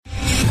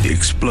The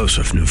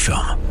explosive new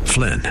film,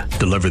 Flynn,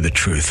 deliver the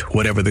truth,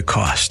 whatever the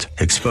cost,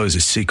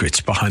 exposes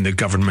secrets behind the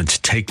government's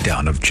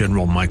takedown of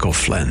General Michael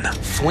Flynn.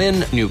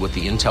 Flynn knew what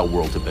the intel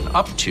world had been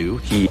up to.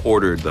 He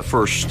ordered the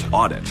first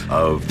audit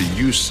of the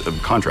use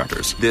of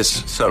contractors.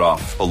 This set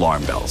off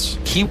alarm bells.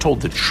 He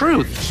told the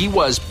truth. He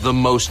was the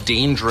most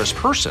dangerous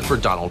person for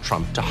Donald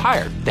Trump to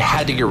hire. They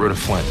had to get rid of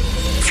Flynn.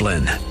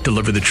 Flynn,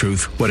 deliver the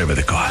truth, whatever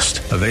the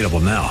cost. Available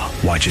now.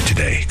 Watch it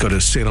today. Go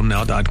to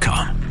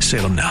salemnow.com.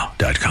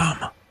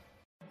 salemnow.com.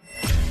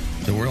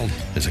 The world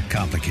is a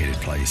complicated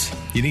place.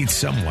 You need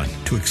someone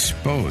to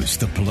expose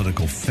the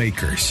political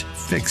fakers,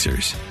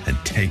 fixers, and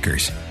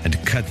takers, and to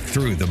cut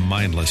through the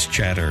mindless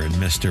chatter and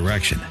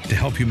misdirection to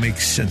help you make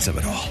sense of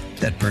it all.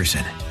 That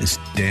person is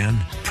Dan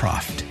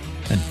Proft.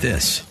 And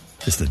this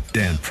is the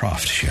Dan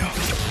Proft Show.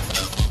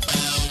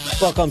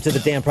 Welcome to the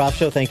Dan Proft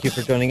Show. Thank you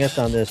for joining us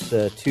on this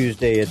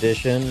Tuesday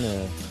edition.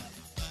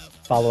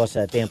 Follow us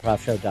at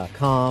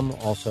danproftshow.com.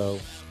 Also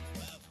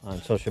on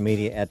social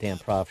media at Dan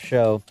Proft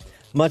Show.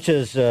 Much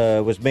as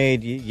was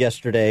made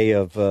yesterday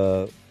of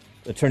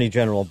Attorney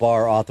General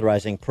Barr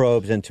authorizing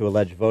probes into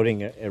alleged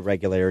voting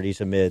irregularities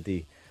amid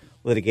the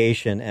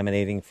litigation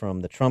emanating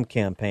from the Trump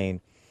campaign.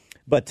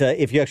 But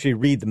if you actually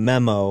read the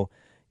memo,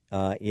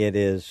 it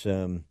is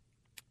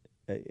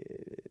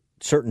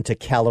certain to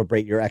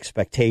calibrate your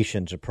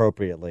expectations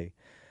appropriately.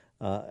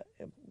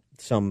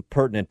 Some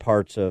pertinent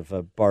parts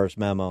of Barr's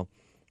memo.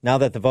 Now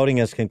that the voting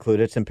has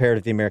concluded, it's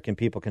imperative the American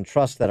people can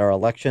trust that our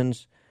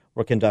elections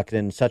were conducted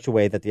in such a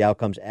way that the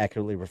outcomes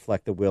accurately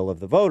reflect the will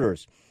of the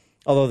voters.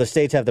 Although the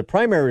states have the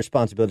primary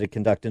responsibility to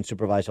conduct and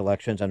supervise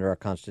elections under our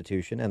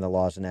Constitution and the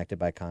laws enacted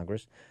by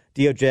Congress,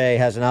 DOJ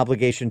has an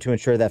obligation to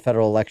ensure that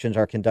federal elections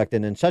are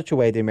conducted in such a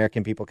way the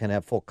American people can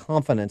have full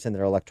confidence in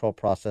their electoral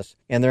process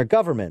and their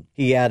government.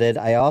 He added,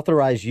 I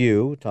authorize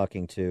you,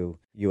 talking to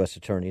U.S.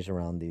 attorneys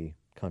around the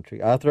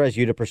country, I authorize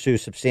you to pursue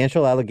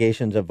substantial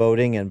allegations of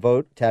voting and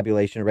vote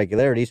tabulation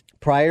irregularities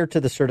prior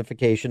to the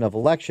certification of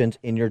elections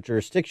in your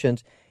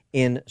jurisdictions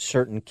in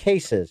certain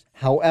cases.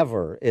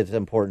 However, it's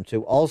important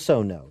to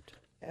also note,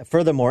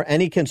 furthermore,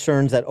 any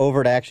concerns that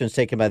overt actions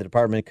taken by the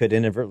department could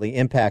inadvertently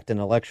impact an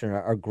election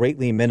are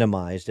greatly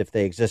minimized if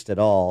they exist at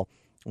all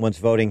once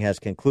voting has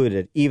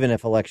concluded, even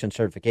if election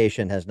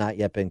certification has not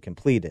yet been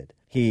completed.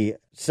 He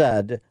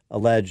said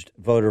alleged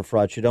voter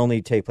fraud should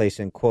only take place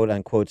in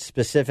quote-unquote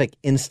specific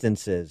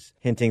instances,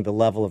 hinting the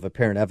level of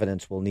apparent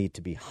evidence will need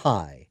to be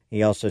high.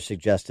 He also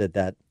suggested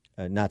that,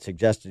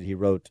 he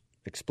wrote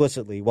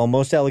explicitly, while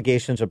most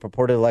allegations of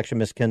purported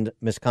election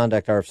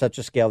misconduct are of such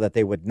a scale that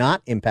they would not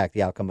impact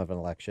the outcome of an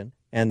election,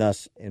 and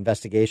thus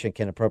investigation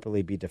can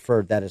appropriately be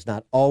deferred, that is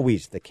not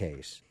always the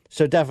case.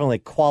 So definitely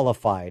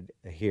qualified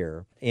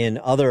here. In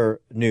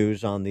other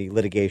news on the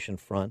litigation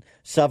front,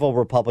 several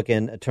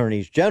Republican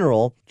attorneys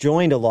general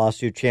joined a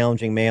lawsuit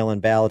challenging mail-in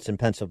ballots in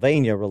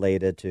Pennsylvania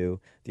related to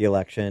the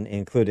election,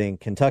 including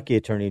Kentucky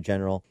Attorney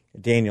General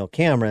Daniel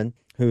Cameron,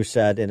 who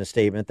said in a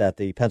statement that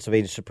the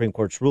Pennsylvania Supreme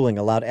Court's ruling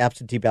allowed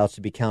absentee ballots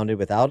to be counted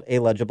without a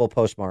legible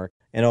postmark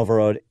and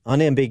overrode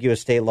unambiguous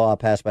state law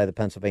passed by the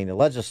Pennsylvania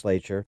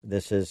legislature.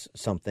 This is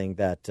something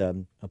that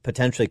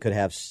potentially could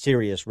have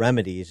serious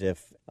remedies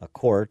if a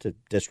court, a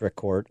district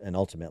court, and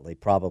ultimately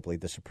probably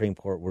the Supreme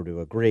Court were to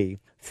agree.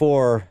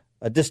 For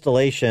a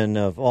distillation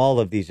of all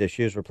of these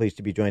issues, we're pleased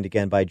to be joined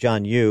again by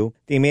John Yoo,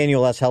 the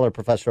Emanuel S. Heller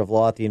Professor of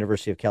Law at the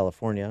University of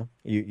California,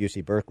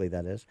 UC Berkeley,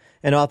 that is,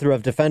 and author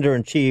of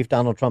Defender-in-Chief,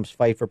 Donald Trump's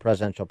Fight for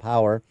Presidential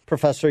Power.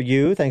 Professor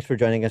Yoo, thanks for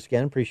joining us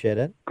again. Appreciate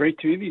it. Great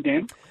to meet you,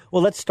 Dan.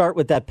 Well, let's start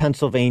with that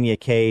Pennsylvania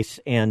case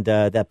and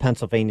that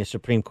Pennsylvania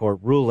Supreme Court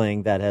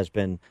ruling that has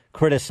been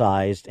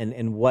criticized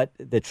and what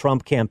the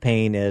Trump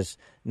campaign is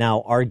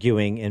now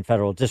arguing in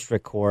federal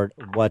district court,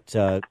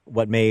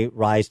 what may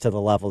rise to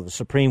the level of the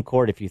Supreme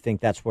Court, if you think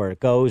that's where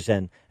it goes,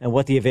 and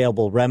what the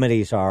available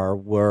remedies are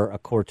were a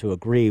court to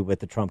agree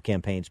with the Trump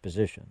campaign's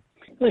position.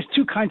 There's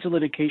two kinds of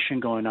litigation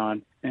going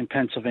on in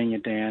Pennsylvania,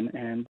 Dan,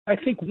 and I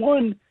think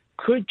one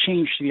could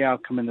change the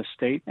outcome in the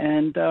state,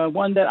 and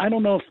one that I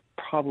don't know if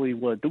probably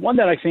would. The one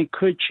that I think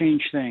could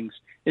change things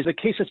is a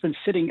case that's been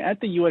sitting at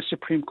the U.S.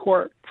 Supreme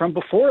Court from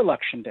before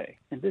Election Day.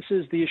 And this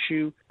is the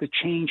issue, the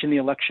change in the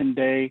Election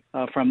Day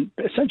from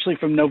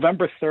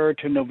November 3rd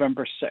to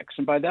November 6th.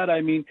 And by that,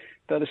 I mean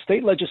that the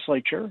state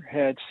legislature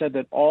had said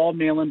that all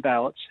mail-in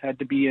ballots had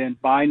to be in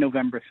by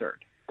November 3rd.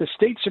 The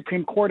state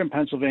Supreme Court in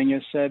Pennsylvania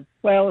said,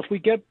 well, if we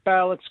get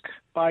ballots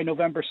by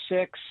November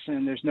 6th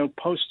and there's no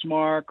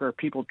postmark or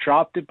people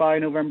dropped it by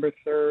November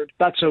 3rd,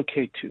 that's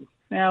okay too.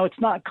 Now, it's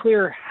not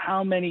clear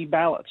how many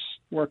ballots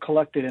were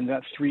collected in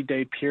that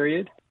 3-day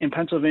period. In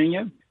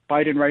Pennsylvania,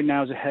 Biden right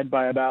now is ahead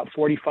by about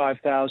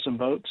 45,000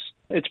 votes.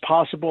 It's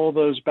possible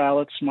those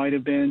ballots might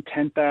have been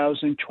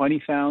 10,000,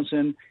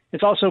 20,000.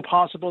 It's also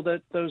possible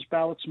that those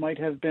ballots might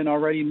have been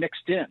already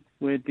mixed in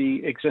with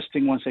the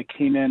existing ones that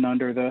came in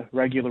under the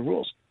regular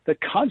rules. The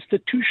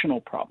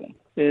constitutional problem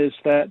is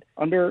that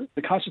under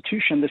the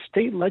Constitution, the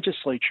state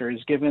legislature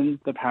is given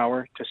the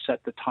power to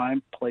set the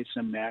time, place,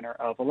 and manner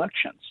of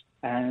elections.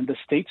 And the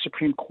state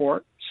Supreme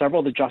Court several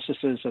of the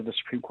justices of the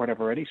Supreme Court have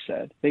already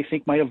said they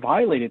think might have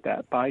violated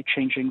that by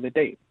changing the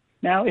date.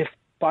 Now, if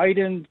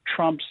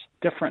Biden-Trump's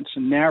difference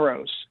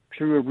narrows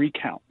through a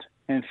recount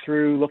and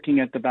through looking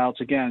at the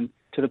ballots again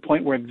to the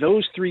point where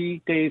those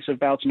 3 days of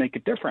ballots make a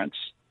difference,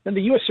 then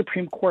the U.S.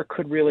 Supreme Court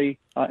could really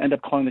end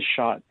up calling the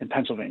shot in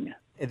Pennsylvania.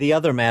 The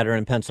other matter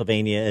in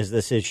Pennsylvania is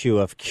this issue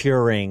of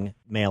curing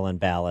mail-in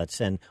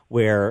ballots, and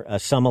where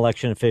some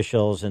election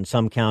officials in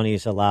some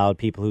counties allowed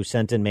people who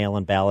sent in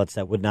mail-in ballots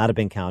that would not have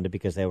been counted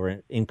because they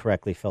were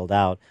incorrectly filled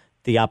out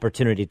the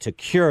opportunity to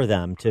cure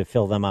them, to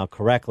fill them out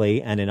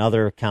correctly, and in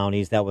other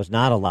counties that was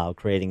not allowed,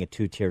 creating a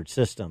two-tiered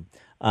system.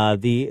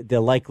 The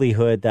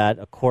likelihood that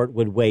a court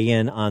would weigh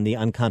in on the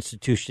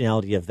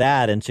unconstitutionality of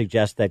that and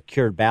suggest that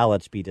cured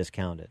ballots be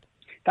discounted.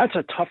 That's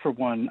a tougher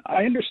one.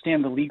 I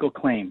understand the legal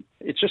claim.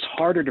 It's just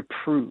harder to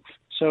prove.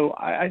 So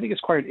I think it's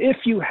quite, if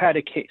you had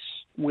a case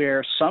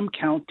where some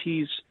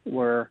counties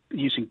were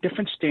using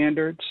different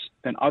standards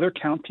than other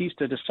counties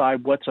to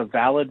decide what's a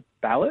valid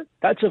ballot,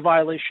 that's a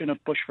violation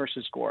of Bush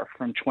versus Gore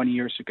from 20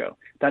 years ago.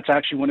 That's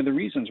actually one of the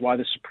reasons why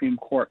the Supreme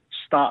Court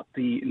stopped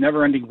the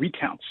never-ending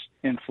recounts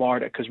in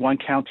Florida, because one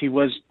county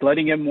was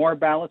letting in more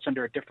ballots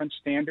under a different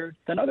standard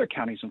than other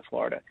counties in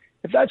Florida.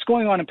 If that's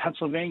going on in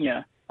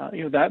Pennsylvania,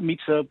 that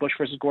meets the Bush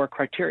versus Gore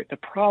criteria. The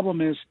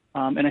problem is,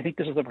 and I think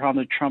this is the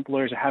problem that Trump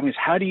lawyers are having, is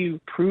how do you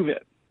prove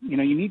it? You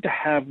need to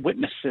have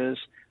witnesses.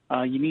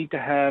 You need to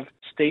have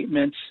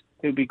statements.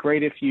 It would be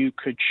great if you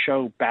could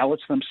show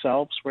ballots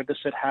themselves where this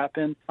had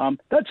happened.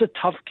 That's a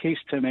tough case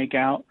to make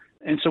out.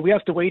 And so we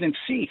have to wait and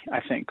see,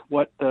 I think,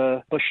 what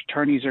the Bush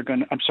attorneys are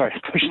going to – I'm sorry,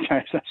 Bush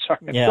attorneys, I'm sorry.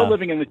 I'm still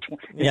living in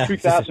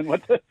 2000.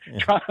 What the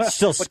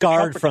still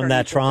scarred from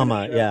that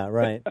trauma. Yeah,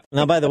 right.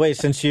 Now, by the way,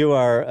 since you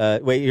are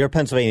you're a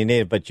Pennsylvania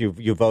native, but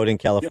you vote in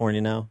California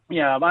now?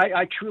 Yeah,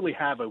 I truly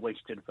have a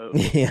wasted vote.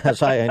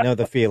 Yes, I know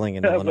the feeling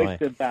in Illinois.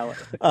 Wasted ballot.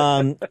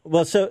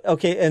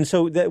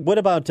 What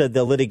about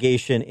the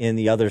litigation in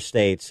the other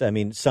states? I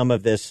mean, some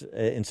of this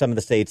in some of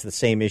the states, the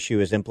same issue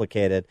is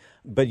implicated,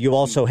 but you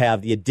also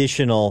have the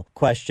additional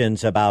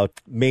questions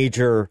about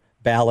major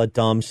ballot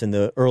dumps in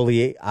the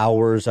early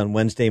hours on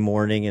Wednesday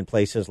morning in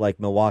places like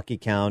Milwaukee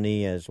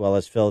County as well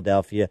as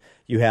Philadelphia.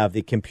 You have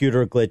the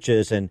computer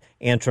glitches in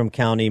Antrim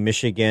County,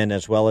 Michigan,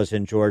 as well as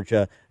in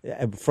Georgia.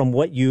 From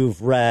what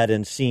you've read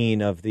and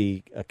seen of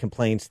the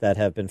complaints that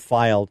have been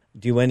filed,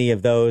 do any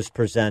of those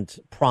present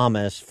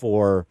promise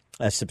for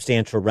a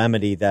substantial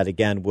remedy that,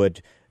 again,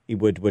 would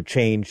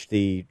change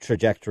the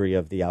trajectory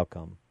of the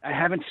outcome? I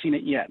haven't seen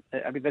it yet.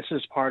 I mean, this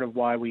is part of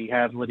why we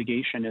have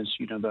litigation is,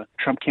 the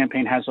Trump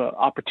campaign has an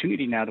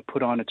opportunity now to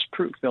put on its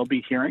proof. There'll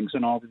be hearings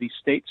in all of these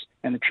states,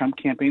 and the Trump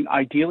campaign,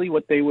 ideally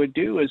what they would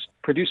do is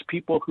produce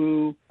people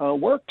who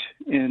worked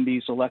in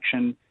these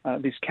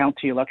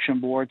county election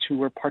boards who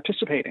were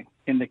participating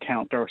in the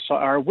count or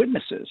are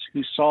witnesses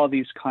who saw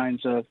these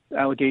kinds of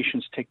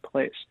allegations take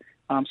place.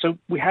 So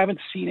we haven't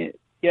seen it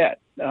yet.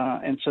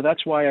 And so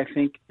that's why I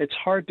think it's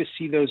hard to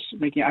see those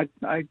making.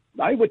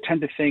 I would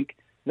tend to think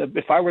that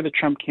if I were the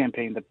Trump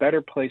campaign, the better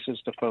places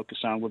to focus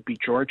on would be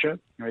Georgia,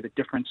 where the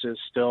difference is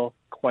still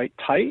quite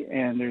tight,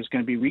 and there's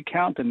going to be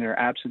recount, and there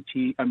are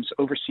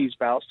overseas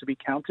ballots to be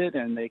counted,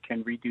 and they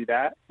can redo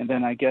that. And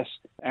then I guess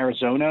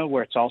Arizona,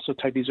 where it's also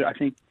tight. These are, I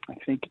think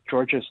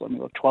Georgia's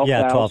 12,000.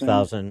 Yeah,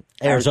 12,000.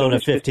 Arizona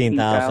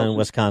 15,000.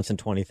 Wisconsin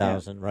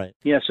 20,000. Yeah. Right.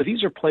 Yeah. So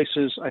these are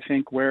places I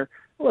think where.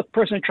 Look,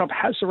 President Trump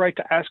has the right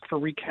to ask for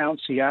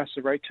recounts. He has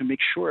the right to make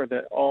sure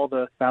that all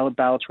the valid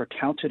ballots were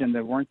counted and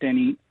there weren't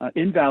any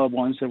invalid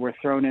ones that were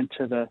thrown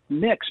into the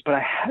mix. But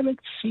I haven't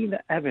seen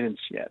the evidence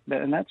yet.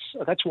 And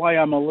that's why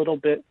I'm a little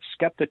bit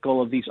skeptical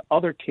of these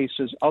other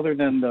cases other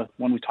than the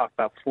one we talked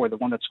about before, the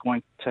one that's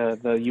going to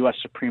the U.S.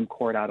 Supreme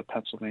Court out of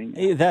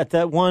Pennsylvania.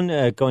 That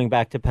one, going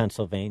back to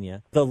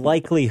Pennsylvania, the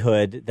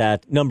likelihood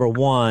that, number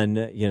one,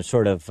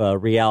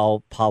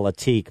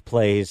 realpolitik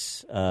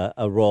plays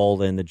a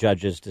role in the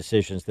judge's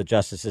decision, the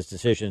justices'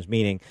 decisions,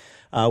 meaning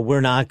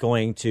we're not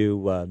going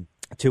to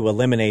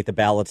eliminate the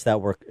ballots that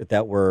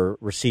were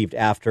received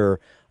after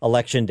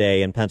Election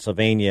Day in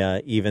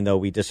Pennsylvania, even though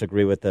we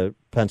disagree with the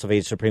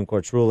Pennsylvania Supreme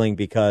Court's ruling,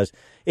 because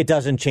it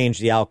doesn't change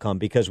the outcome,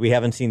 because we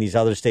haven't seen these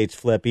other states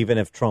flip. Even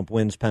if Trump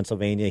wins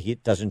Pennsylvania, he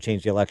doesn't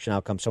change the election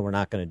outcome, so we're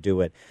not going to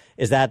do it.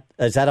 It's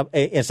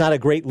not a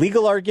great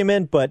legal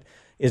argument, but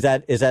is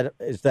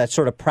that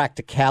sort of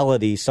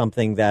practicality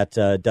something that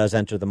does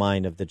enter the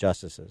mind of the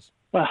justices?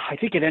 Well, I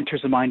think it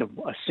enters the mind of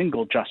a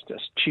single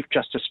justice, Chief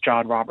Justice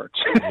John Roberts,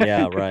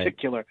 in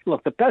particular. Right.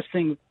 Look, the best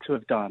thing to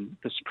have done,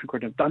 the Supreme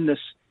Court have done this,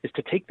 is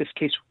to take this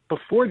case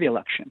before the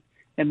election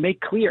and make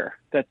clear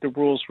that the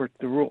rules were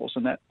the rules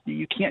and that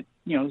you can't,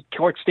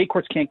 state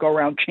courts can't go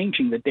around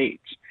changing the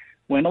dates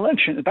when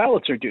the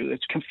ballots are due.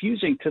 It's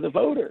confusing to the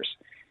voters.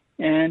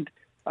 And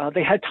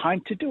they had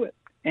time to do it.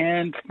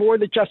 And for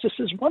the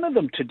justices, one of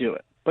them to do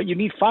it. But you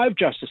need 5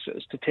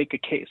 justices to take a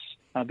case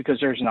because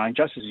there's 9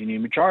 justices. You need a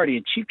majority.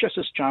 And Chief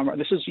Justice John –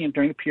 this is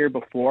during the period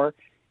before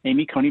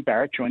Amy Coney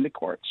Barrett joined the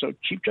court. So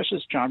Chief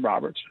Justice John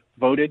Roberts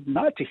voted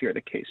not to hear the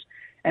case.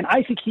 And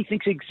I think he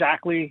thinks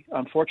exactly,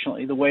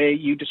 unfortunately, the way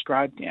you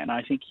described, Dan.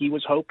 I think he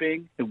was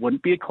hoping it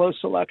wouldn't be a close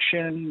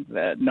election,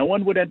 that no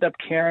one would end up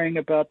caring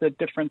about the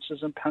differences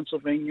in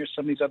Pennsylvania or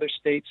some of these other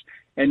states,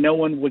 and no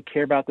one would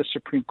care about the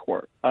Supreme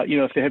Court.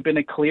 If there had been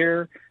a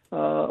clear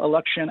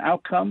election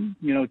outcome,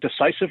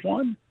 decisive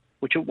one,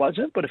 which it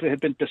wasn't, but if it had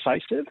been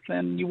decisive,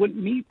 then you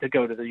wouldn't need to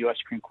go to the U.S.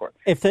 Supreme Court.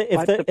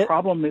 The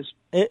problem is,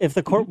 if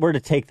the court were to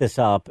take this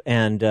up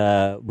and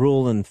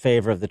rule in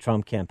favor of the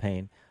Trump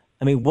campaign,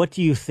 I mean, what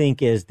do you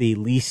think is the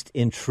least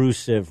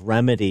intrusive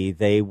remedy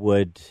they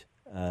would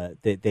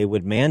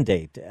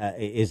mandate?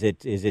 Is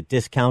it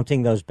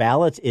discounting those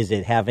ballots? Is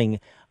it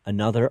having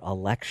another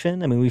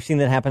election? I mean, we've seen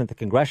that happen at the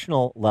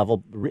congressional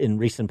level in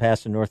recent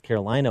past in North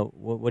Carolina.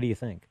 What do you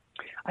think?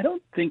 I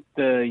don't think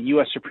the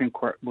U.S. Supreme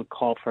Court would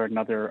call for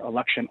another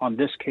election on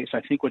this case. I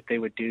think what they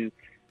would do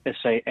is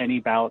say any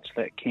ballots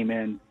that came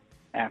in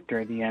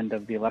after the end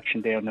of the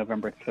election day on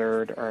November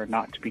 3rd are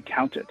not to be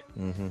counted.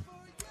 Mm-hmm.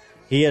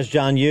 He is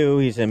John Yoo.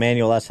 He's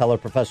Emmanuel S. Heller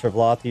Professor of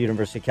Law at the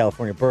University of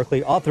California,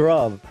 Berkeley, author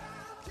of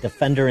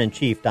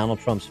Defender-in-Chief, Donald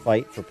Trump's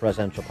Fight for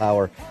Presidential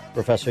Power.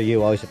 Professor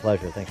Yoo, always a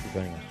pleasure. Thanks for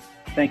joining us.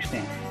 Thanks,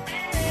 Dan.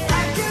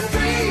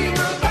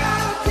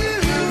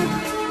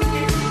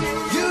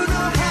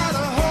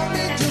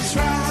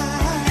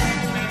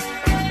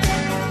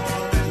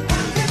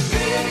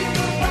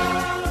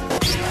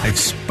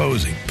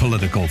 Exposing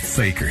political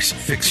fakers,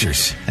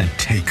 fixers, and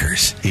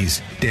takers.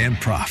 He's Dan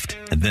Proft,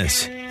 and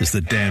this is the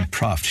Dan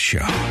Proft Show.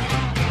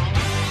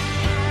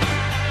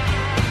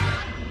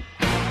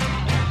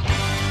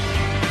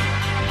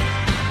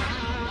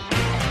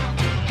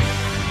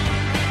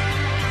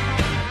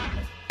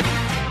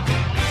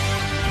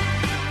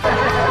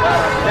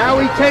 Now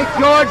we take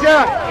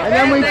Georgia, and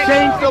then we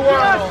change the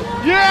world.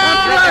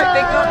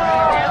 Yeah!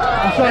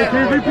 I'm sorry,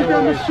 can you repeat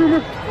that, Mr.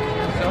 Schumer?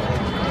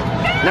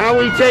 Now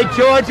we take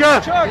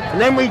Georgia, and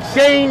then we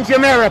change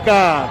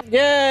America.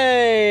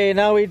 Yay!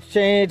 Now we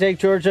take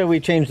Georgia,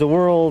 we change the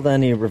world,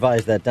 and he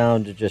revised that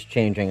down to just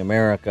changing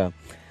America.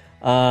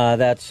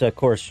 That's, of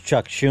course,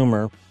 Chuck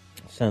Schumer,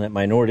 Senate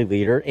Minority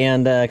Leader,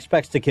 and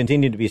expects to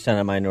continue to be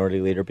Senate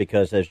Minority Leader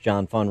because, as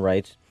John Fund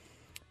writes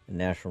in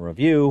National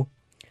Review,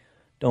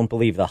 don't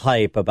believe the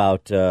hype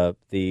about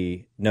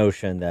the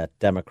notion that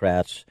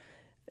Democrats,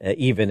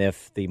 even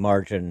if the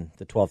margin,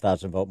 the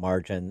 12,000 vote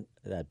margin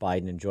that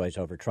Biden enjoys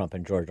over Trump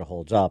in Georgia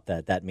holds up,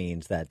 that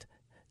means that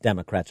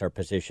Democrats are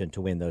positioned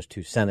to win those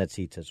 2 Senate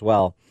seats as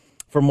well.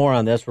 For more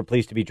on this, we're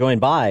pleased to be joined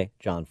by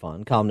John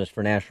Fund, columnist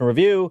for National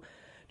Review.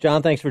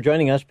 John, thanks for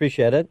joining us.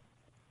 Appreciate it.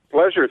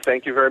 Pleasure.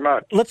 Thank you very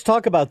much. Let's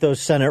talk about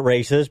those Senate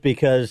races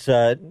because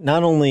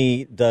not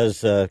only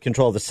does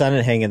control of the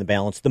Senate hang in the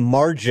balance, the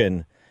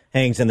margin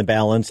hangs in the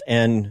balance.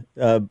 And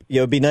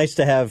it'd be nice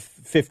to have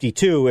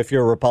 52 if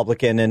you're a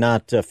Republican and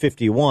not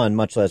 51,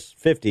 much less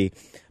 50.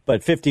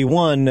 But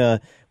 51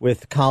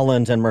 with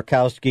Collins and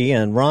Murkowski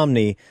and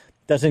Romney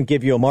doesn't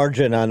give you a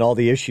margin on all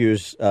the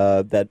issues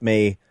that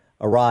may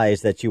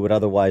arise that you would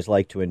otherwise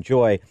like to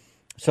enjoy.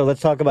 So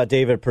let's talk about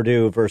David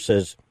Perdue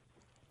versus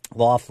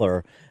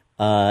Loeffler.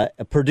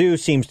 Perdue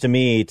seems to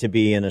me to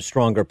be in a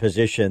stronger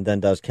position than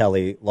does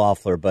Kelly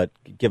Loeffler, but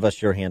give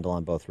us your handle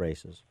on both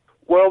races.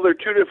 Well, they're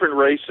 2 different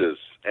races,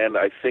 and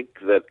I think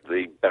that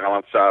they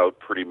balance out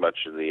pretty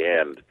much in the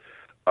end.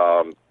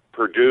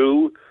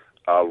 Perdue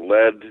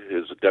led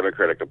his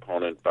Democratic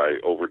opponent by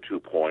over 2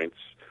 points.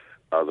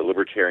 The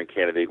Libertarian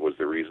candidate was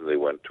the reason they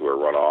went to a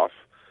runoff.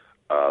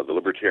 The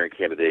Libertarian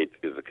candidate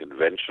is a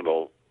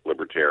conventional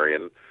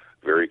Libertarian,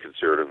 very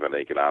conservative on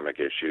economic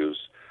issues.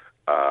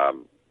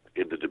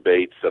 In the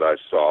debates that I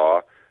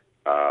saw,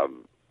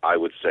 I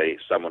would say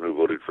someone who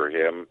voted for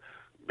him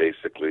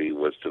basically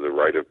was to the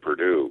right of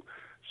Perdue.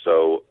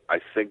 So I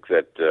think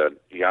that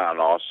Jan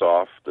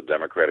Ossoff, the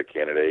Democratic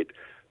candidate,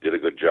 did a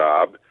good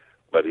job.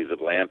 But he's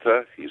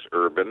Atlanta, he's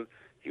urban,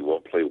 he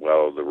won't play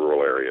well in the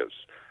rural areas.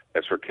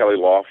 As for Kelly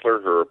Loeffler,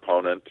 her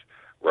opponent,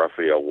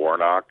 Raphael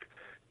Warnock,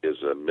 is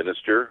a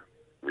minister,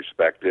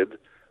 respected,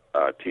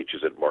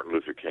 teaches at Martin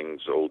Luther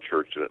King's old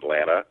church in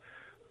Atlanta,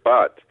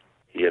 but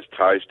he has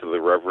ties to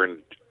the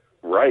Reverend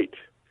Wright.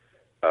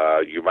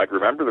 You might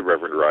remember the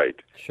Reverend Wright.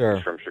 Sure.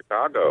 He's from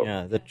Chicago.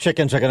 Yeah, the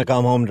chickens are going to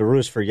come home to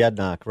roost for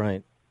Yednock,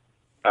 right?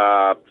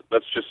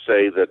 Let's just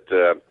say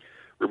that,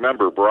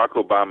 remember, Barack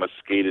Obama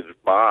skated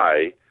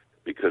by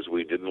because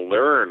we didn't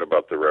learn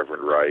about the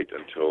Reverend Wright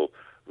until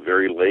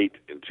very late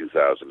in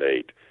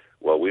 2008.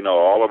 Well, we know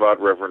all about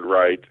Reverend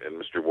Wright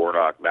and Mr.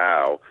 Warnock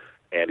now,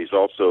 and he's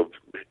also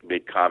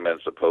made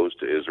comments opposed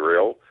to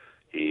Israel.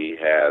 He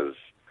has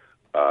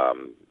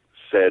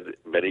said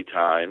many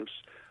times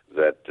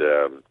that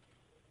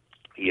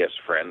he has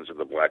friends in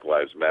the Black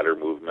Lives Matter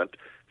movement.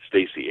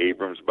 Stacey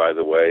Abrams, by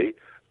the way,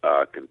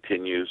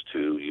 continues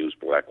to use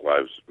Black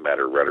Lives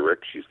Matter rhetoric.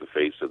 She's the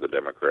face of the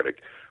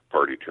Democratic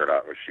Party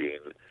turnout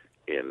machine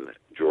in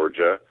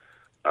Georgia.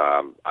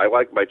 I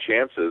like my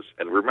chances.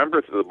 And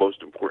remember the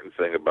most important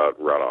thing about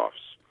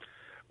runoffs.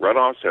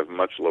 Runoffs have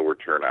much lower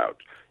turnout.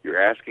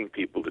 You're asking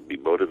people to be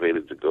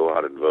motivated to go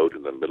out and vote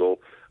in the middle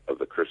of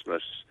the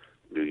Christmas,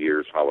 New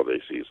Year's holiday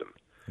season.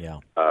 Yeah.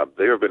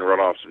 There have been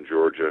runoffs in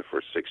Georgia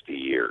for 60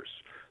 years.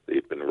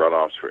 They've been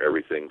runoffs for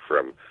everything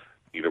from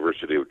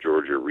University of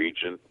Georgia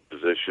regent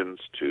positions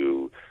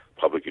to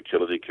Public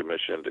Utility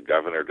Commission to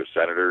governor to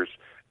senators.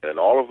 And in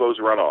all of those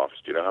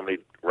runoffs, do you know how many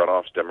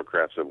runoffs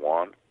Democrats have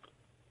won?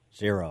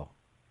 Zero.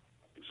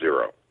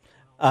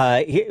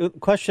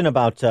 Question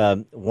about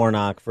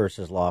Warnock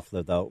versus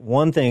Loeffler, though.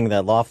 One thing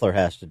that Loeffler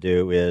has to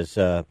do is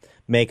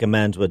make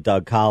amends with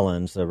Doug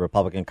Collins, the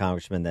Republican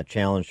congressman that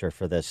challenged her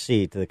for this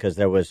seat, because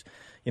she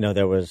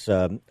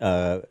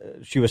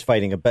was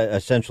fighting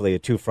essentially a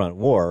two-front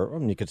war. I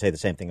mean, you could say the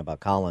same thing about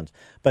Collins,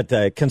 but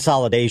the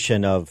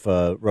consolidation of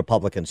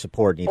Republican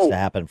support needs to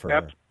happen for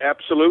her.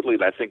 Absolutely,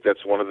 and I think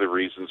that's one of the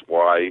reasons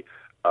why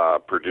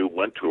Perdue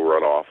went to a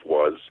runoff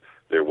was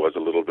there was a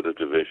little bit of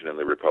division in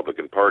the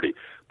Republican Party.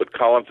 But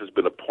Collins has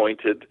been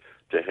appointed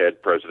to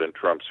head President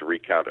Trump's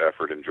recount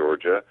effort in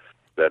Georgia.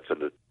 That's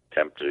an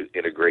attempt to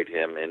integrate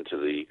him into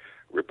the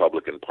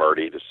Republican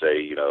Party, to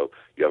say, you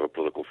have a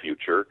political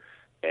future.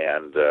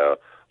 And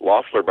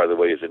Loeffler, by the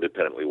way, is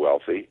independently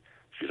wealthy.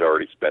 She's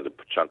already spent a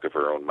chunk of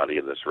her own money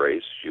in this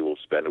race. She will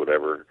spend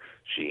whatever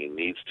she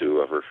needs to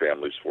of her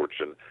family's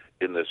fortune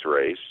in this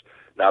race.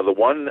 Now, the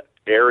one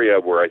area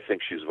where I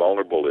think she's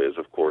vulnerable is,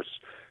 of course,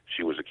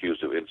 she was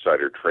accused of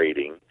insider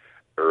trading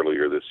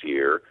earlier this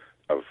year,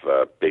 of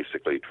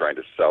basically trying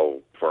to sell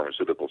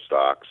pharmaceutical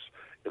stocks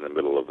in the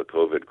middle of the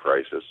COVID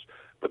crisis.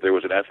 But there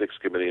was an ethics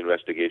committee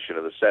investigation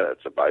in the Senate.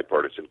 It's a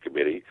bipartisan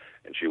committee,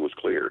 and she was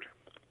cleared.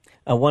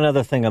 One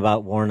other thing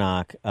about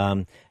Warnock,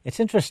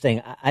 it's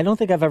interesting. I don't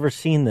think I've ever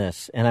seen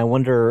this, and I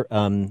wonder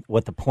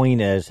what the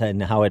point is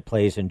and how it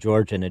plays in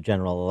Georgia in a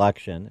general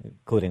election,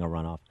 including a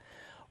runoff.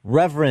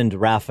 Reverend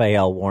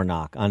Raphael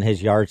Warnock on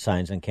his yard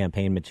signs and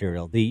campaign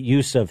material, the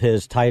use of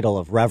his title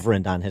of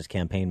Reverend on his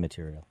campaign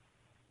material.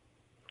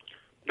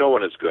 No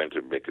one is going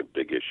to make a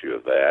big issue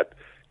of that.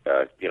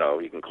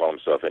 He can call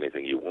himself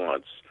anything he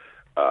wants.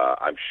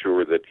 I'm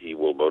sure that he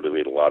will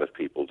motivate a lot of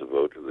people to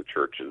vote in the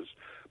churches.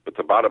 But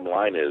the bottom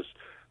line is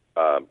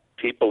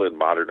people in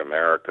modern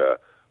America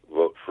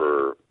vote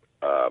for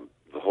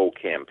the whole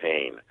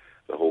campaign,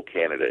 the whole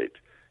candidate.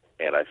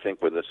 And I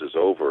think when this is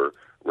over,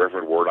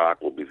 Reverend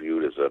Warnock will be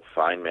viewed as a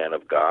fine man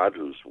of God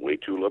who's way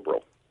too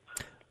liberal.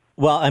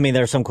 Well, I mean,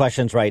 there are some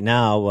questions right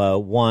now,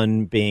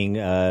 one being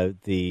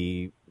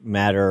the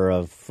matter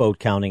of vote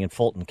counting in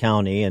Fulton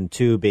County, and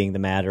two being the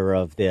matter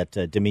of that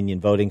Dominion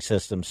voting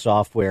system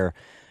software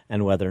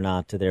and whether or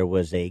not there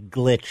was a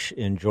glitch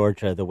in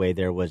Georgia the way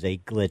there was a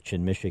glitch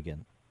in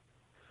Michigan.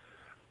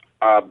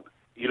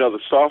 The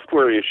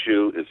software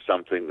issue is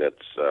something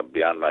that's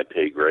beyond my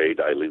pay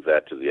grade. I leave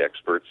that to the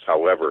experts.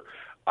 However,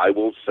 I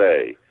will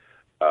say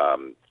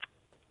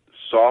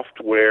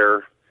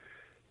software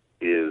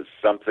is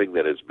something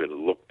that has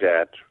been looked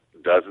at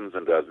dozens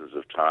and dozens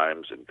of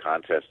times in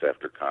contest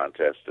after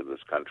contest in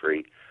this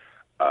country.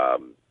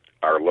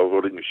 Our low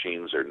voting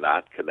machines are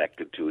not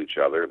connected to each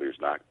other. There's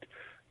not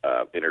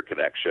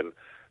interconnection.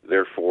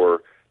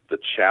 Therefore, the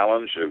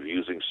challenge of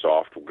using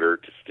software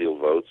to steal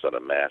votes on a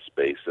mass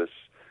basis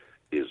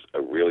is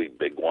a really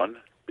big one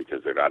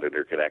because they're not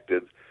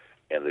interconnected,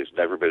 and there's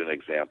never been an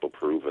example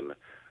proven.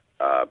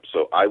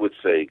 So I would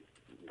say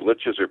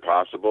glitches are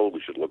possible.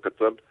 We should look at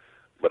them,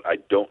 but I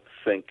don't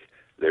think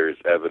there is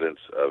evidence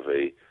of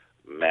a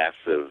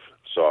massive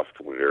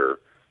software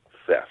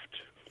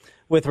theft.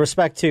 With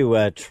respect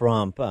to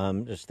Trump,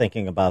 just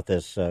thinking about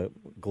this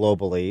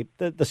globally,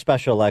 the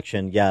special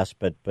election, yes,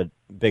 but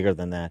bigger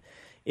than that.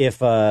 If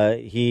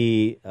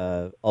he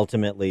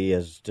ultimately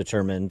is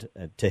determined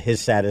to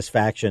his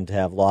satisfaction to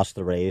have lost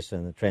the race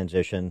and the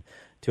transition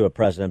to a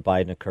President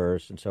Biden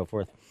occurs and so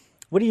forth,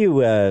 what do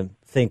you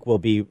think will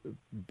be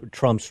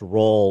Trump's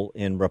role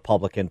in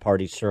Republican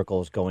Party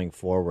circles going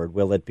forward?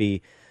 Will it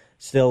be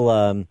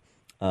still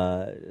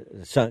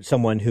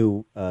someone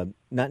who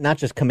not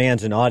just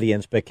commands an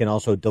audience, but can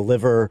also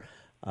deliver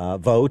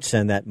votes,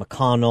 and that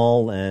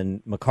McConnell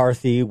and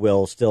McCarthy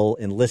will still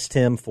enlist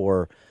him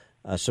for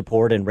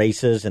support in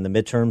races in the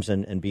midterms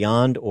and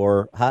beyond?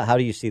 Or how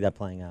do you see that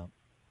playing out?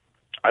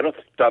 I don't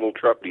think Donald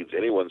Trump needs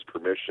anyone's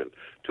permission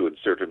to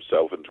insert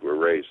himself into a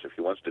race. If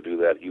he wants to do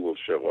that, he will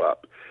show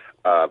up.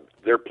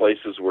 There are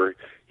places where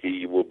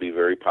he will be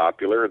very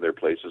popular, and there are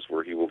places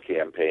where he will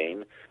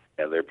campaign,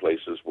 and there are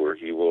places where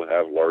he will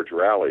have large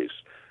rallies.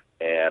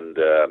 And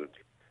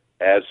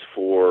as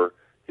for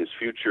his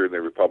future in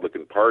the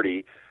Republican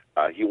Party,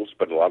 he will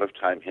spend a lot of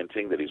time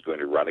hinting that he's going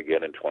to run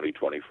again in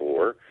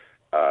 2024.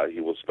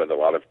 He will spend a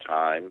lot of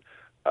time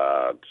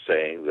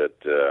saying that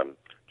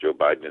Joe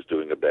Biden is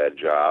doing a bad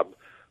job.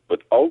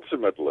 But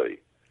ultimately,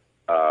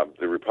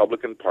 the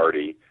Republican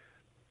Party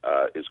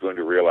is going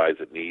to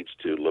realize it needs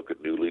to look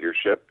at new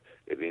leadership.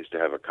 It needs to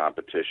have a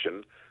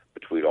competition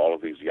between all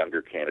of these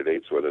younger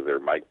candidates, whether they're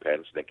Mike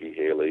Pence, Nikki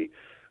Haley,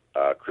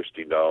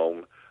 Kristi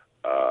Noem,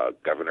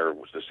 Governor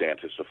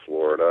DeSantis of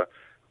Florida.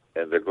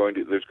 And there's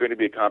going to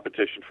be a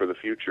competition for the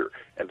future.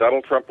 And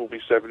Donald Trump will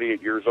be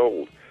 78 years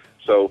old.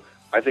 So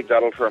I think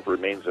Donald Trump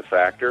remains a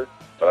factor,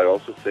 but I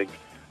also think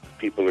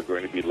people are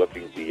going to be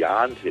looking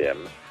beyond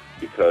him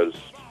because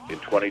in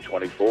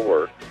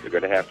 2024, they're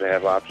going to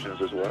have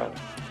options as well.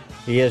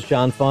 He is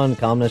John Fund,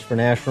 columnist for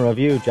National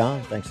Review.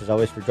 John, thanks as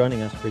always for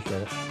joining us.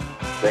 Appreciate it.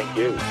 Thank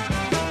you.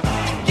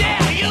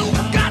 Yeah, you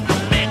got the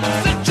mix,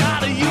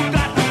 Charlie, you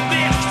got the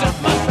mix,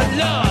 it must be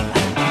love.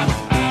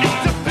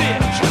 It's a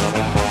bitch.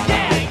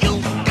 Yeah,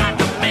 you got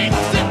the mix,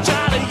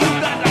 Charlie, you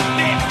got the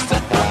mix,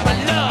 it must be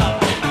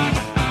love.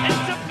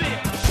 It's a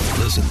bitch.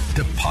 Listen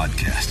to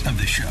podcast of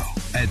the show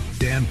at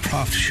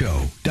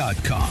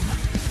danproftshow.com.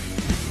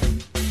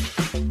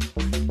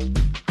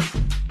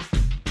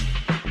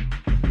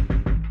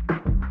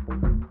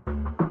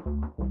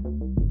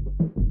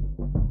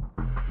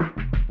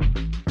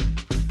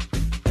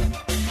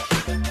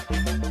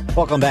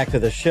 Welcome back to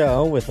the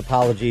show with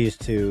apologies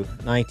to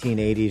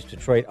 1980s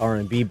Detroit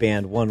R&B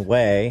band One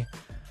Way,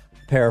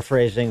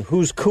 paraphrasing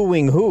who's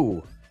cooing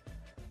who.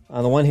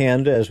 On the one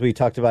hand, as we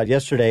talked about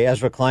yesterday,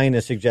 Ezra Klein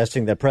is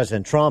suggesting that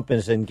President Trump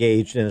is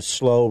engaged in a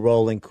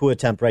slow-rolling coup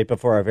attempt right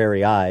before our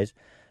very eyes.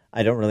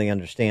 I don't really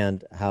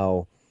understand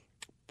how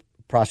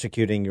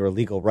prosecuting your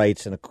legal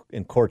rights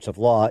in courts of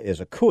law is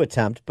a coup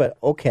attempt, but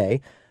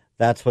okay,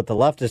 that's what the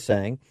left is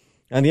saying.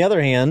 On the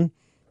other hand,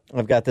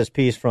 I've got this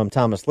piece from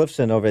Thomas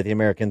Lifson over at the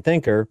American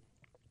Thinker,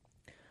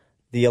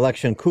 the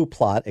election coup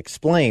plot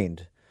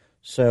explained.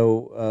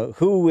 So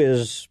who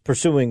is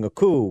pursuing a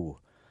coup?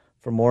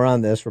 For more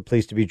on this, we're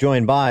pleased to be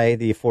joined by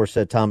the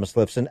aforesaid Thomas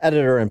Lifson,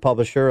 editor and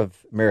publisher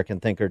of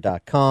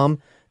AmericanThinker.com.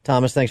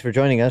 Thomas, thanks for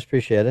joining us.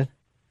 Appreciate it.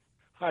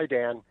 Hi,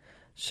 Dan.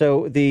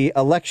 So the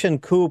election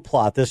coup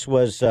plot, this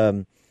was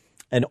an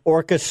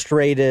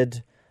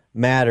orchestrated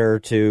matter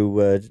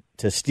to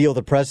steal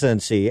the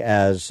presidency,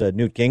 as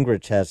Newt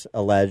Gingrich has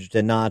alleged,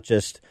 and not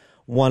just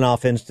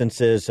one-off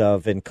instances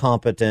of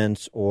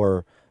incompetence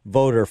or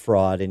voter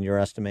fraud, in your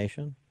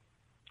estimation?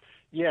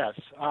 Yes.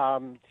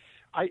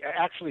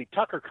 Actually,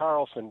 Tucker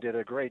Carlson did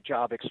a great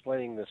job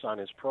explaining this on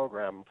his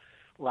program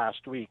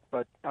last week.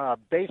 But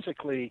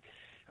basically,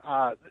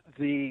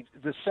 the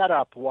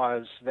setup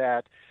was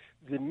that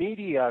the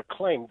media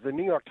claimed, the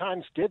New York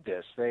Times did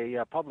this, they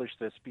published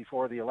this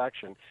before the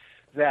election,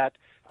 that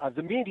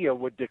the media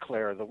would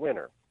declare the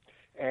winner.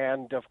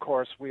 And, of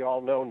course, we all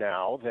know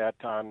now that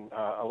on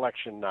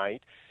election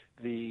night,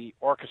 the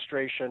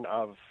orchestration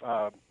of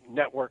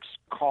networks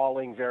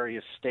calling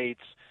various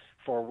states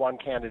for one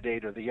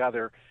candidate or the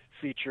other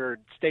featured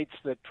states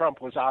that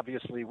Trump was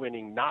obviously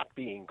winning not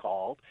being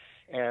called,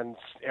 and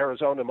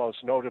Arizona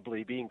most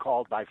notably being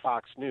called by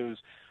Fox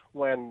News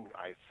when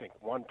I think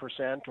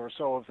 1% or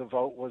so of the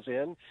vote was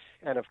in.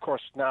 And, of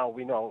course, now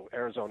we know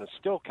Arizona's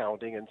still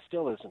counting and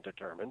still isn't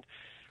determined.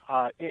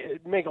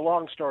 Make a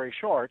long story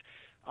short,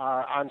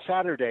 on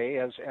Saturday,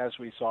 as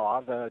we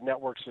saw, the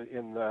networks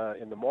in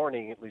the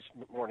morning, at least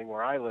morning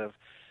where I live,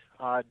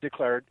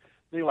 declared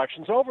the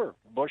election's over.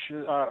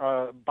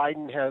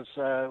 Biden has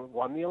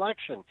won the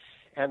election,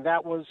 and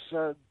that was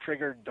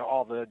triggered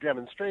all the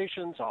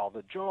demonstrations, all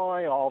the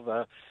joy, all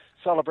the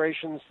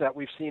celebrations that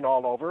we've seen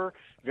all over.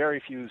 Very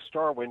few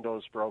store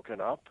windows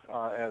broken up,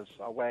 as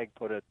Wag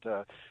put it.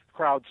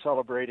 Crowd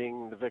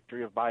celebrating the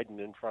victory of Biden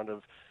in front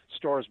of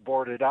stores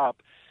boarded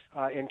up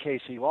in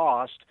case he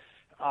lost.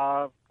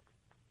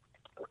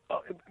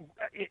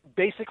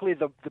 Basically,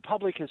 the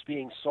public is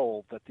being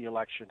sold that the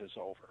election is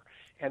over.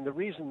 And the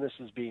reason this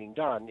is being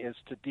done is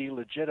to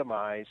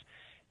delegitimize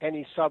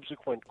any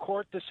subsequent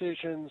court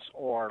decisions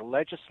or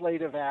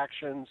legislative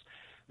actions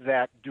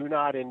that do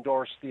not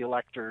endorse the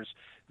electors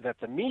that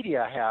the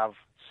media have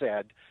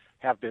said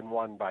have been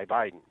won by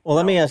Biden. Well,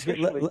 let me ask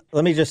you.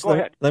 Let me just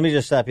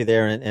stop you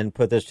there and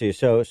put this to you.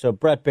 So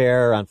Bret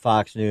Baier on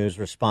Fox News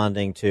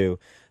responding to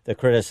the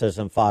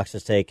criticism Fox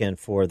has taken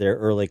for their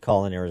early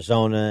call in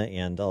Arizona,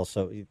 and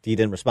also he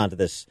didn't respond to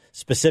this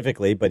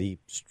specifically, but he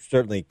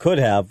certainly could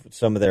have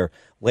some of their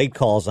late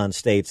calls on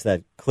states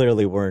that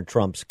clearly were in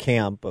Trump's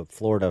camp, of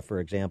Florida, for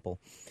example.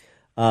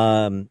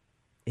 Saying,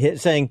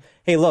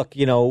 hey, look,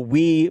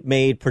 we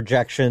made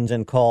projections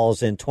and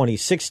calls in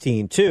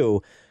 2016,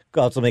 too,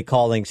 ultimately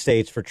calling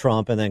states for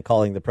Trump and then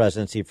calling the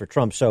presidency for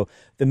Trump. So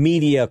the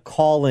media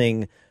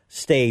calling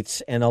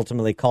states and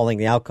ultimately calling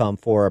the outcome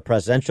for a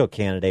presidential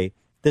candidate,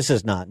 this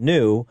is not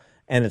new,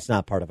 and it's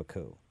not part of a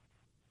coup.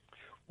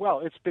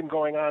 Well, it's been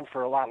going on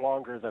for a lot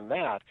longer than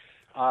that.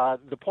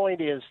 The point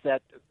is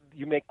that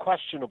you make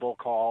questionable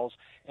calls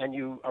and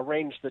you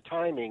arrange the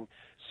timing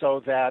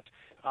so that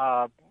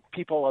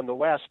people in the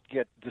West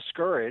get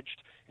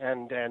discouraged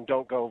and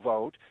don't go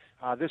vote.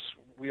 This,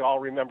 we all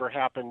remember,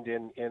 happened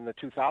in the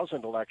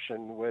 2000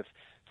 election with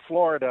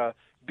Florida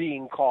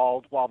being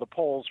called while the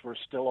polls were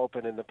still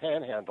open in the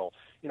Panhandle.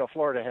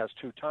 Florida has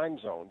 2 time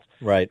zones.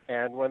 Right.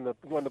 And when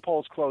the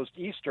polls closed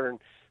Eastern,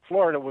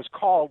 Florida was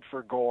called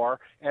for Gore,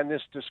 and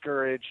this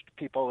discouraged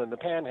people in the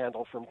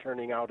Panhandle from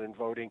turning out and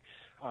voting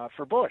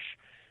for Bush.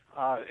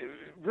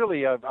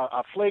 Really a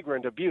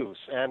flagrant abuse.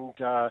 And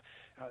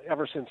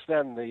ever since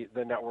then,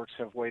 the networks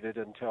have waited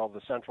until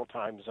the Central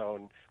Time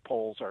Zone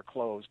polls are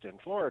closed in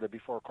Florida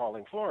before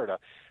calling Florida.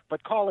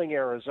 But calling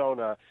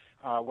Arizona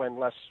when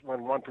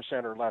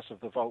 1% or less of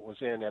the vote was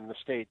in, and the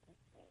state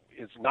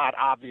is not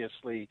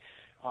obviously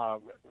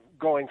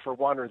going for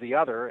one or the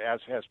other,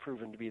 as has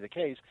proven to be the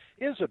case,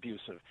 is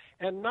abusive.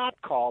 And not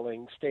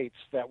calling states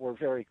that were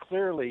very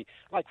clearly,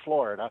 like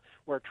Florida,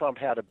 where Trump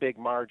had a big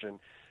margin,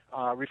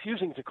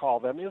 refusing to call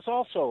them is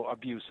also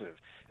abusive.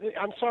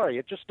 I'm sorry,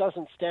 it just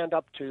doesn't stand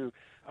up to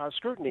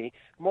scrutiny.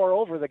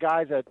 Moreover, the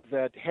guy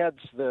that heads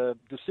the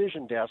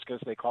decision desk,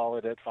 as they call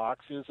it at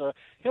Fox, is a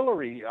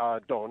Hillary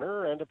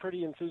donor and a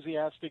pretty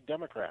enthusiastic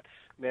Democrat,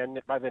 man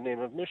by the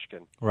name of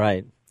Mishkin.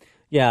 Right.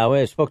 Yeah,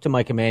 I spoke to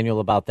Mike Emanuel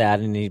about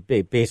that, and he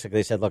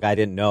basically said, look, I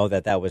didn't know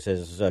that was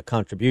his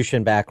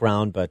contribution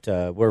background, but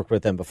worked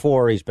with him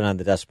before. He's been on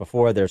the desk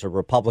before. There's a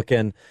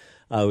Republican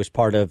who's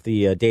part of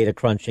the data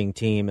crunching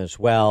team as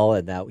well,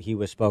 and that he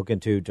was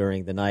spoken to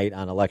during the night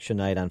on election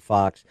night on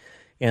Fox.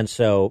 And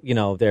so,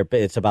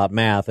 it's about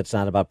math. It's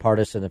not about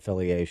partisan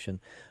affiliation.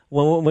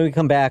 When we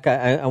come back,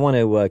 I want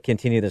to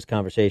continue this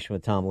conversation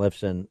with Tom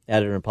Lifson,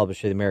 editor and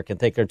publisher of The American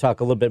Thinker, and talk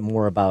a little bit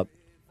more about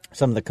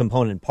some of the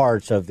component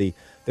parts of the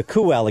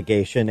coup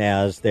allegation,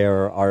 as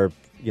there are,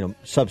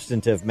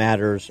 substantive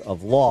matters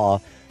of law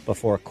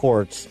before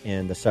courts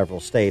in the several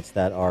states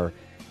that are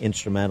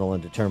instrumental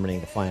in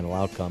determining the final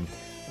outcome.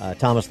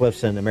 Thomas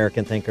Lifson,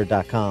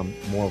 AmericanThinker.com.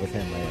 More with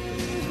him right after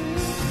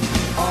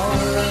this. All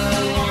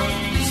I want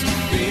is to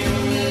feel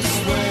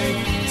this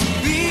way, to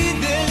be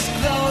this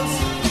close,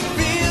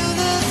 feel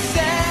the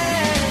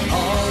same.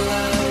 All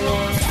I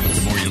want.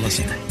 The more you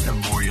listen, the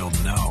more you'll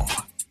know.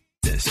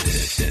 This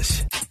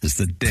is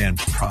the Dan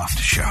Proft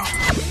Show.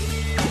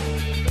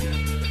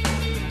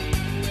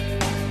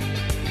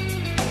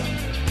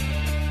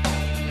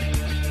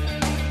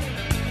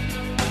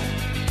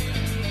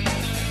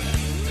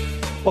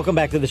 Welcome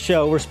back to the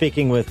show. We're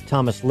speaking with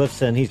Thomas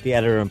Lifson. He's the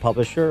editor and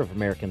publisher of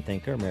American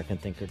Thinker,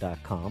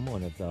 AmericanThinker.com,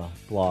 one of the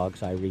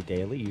blogs I read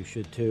daily. You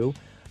should too.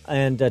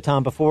 And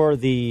Tom, before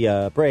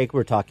the break,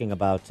 we're talking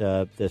about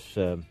this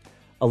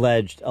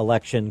alleged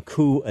election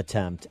coup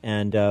attempt.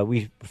 And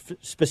we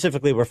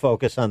specifically were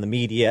focused on the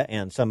media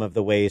and some of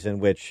the ways in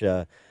which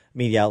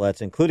media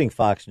outlets, including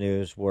Fox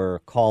News,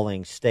 were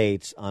calling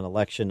states on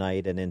election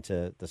night and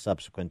into the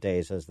subsequent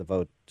days as the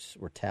votes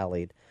were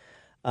tallied.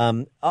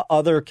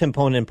 Other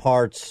component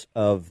parts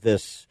of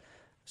this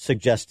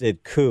suggested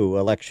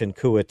election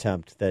coup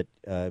attempt that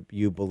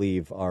you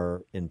believe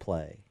are in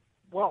play?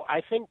 Well,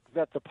 I think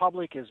that the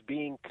public is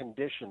being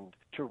conditioned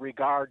to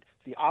regard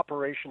the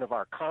operation of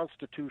our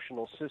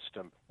constitutional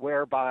system,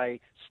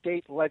 whereby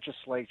state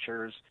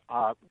legislatures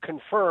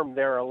confirm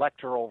their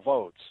electoral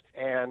votes.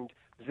 And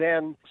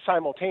then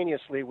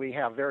simultaneously we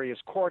have various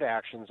court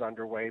actions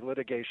underway,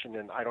 litigation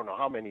in I don't know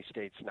how many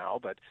states now,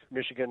 but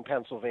Michigan,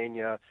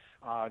 Pennsylvania,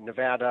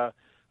 Nevada,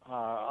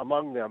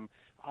 among them.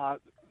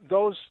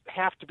 Those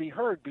have to be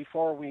heard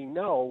before we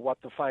know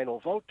what the final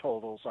vote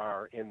totals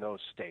are in those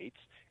states.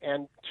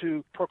 And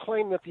to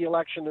proclaim that the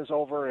election is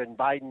over and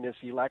Biden is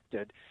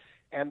elected,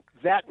 and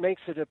that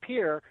makes it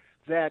appear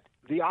that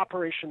the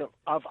operation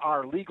of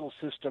our legal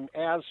system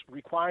as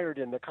required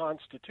in the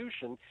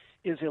Constitution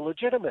is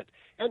illegitimate.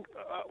 And,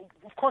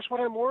 of course,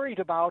 what I'm worried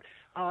about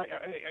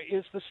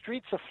is the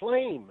streets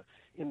aflame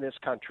in this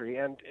country.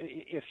 And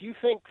if you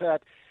think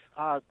that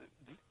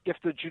if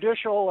the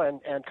judicial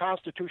and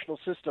constitutional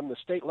system, the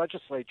state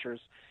legislatures,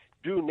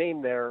 do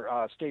name their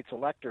state's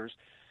electors,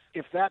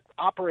 if that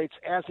operates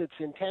as it's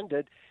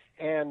intended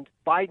and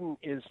Biden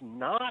is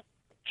not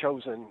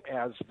chosen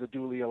as the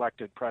duly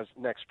elected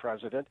next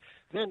president,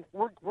 then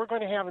we're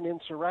going to have an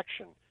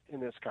insurrection in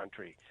this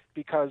country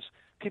because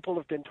people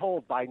have been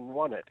told Biden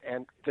won it.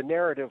 And the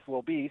narrative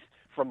will be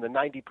from the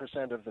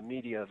 90% of the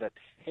media that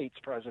hates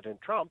President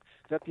Trump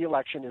that the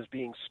election is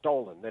being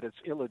stolen, that it's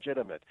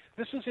illegitimate.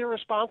 This is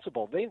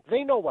irresponsible.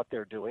 They know what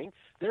they're doing.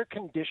 They're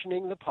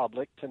conditioning the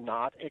public to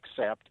not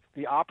accept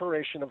the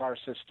operation of our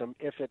system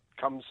if it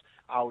comes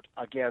out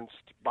against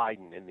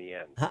Biden in the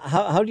end.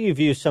 How do you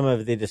view some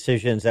of the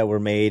decisions that were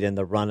made in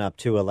the run-up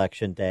to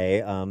Election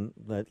Day?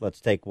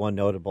 Let's take one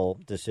notable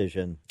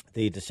decision.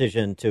 The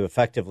decision to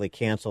effectively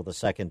cancel the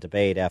second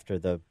debate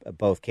after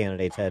both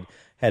candidates had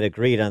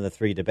agreed on the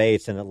three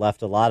debates, and it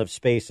left a lot of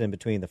space in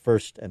between the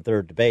first and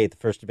third debate. The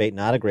first debate,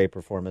 not a great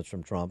performance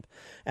from Trump.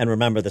 And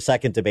remember, the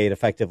second debate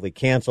effectively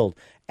canceled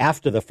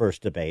after the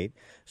first debate.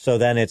 So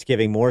then it's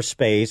giving more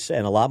space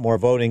and a lot more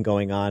voting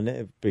going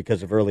on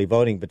because of early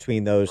voting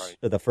between those,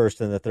 right, the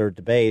first and the third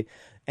debate.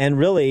 And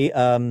really,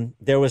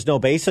 there was no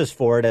basis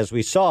for it, as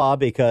we saw,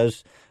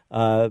 because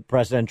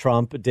President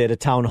Trump did a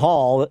town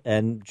hall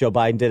and Joe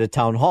Biden did a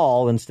town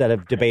hall instead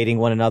of debating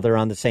one another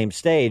on the same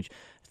stage.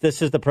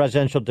 This is the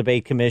Presidential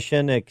Debate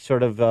Commission,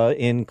 sort of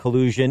in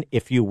collusion,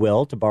 if you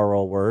will, to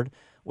borrow a word,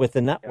 with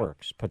the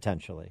networks,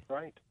 potentially.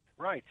 Right,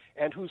 right.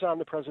 And who's on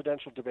the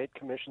Presidential Debate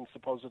Commission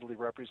supposedly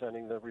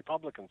representing the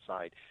Republican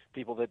side?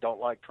 People that don't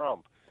like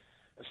Trump,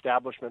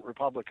 establishment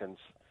Republicans.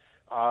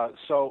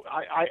 So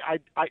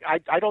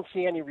I don't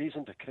see any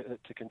reason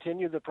to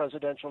continue the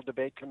Presidential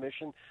Debate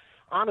Commission.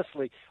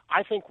 Honestly,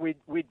 I think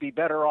we'd be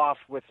better off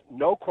with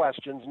no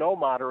questions, no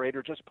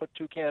moderator, just put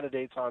two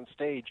candidates on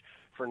stage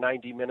for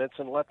 90 minutes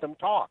and let them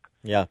talk.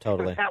 Yeah,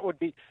 totally. That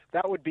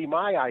would be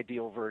my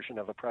ideal version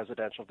of a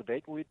presidential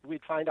debate.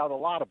 We'd find out a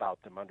lot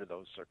about them under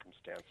those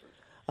circumstances.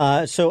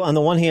 So on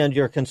the one hand,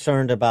 you're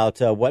concerned about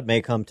what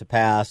may come to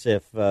pass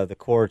if the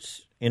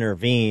courts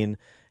intervene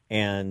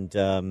and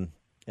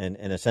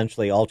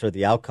essentially alter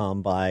the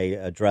outcome by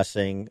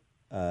addressing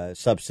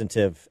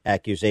substantive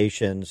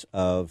accusations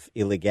of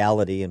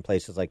illegality in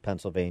places like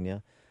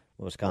Pennsylvania,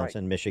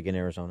 Wisconsin, Michigan,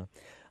 Arizona.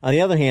 On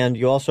the other hand,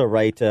 you also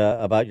write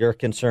about your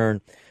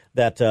concern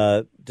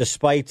that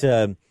despite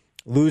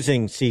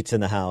losing seats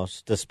in the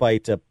House,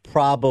 despite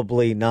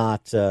probably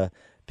not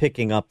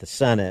picking up the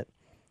Senate,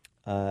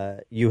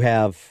 you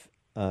have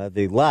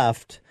the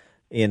left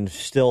in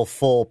still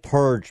full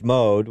purge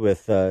mode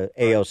with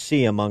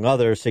AOC, among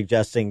others,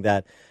 suggesting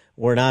that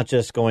we're not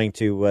just going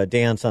to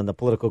dance on the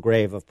political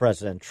grave of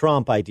President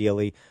Trump,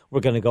 ideally.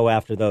 We're going to go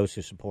after those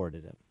who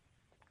supported him.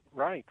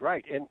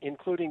 Right. And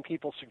including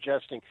people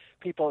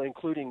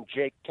including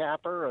Jake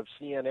Tapper of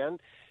CNN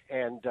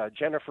and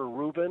Jennifer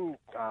Rubin,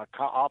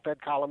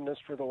 op-ed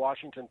columnist for the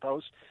Washington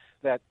Post,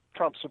 that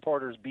Trump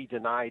supporters be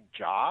denied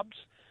jobs,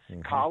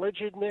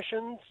 college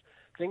admissions,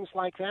 things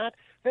like that.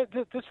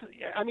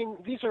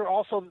 These are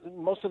also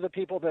most of the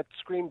people that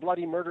scream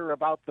bloody murder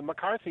about the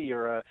McCarthy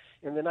era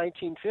in the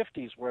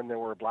 1950s when there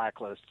were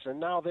blacklists, and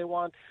now they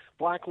want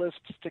blacklists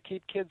to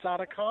keep kids out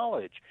of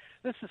college.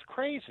 This is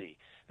crazy.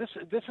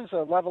 This is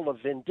a level of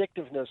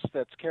vindictiveness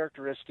that's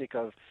characteristic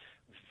of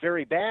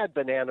very bad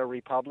banana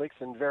republics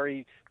and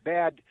very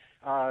bad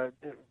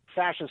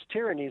fascist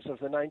tyrannies of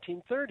the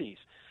 1930s.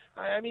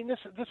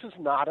 This is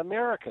not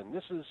American.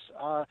 This is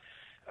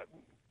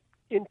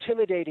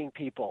intimidating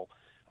people,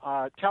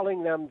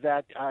 telling them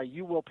that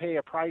you will pay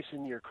a price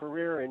in your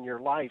career and your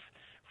life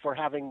for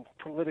having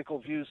political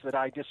views that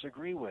I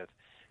disagree with.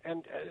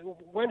 And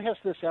when has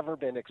this ever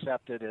been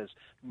accepted as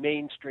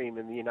mainstream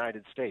in the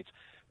United States?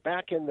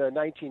 Back in the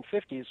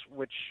 1950s,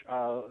 which,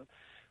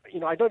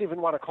 I don't even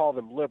want to call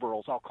them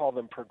liberals, I'll call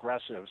them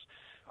progressives.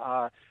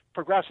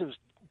 Progressives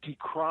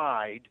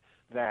decried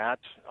that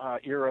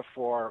era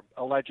for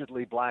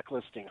allegedly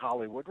blacklisting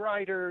Hollywood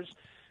writers,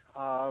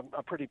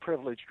 a pretty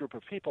privileged group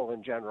of people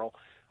in general.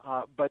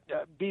 But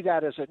be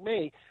that as it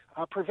may,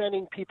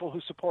 preventing people who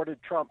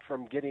supported Trump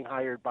from getting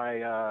hired by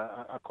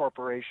a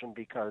corporation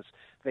because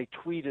they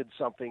tweeted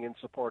something in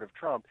support of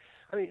Trump.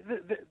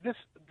 This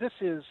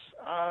is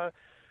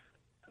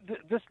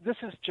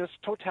just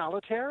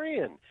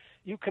totalitarian.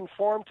 You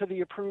conform to the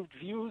approved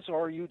views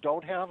or you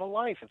don't have a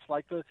life. It's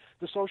like the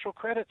social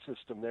credit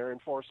system they're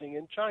enforcing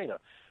in China,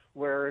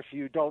 where if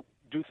you don't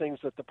do things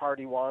that the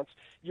party wants,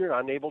 you're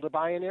unable to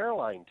buy an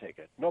airline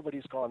ticket.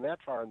 Nobody's gone that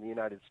far in the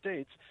United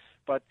States,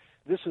 but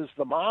this is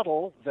the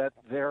model that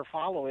they're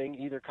following,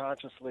 either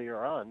consciously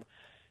or un.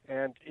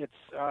 And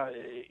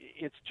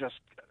it's just,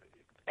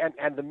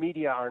 and the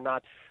media are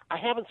not. I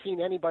haven't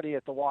seen anybody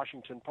at the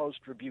Washington Post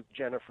rebuke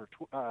Jennifer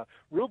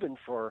Rubin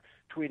for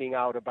tweeting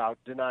out about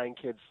denying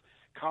kids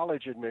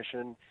college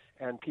admission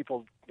and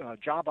people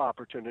job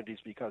opportunities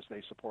because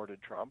they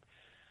supported Trump.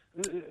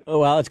 Oh,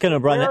 well, it's going to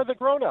run. Where are the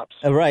grown-ups?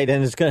 Right,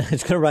 and it's going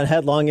to run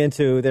headlong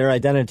into their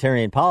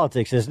identitarian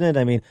politics, isn't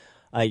it?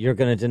 You're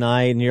going to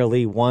deny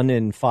nearly 1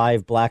 in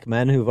 5 black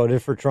men who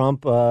voted for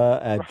Trump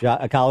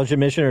a college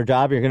admission or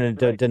job. You're going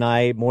to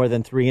deny more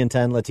than 3 in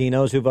 10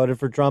 Latinos who voted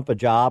for Trump a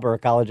job or a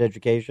college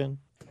education.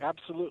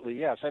 Absolutely,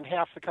 yes, and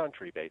half the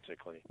country,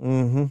 basically.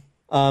 Mm-hmm.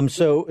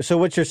 So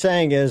what you're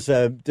saying is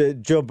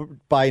Joe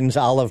Biden's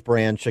olive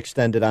branch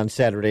extended on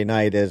Saturday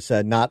night is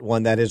not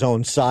one that his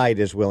own side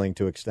is willing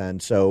to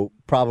extend, so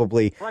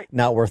probably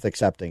not worth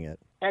accepting it.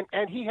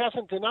 And he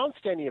hasn't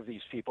denounced any of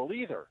these people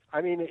either.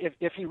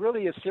 If he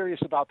really is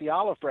serious about the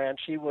olive branch,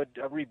 he would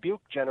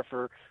rebuke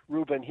Jennifer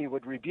Rubin. He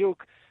would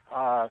rebuke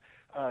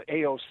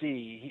AOC.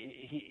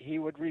 He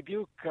would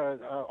rebuke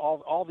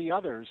all the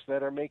others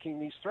that are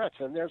making these threats,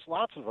 and there's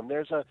lots of them.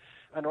 There's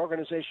an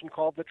organization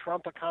called the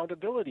Trump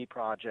Accountability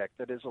Project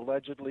that is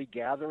allegedly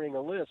gathering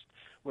a list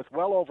with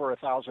well over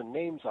 1,000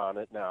 names on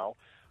it now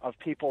of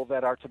people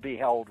that are to be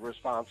held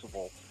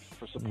responsible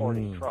for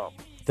supporting Trump.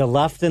 The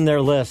left and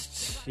their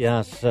lists.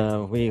 Yes,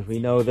 we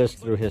know this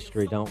through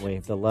history, don't we?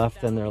 The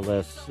left and their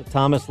lists.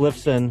 Thomas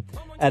Lifson,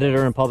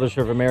 editor and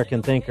publisher of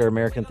American Thinker,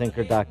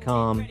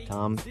 AmericanThinker.com.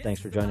 Tom,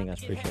 thanks for joining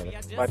us. Appreciate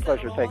it. My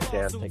pleasure. Thanks,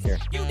 Dan. Take care.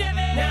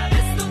 Now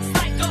this looks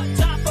like a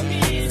job for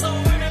me, so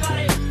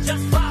everybody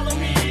just follow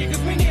me,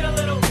 because we need a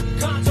little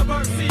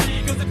controversy,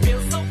 because it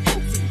feels so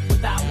empty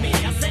without me.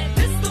 I said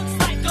this looks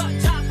like a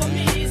job for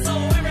me, so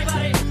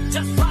everybody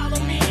just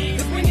follow me,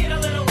 because we need a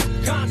little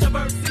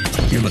controversy.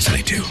 You're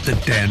listening to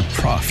The Dan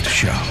Proft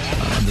Show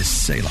on the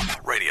Salem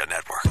Radio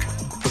Network.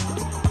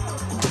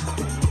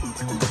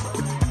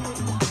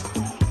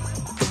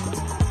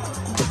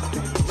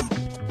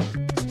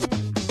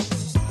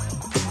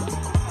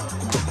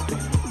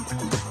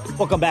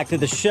 Welcome back to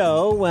the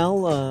show.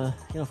 Well,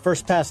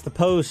 first past the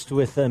post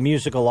with a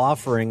musical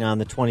offering on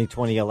the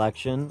 2020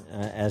 election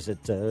as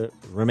it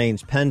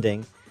remains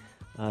pending.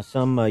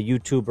 Some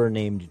YouTuber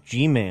named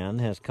G-Man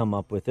has come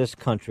up with this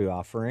country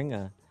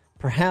offering.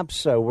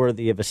 perhaps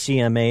worthy of a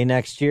CMA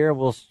next year.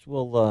 We'll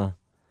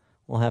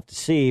have to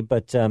see.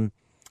 But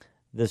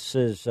this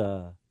is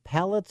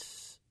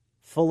Pallets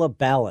Full of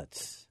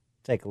Ballots.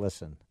 Take a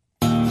listen.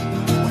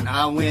 When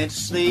I went to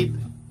sleep,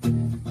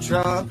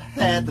 Trump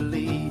had the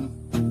lead.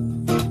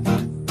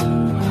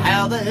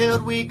 How the hell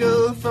did we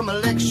go from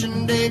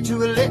election day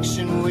to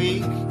election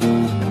week?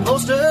 The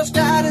posters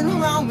got it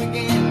wrong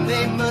again.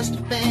 They must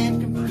have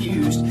been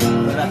confused.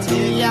 But I tell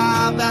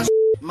ya about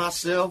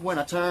myself when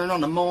I turn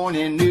on the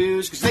morning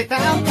news. 'Cause they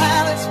found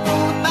pallets full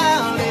of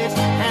ballots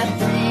at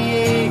 3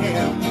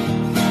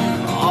 a.m.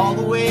 all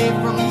the way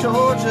from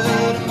Georgia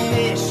to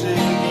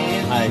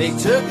Michigan. Nice. They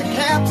took the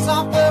caps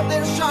off of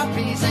their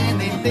Sharpies and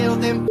they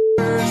filled them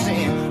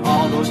in.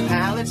 All those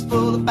pallets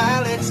full of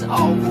ballots,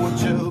 all for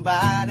Joe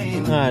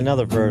Biden.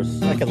 Another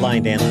verse. I could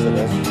line dance to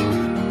this.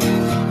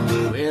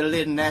 Well,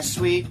 isn't that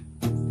sweet?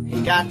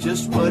 He got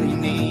just what he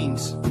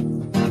needs.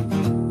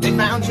 They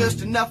found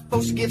just enough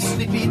folks to give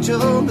Sleepy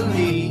Joe the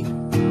lead.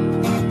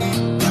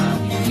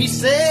 He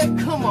said,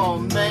 come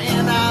on,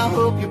 man, I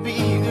hope you'll be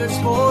a good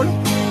sport.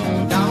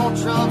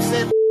 Donald Trump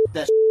said,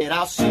 that shit,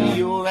 I'll see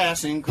your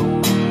ass in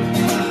court.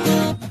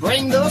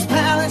 Bring those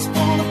pallets full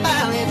of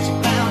ballots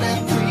you found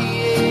at 3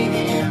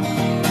 a.m.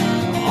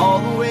 all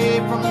the way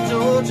from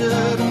Georgia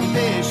to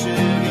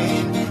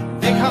Michigan.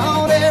 They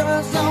called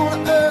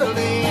Arizona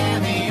early,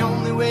 and the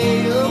only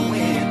way to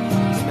win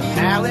is the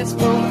pallets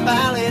full of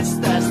ballots.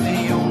 That's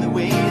the only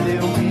way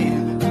they'll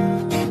win.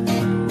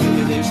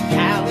 Well, there's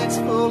pallets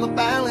full of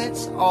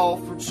ballots, all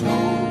for Joe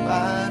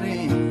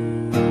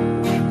Biden.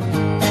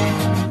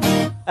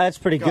 That's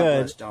pretty God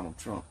good. bless Donald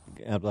Trump.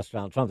 God bless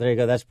Donald Trump. There you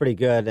go. That's pretty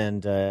good.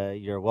 And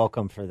you're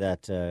welcome for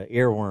that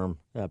earworm,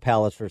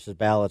 pallets versus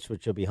ballots,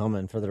 which you'll be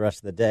humming for the rest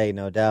of the day,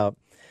 no doubt.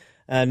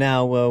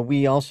 Now,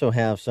 we also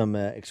have some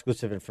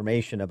exclusive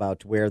information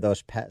about where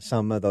those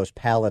some of those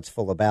pallets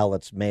full of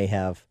ballots may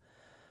have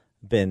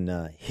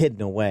been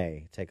hidden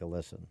away. Take a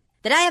listen.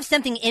 Did I have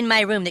something in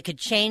my room that could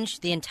change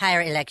the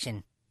entire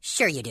election?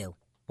 Sure you do.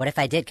 What if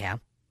I did,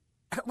 Cal?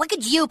 What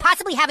could you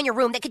possibly have in your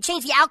room that could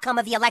change the outcome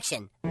of the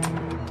election?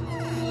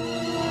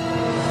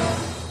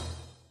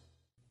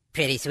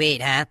 Pretty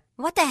sweet, huh?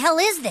 What the hell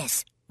is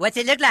this? What's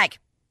it look like?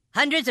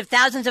 Hundreds of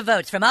thousands of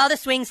votes from all the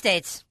swing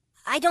states.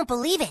 I don't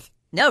believe it.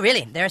 No,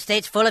 really. There are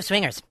states full of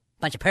swingers.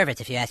 Bunch of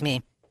perverts, if you ask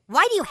me.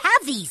 Why do you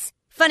have these?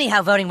 Funny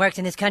how voting works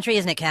in this country,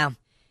 isn't it, Cal?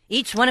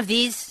 Each one of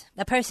these,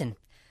 a person.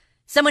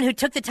 Someone who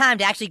took the time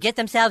to actually get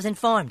themselves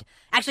informed.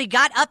 Actually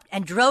got up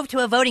and drove to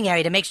a voting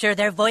area to make sure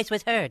their voice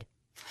was heard.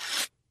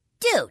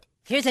 Dude.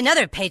 Here's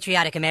another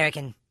patriotic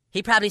American.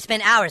 He probably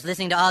spent hours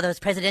listening to all those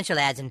presidential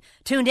ads and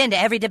tuned in to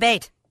every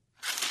debate.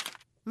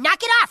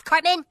 Knock it off,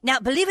 Cartman! Now,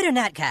 believe it or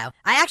not, Cal,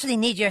 I actually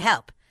need your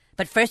help.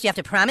 But first you have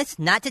to promise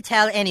not to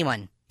tell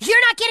anyone.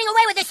 You're not getting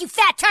away with this, you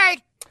fat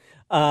turd!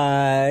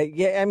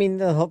 Yeah, I mean,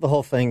 the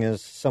whole thing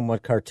is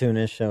somewhat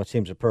cartoonish, so it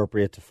seems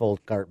appropriate to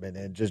fold Cartman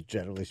in, just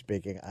generally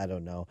speaking. I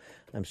don't know.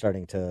 I'm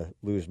starting to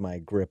lose my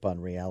grip on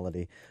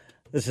reality.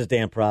 This is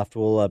Dan Proft.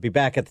 We'll be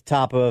back at the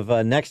top of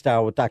next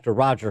hour with Dr.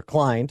 Roger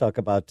Klein, talk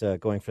about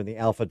going from the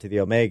alpha to the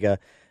omega,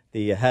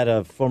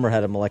 the former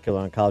head of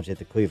molecular oncology at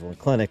the Cleveland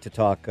Clinic, to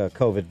talk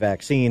COVID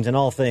vaccines and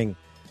all things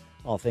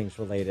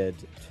related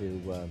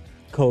to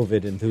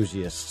COVID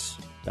enthusiasts.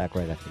 Back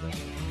right after this.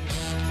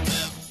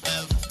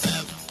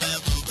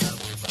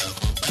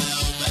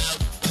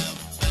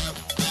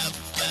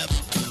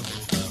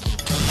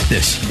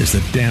 This is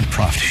the Dan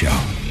Proft Show.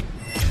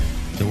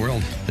 The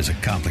world is a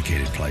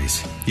complicated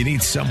place. You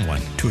need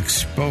someone to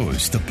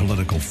expose the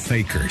political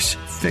fakers,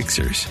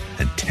 fixers,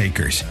 and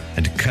takers,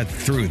 and to cut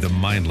through the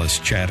mindless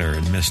chatter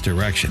and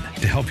misdirection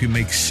to help you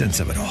make sense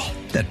of it all.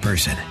 That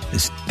person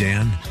is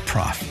Dan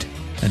Proft.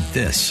 And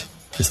this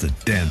is the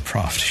Dan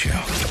Proft Show.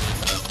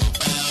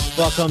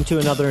 Welcome to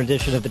another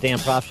edition of the Dan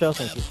Proft Show.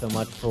 Thank you so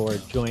much for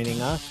joining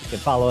us. You can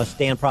follow us,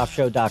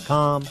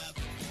 danproftshow.com.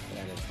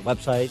 That is the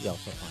website. You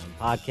also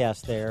find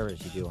podcasts there,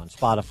 as you do on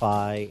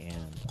Spotify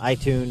and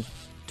iTunes.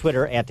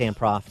 Twitter, at Dan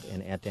Proft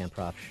and at Dan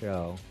Proft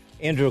Show.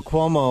 Andrew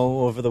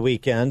Cuomo over the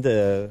weekend,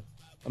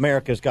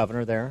 America's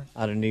governor there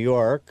out of New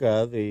York,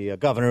 the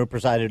governor who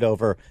presided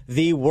over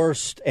the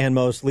worst and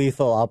most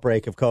lethal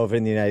outbreak of COVID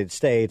in the United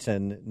States,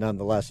 and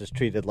nonetheless is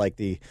treated like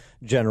the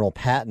general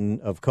Patton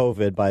of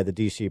COVID by the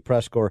D.C.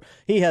 press corps.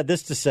 He had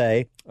this to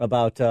say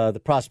about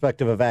the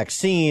prospect of a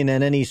vaccine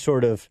and any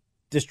sort of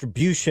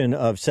distribution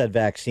of said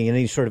vaccine,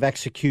 any sort of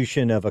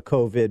execution of a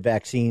COVID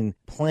vaccine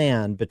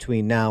plan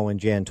between now and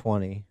Jan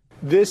 20.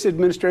 This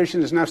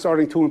administration is now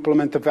starting to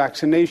implement the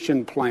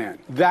vaccination plan.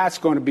 That's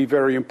going to be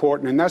very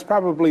important, and that's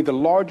probably the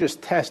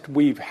largest test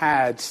we've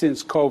had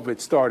since COVID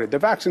started. The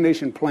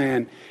vaccination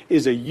plan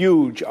is a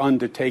huge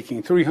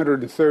undertaking.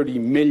 330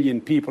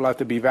 million people have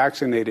to be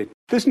vaccinated.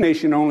 This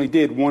nation only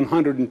did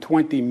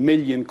 120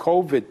 million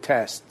COVID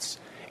tests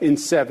in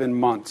 7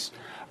 months.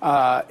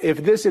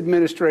 If this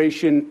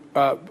administration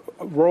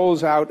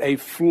rolls out a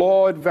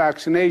flawed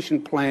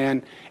vaccination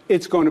plan,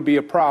 it's going to be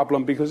a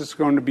problem because it's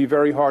going to be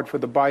very hard for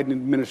the Biden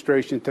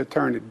administration to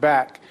turn it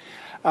back.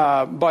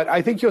 But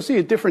I think you'll see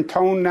a different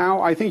tone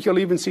now. I think you'll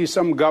even see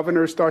some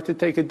governors start to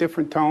take a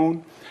different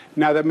tone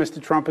now that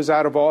Mr. Trump is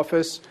out of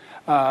office.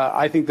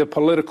 I think the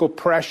political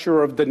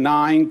pressure of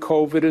denying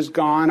COVID is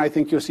gone. I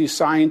think you'll see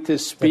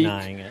scientists speak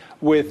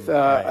with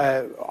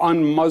unmuzzled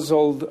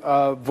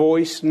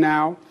voice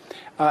now.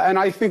 And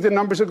I think the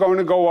numbers are going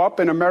to go up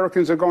and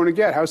Americans are going to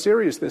get how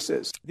serious this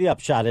is. The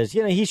upshot is,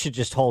 he should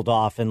just hold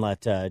off and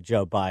let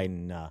Joe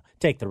Biden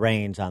take the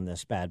reins on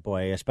this bad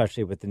boy,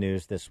 especially with the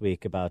news this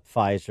week about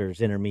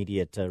Pfizer's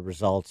intermediate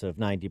results of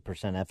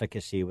 90%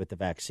 efficacy with the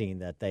vaccine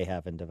that they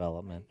have in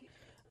development.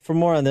 For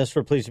more on this,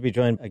 we're pleased to be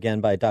joined again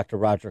by Dr.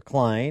 Roger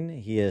Klein.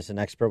 He is an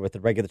expert with the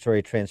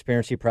Regulatory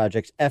Transparency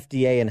Project's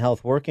FDA and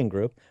Health Working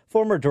Group,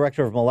 former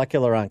director of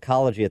molecular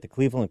oncology at the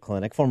Cleveland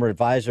Clinic, former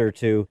advisor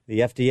to the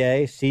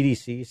FDA,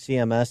 CDC,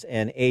 CMS,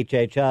 and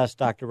HHS.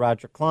 Dr.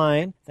 Roger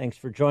Klein, thanks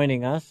for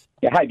joining us.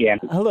 Yeah, hi, Dan.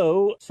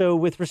 Hello. So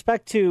with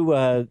respect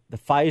to the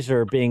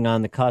Pfizer being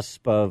on the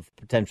cusp of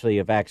potentially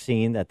a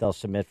vaccine that they'll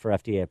submit for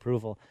FDA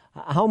approval,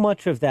 how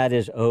much of that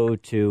is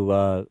owed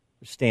to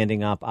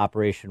standing up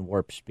Operation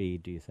Warp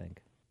Speed, do you think?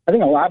 I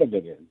think a lot of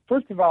it is.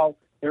 First of all,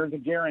 there's a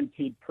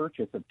guaranteed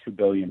purchase of $2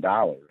 billion.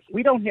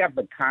 We don't have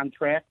the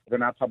contract. They're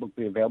not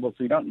publicly available, so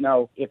we don't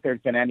know if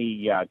there's been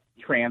any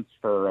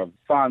transfer of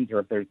funds or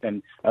if there's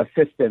been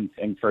assistance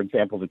in, for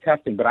example, the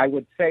testing. But I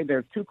would say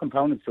there's two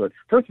components to it.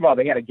 First of all,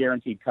 they had a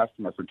guaranteed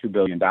customer for $2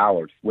 billion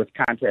with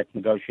contracts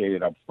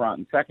negotiated up front.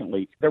 And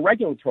secondly, the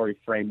regulatory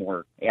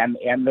framework and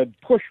the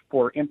push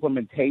for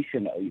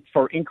implementation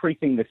for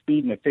increasing the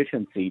speed and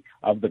efficiency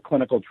of the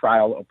clinical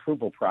trial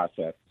approval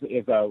process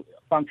is a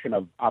function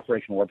of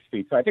Operation Warp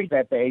Speed. So I think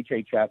that the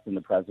HHS and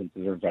the president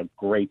deserves a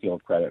great deal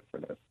of credit for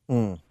this.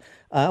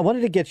 I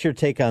wanted to get your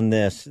take on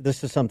this.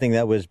 This is something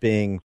that was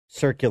being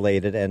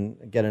circulated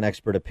and get an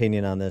expert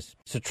opinion on this.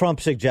 So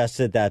Trump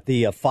suggested that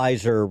the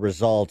Pfizer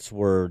results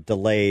were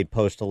delayed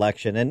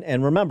post-election.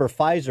 And remember,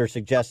 Pfizer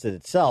suggested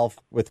itself,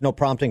 with no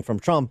prompting from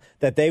Trump,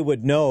 that they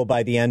would know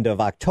by the end of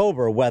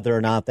October whether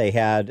or not they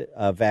had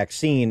a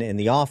vaccine in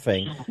the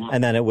offing.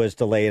 And then it was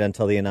delayed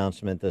until the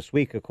announcement this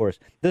week, of course.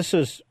 This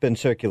has been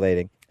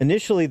circulating.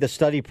 Initially, the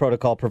study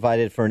protocol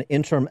provided for an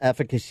interim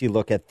efficacy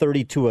look at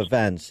 32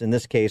 events, in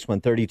this case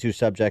when 32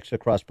 subjects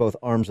across both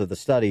arms of the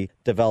study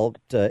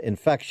developed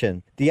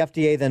infection. The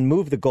FDA then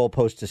moved the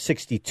goalpost to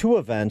 62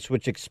 events,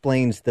 which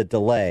explains the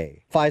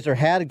delay. Pfizer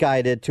had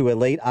guided to a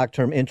late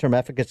October interim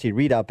efficacy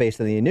readout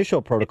based on the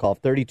initial protocol of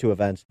 32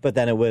 events, but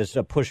then it was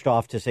pushed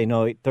off to say,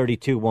 no,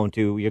 32 won't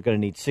do. You're going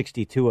to need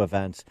 62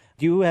 events.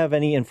 Do you have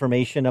any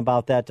information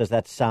about that? Does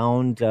that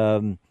sound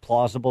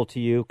plausible to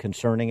you,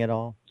 concerning at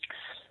all?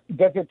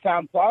 Does it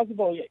sound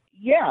plausible?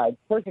 Yeah, of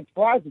course it's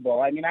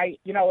plausible. I mean,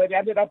 it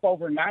ended up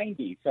over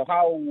 90. So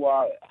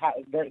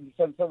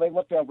so they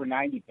looked at over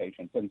 90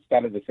 patients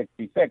instead of the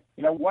 66.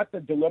 What the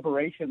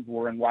deliberations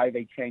were and why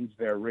they changed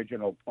their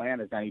original plan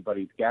is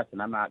anybody's guess, and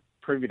I'm not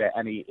privy to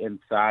any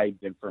inside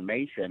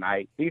information.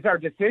 These are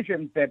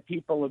decisions that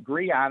people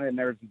agree on, and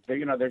there's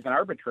an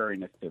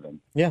arbitrariness to them.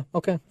 Yeah,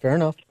 okay, fair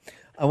enough.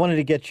 I wanted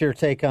to get your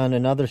take on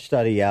another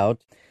study out.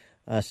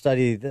 A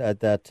study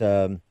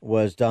that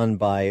was done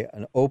by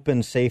an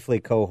Open Safely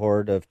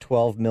cohort of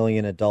 12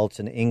 million adults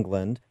in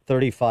England,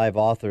 35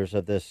 authors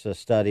of this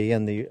study.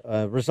 And the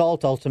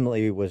result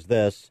ultimately was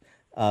this,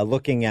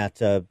 looking at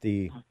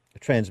the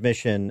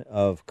transmission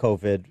of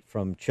COVID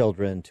from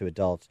children to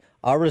adults.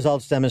 Our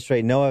results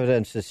demonstrate no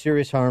evidence of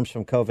serious harms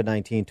from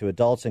COVID-19 to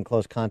adults in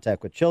close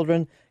contact with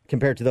children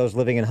compared to those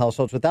living in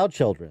households without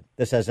children.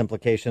 This has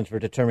implications for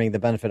determining the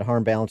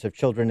benefit-harm balance of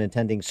children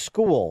attending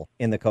school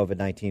in the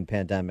COVID-19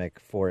 pandemic,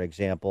 for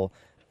example.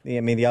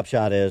 The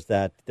upshot is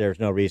that there's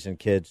no reason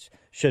kids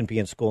shouldn't be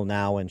in school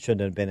now and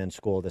shouldn't have been in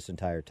school this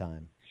entire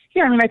time.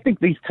 Yeah, I think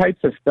these types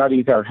of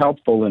studies are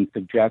helpful in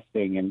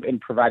suggesting and in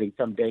providing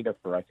some data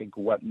for, I think,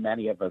 what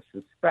many of us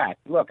suspect.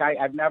 Look,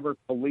 I've never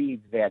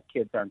believed that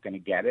kids aren't going to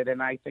get it,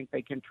 and I think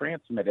they can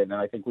transmit it, and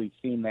I think we've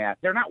seen that.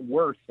 They're not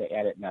worse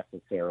at it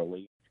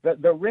necessarily.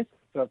 The risks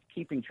of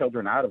keeping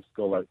children out of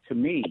school, to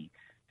me,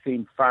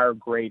 seem far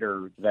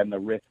greater than the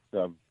risks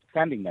of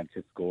sending them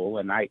to school.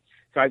 And I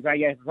have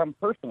some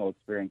personal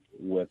experience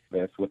with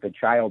this, with a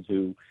child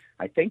who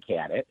I think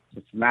had it.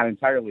 It's not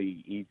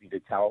entirely easy to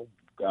tell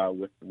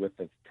with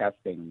the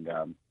testing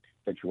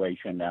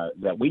situation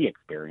that we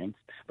experienced,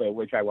 but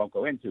which I won't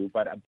go into.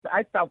 But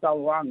I felt all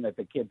along that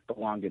the kids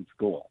belonged in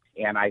school.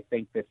 And I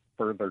think this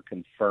further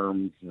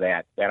confirms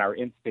that our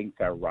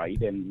instincts are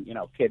right. And,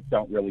 kids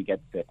don't really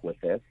get sick with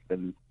this.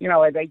 And,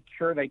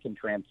 they can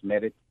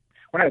transmit it.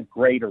 We're not at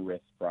greater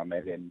risk from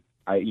it. And,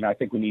 I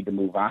think we need to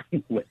move on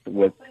with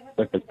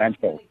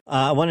potential.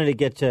 I wanted to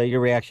get your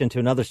reaction to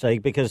another study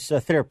because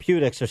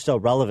therapeutics are still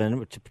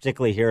relevant,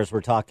 particularly here as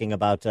we're talking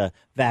about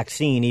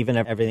vaccine. Even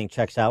if everything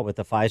checks out with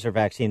the Pfizer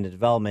vaccine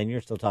development, you're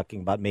still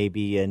talking about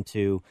maybe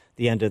into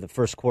the end of the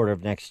first quarter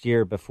of next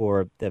year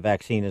before the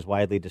vaccine is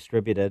widely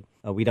distributed.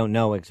 We don't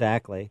know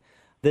exactly.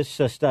 This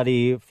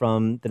study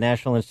from the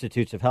National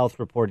Institutes of Health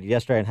reported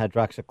yesterday on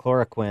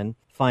hydroxychloroquine,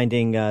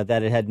 finding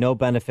that it had no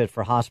benefit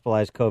for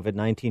hospitalized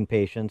COVID-19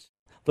 patients.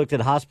 Looked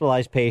at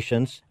hospitalized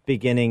patients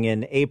beginning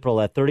in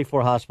April at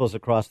 34 hospitals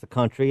across the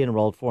country,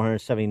 enrolled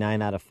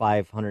 479 out of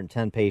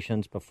 510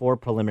 patients before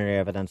preliminary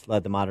evidence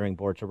led the monitoring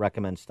board to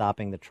recommend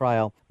stopping the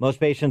trial. Most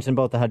patients in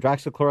both the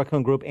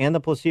hydroxychloroquine group and the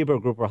placebo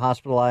group were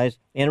hospitalized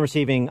and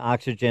receiving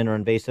oxygen or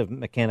invasive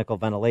mechanical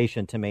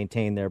ventilation to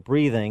maintain their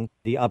breathing.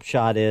 The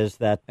upshot is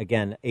that,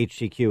 again,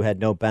 HCQ had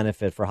no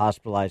benefit for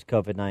hospitalized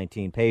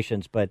COVID-19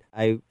 patients. But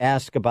I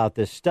ask about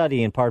this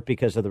study in part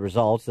because of the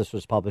results. This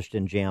was published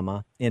in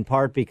JAMA, in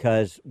part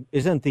because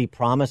isn't the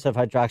promise of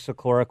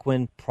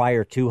hydroxychloroquine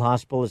prior to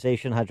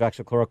hospitalization,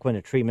 hydroxychloroquine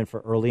a treatment for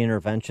early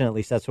intervention? At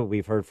least that's what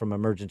we've heard from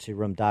emergency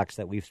room docs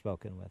that we've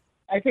spoken with.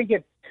 I think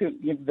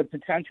the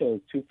potential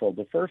is twofold.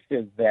 The first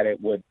is that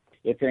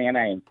it's an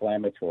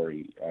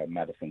anti-inflammatory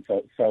medicine,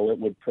 so it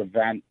would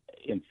prevent,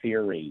 in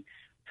theory,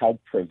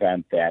 help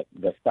prevent that,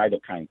 the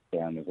cytokine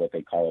storm is what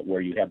they call it,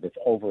 where you have this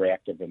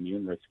overactive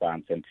immune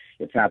response, and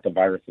it's not the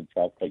virus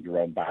itself, but your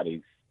own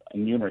body's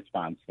immune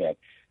response that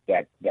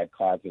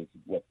causes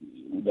what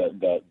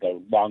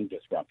the lung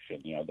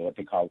disruption, what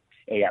they call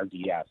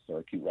ARDS, or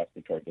acute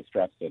respiratory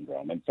distress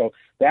syndrome. And so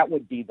that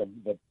would be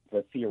the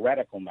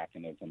theoretical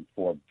mechanism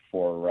for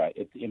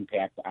its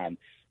impact on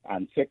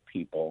sick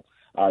people.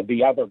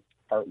 The other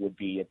part would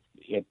be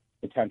its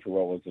potential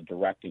role as a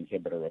direct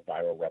inhibitor of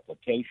viral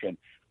replication,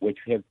 which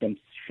has been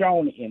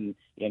shown in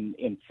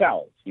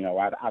cells,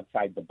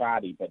 outside the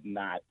body, but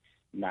not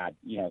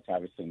it's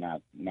obviously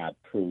not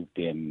proved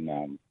in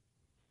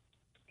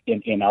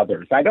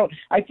others.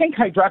 I think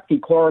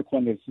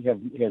hydroxychloroquine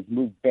has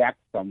moved back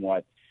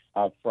somewhat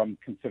from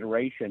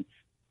consideration,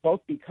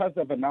 both because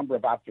of a number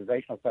of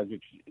observational studies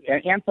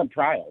and some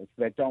trials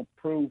that don't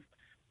prove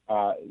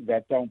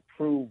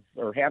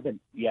or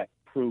haven't yet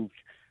proved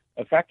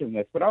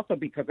effectiveness, but also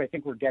because I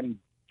think we're getting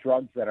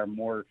drugs that are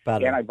more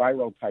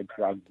antiviral type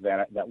drugs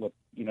that look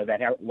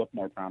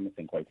more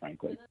promising, quite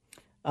frankly.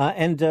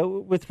 And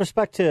with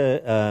respect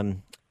to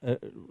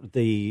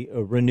the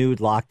renewed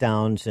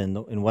lockdowns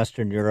in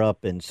Western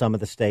Europe and some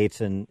of the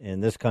states in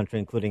this country,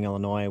 including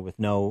Illinois, with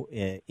no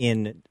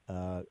in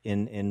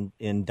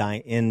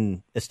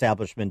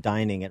establishment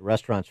dining at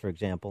restaurants, for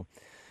example,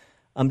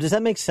 does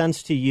that make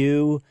sense to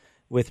you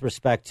with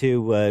respect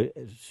to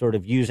sort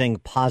of using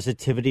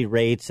positivity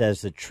rates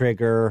as a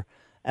trigger,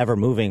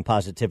 ever-moving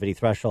positivity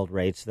threshold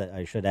rates, that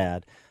I should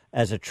add,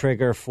 as a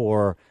trigger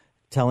for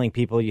telling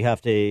people you have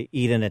to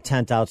eat in a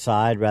tent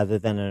outside rather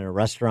than in a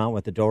restaurant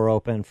with the door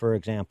open, for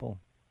example?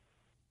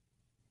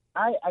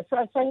 I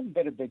haven't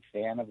been a big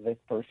fan of this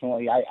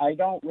personally. I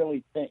don't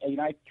really think,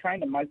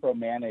 trying to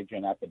micromanage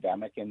an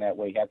epidemic in that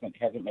way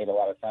hasn't made a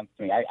lot of sense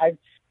to me.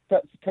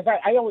 Because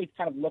I always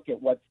kind of look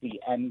at what's the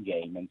end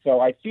game, and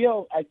so I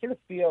sort of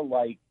feel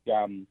like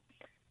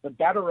the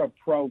better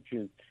approach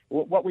is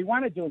what we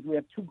want to do is we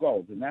have two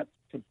goals, and that's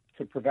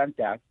to prevent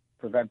death,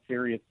 prevent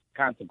serious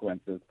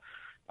consequences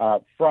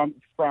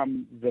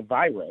from the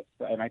virus,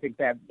 and I think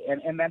that,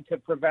 and then to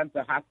prevent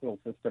the hospital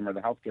system or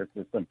the healthcare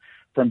system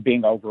from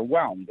being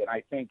overwhelmed. And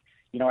I think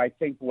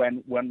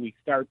when we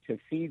start to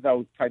see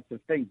those types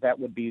of things, that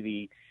would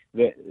be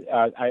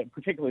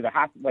particularly the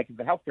hospital, like if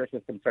the healthcare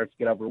system starts to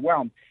get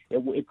overwhelmed,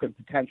 it could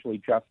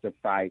potentially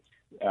justify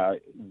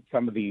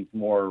some of these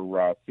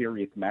more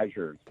serious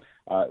measures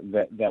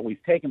that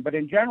we've taken. But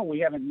in general, we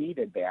haven't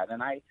needed that.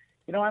 And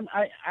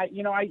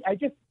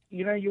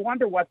you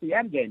wonder what the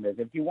end game is.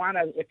 If you want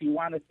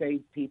to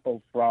save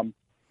people from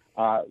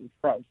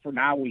for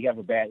now, we have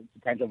a bad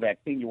potential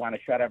vaccine. You want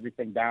to shut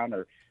everything down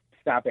or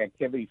stop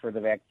activity for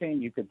the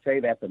vaccine. You could say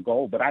that's a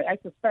goal, but I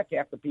suspect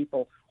half the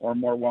people or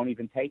more won't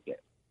even take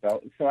it.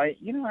 So I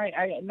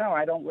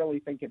don't really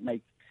think it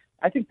makes.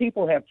 I think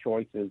people have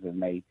choices,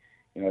 and they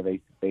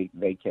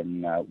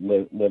can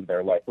live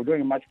their life. We're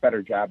doing a much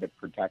better job at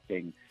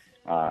protecting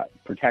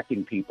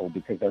people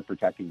because they're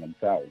protecting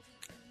themselves.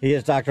 He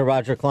is Dr.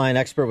 Roger Klein,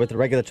 expert with the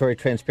Regulatory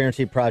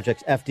Transparency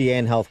Project's FDA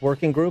and Health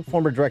Working Group,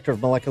 former director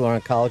of molecular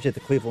oncology at the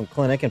Cleveland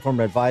Clinic, and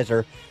former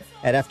advisor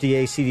at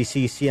FDA,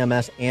 CDC,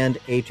 CMS, and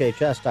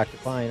HHS. Dr.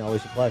 Klein,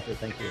 always a pleasure.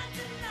 Thank you.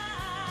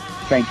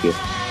 Thank you.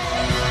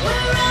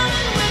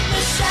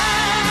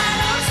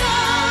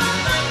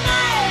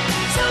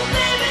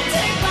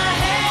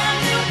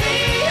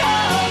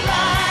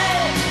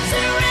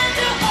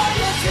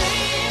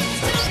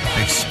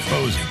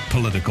 Exposing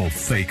political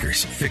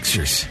fakers,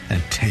 fixers,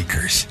 and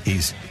takers.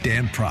 He's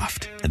Dan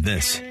Proft, and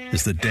this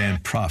is The Dan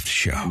Proft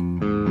Show.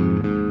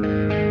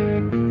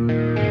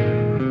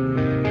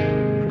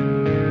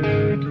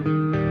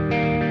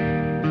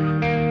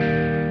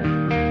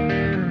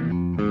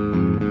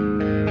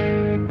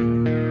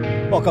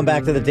 Welcome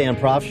back to the Dan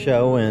Proft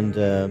Show, and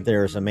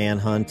there's a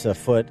manhunt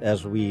afoot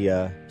as we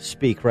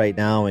speak right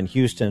now in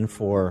Houston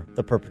for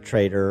the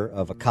perpetrator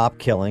of a cop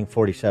killing.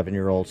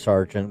 47-year-old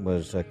sergeant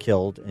was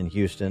killed in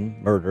Houston,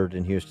 murdered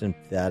in Houston.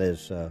 That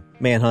is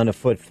manhunt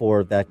afoot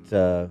for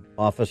that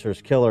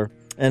officer's killer.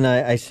 And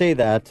I say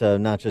that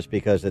not just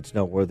because it's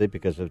noteworthy,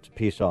 because it's a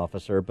peace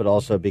officer, but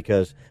also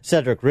because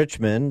Cedric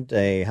Richmond,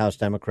 a House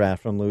Democrat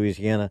from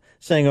Louisiana,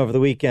 saying over the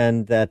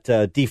weekend that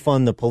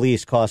defund the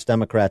police cost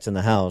Democrats in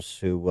the House,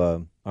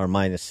 who are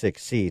minus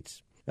 6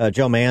 seats.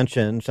 Joe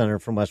Manchin, senator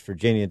from West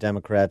Virginia,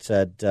 Democrat,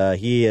 said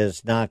he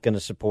is not going to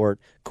support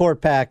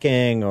court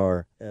packing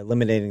or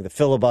eliminating the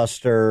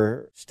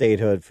filibuster,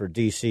 statehood for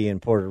D.C.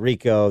 and Puerto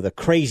Rico, the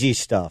crazy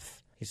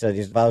stuff. He said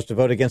he vows to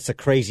vote against the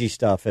crazy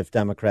stuff if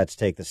Democrats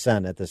take the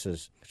Senate. This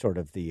is sort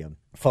of the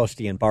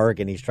Faustian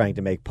bargain he's trying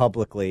to make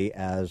publicly,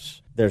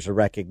 as there's a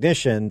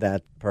recognition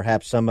that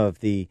perhaps some of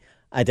the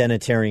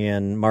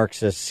identitarian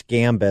Marxist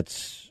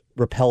gambits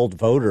repelled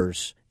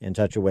voters in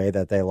such a way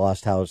that they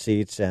lost House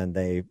seats and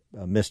they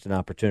missed an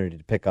opportunity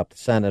to pick up the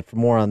Senate. For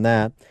more on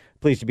that,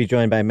 pleased to be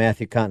joined by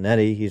Matthew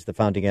Continetti. He's the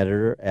founding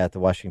editor at the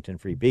Washington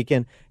Free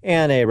Beacon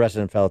and a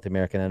resident fellow at the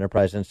American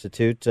Enterprise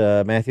Institute.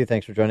 Matthew,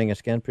 thanks for joining us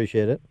again.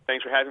 Appreciate it.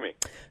 Thanks for having me.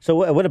 So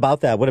what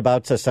about that? What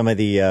about some of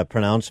the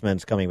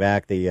pronouncements coming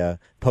back, the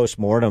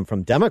post-mortem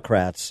from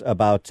Democrats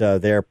about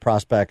their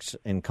prospects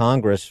in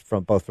Congress,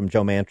 from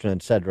Joe Manchin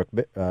and Cedric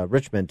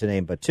Richmond, to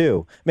name but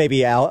two?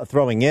 Maybe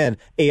throwing in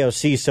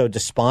AOC so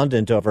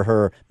despondent over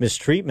her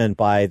mistreatment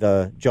by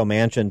the Joe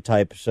Manchin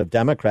types of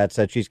Democrats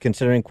that she's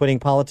considering quitting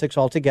politics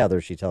altogether,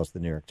 she tells the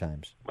New York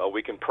Times. Well,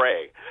 we can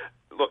pray.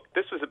 Look,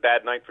 this was a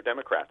bad night for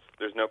Democrats.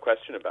 There's no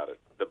question about it.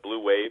 The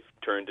blue wave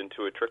turned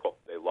into a trickle.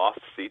 They lost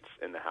seats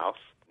in the House.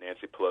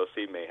 Nancy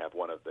Pelosi may have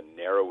one of the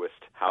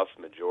narrowest House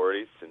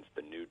majorities since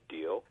the New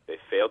Deal. They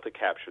failed to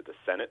capture the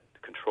Senate.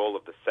 Control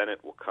of the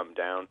Senate will come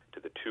down to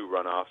the two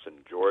runoffs in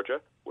Georgia,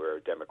 where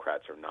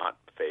Democrats are not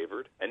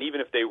favored. And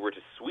even if they were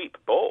to sweep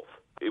both,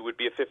 it would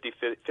be a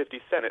 50-50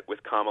 Senate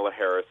with Kamala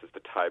Harris as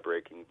the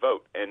tie-breaking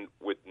vote. And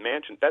with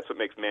Manchin, that's what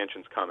makes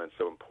Manchin's comments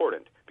so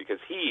important, because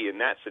he, in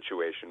that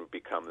situation, would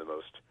become the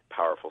most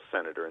powerful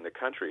senator in the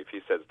country. If he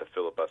says the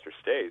filibuster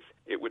stays,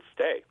 it would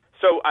stay.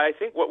 So I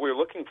think what we're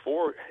looking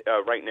for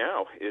right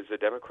now is a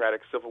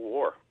Democratic civil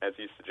war. As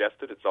you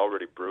suggested, it's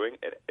already brewing.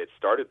 It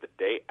started the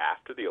day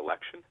after the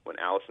election when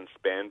Allison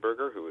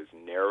Spanberger, who was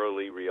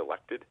narrowly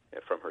reelected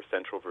from her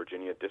Central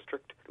Virginia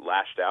district,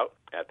 lashed out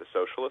at the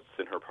socialists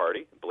in her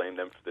party, blamed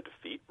them for the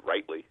defeat,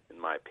 rightly, in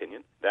my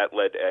opinion. That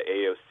led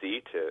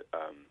AOC to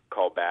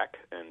call back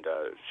and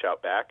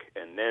shout back.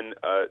 And then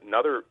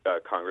another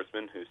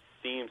congressman who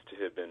seems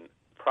to have been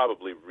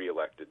probably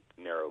reelected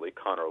narrowly,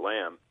 Conor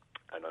Lamb.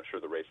 I'm not sure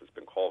the race has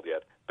been called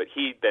yet, but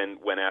he then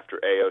went after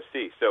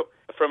AOC. So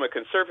from a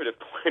conservative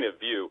point of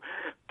view,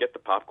 get the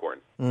popcorn.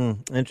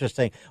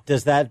 Interesting.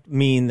 Does that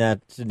mean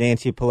that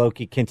Nancy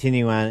Pelosi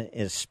continuing on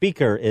as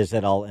Speaker is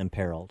at all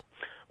imperiled?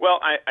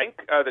 Well, I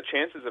think the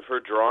chances of her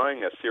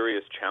drawing a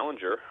serious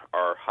challenger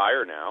are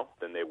higher now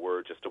than they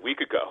were just a week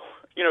ago.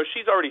 You know,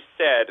 she's already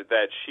said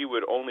that she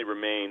would only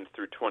remain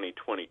through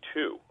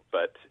 2022,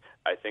 but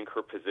I think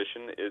her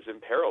position is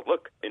imperiled.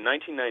 Look, in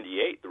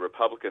 1998, the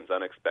Republicans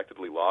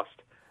unexpectedly lost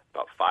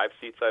about 5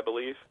 seats, I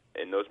believe,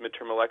 in those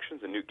midterm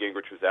elections, and Newt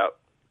Gingrich was out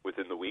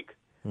within the week.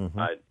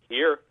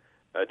 Here,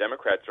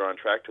 Democrats are on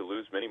track to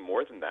lose many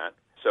more than that.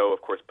 So,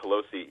 of course,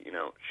 Pelosi, you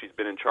know, she's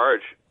been in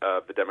charge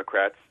of the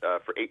Democrats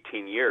for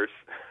 18 years.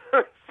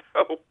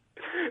 So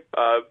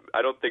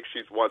I don't think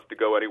she wants to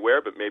go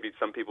anywhere, but maybe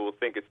some people will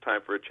think it's time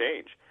for a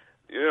change.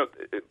 You know,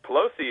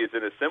 Pelosi is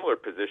in a similar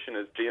position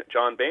as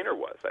John Boehner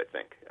was, I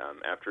think,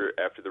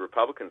 after the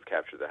Republicans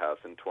captured the House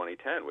in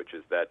 2010, which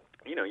is that,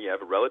 you know, you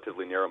have a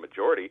relatively narrow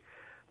majority,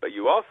 but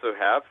you also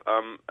have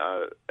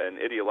an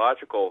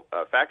ideological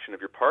faction of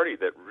your party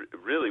that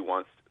really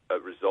wants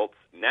results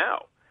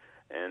now.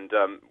 And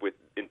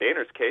in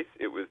Boehner's case,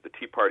 it was the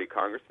Tea Party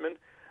congressman,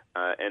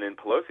 and in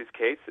Pelosi's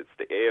case, it's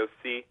the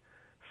AOC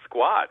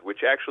squad,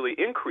 which actually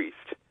increased,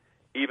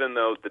 even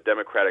though the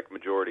Democratic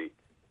majority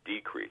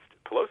decreased.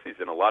 Pelosi's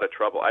in a lot of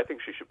trouble. I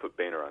think she should put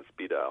Boehner on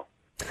speed dial.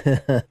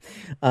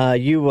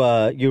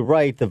 You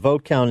write the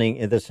vote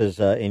counting. This is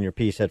in your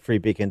piece at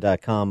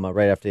freebeacon.com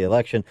right after the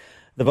election.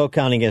 The vote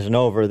counting isn't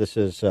over. This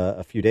is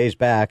a few days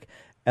back.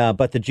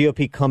 But the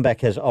GOP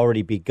comeback has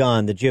already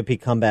begun. The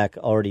GOP comeback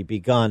already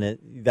begun.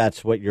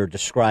 That's what you're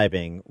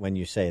describing when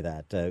you say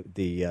that,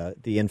 the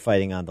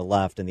infighting on the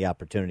left and the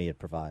opportunity it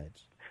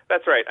provides.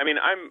 That's right. I mean,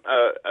 I'm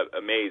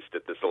amazed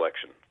at this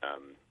election.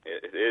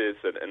 It is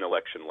an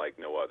election like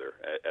no other,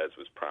 as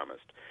was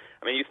promised.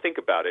 I mean, you think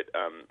about it.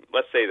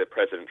 Let's say that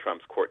President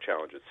Trump's court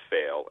challenges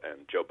fail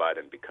and Joe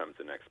Biden becomes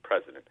the next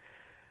president.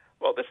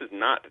 Well, this is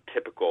not a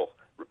typical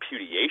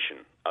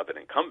repudiation of an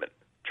incumbent.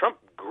 Trump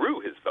grew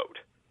his vote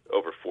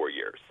over 4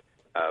 years.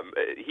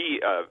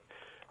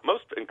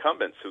 Most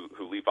incumbents who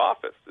leave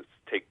office,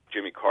 take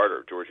Jimmy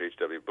Carter, George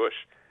H.W. Bush,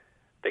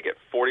 they get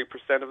 40%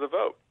 of the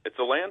vote. It's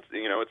a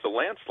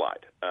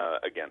landslide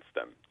against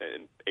them.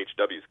 In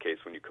H.W.'s case,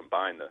 when you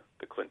combine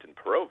the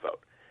Clinton-Perot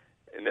vote.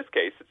 In this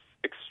case, it's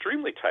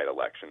extremely tight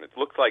election. It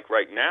looks like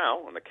right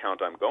now, on the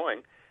count I'm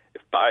going,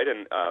 if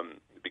Biden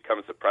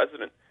becomes the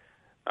president,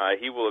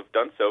 he will have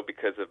done so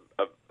because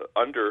of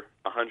under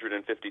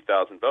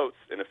 150,000 votes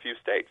in a few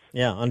states.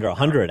 Yeah, under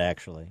 100,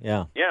 actually.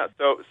 Yeah. Yeah,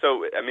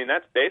 so I mean,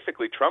 that's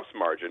basically Trump's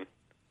margin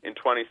in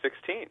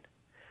 2016.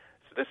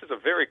 So this is a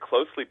very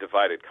closely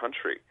divided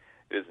country.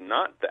 It is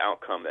not the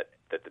outcome that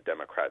the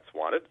Democrats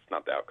wanted. It's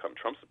not the outcome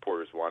Trump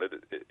supporters wanted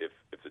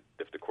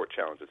if the court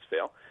challenges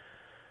fail.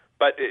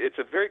 But it's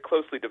a very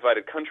closely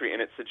divided country,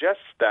 and it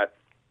suggests that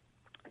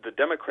the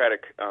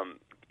Democratic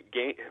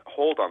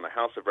hold on the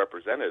House of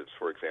Representatives,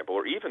 for example,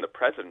 or even the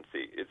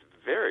presidency, is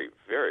very,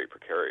 very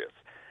precarious.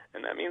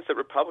 And that means that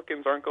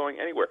Republicans aren't going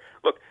anywhere.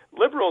 Look,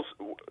 liberals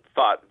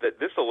thought that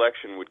this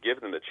election would give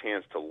them the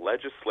chance to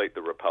legislate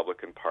the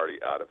Republican Party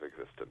out of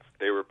existence.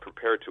 They were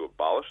prepared to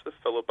abolish the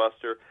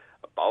filibuster,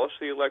 abolish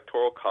the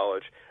Electoral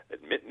College,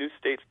 admit new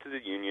states to the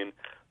Union,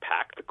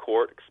 pack the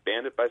court,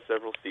 expand it by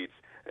several seats,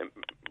 and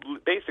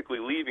basically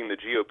leaving the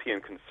GOP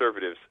and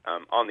conservatives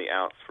on the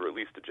outs for at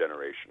least a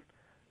generation.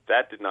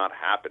 That did not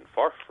happen.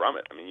 Far from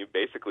it. I mean, you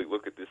basically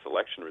look at this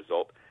election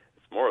result,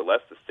 it's more or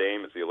less the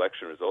same as the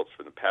election results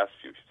from the past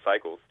few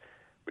cycles,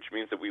 which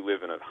means that we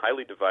live in a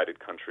highly divided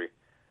country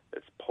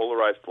that's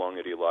polarized along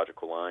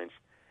ideological lines,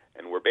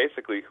 and where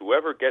basically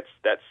whoever gets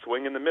that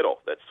swing in the middle,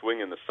 that swing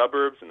in the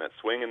suburbs and that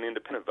swing in the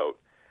independent vote,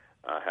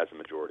 has a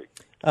majority.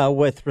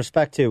 With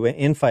respect to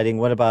infighting,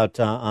 what about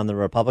on the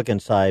Republican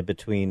side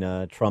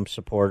between Trump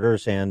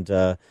supporters and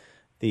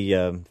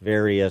the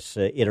various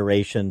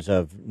iterations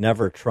of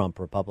never Trump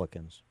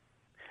Republicans?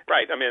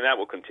 Right. I mean, that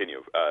will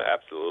continue,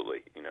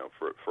 absolutely,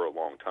 for a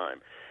long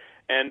time.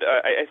 And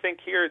I think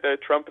here the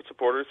Trump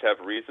supporters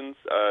have reasons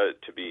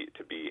to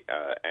be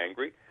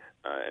angry,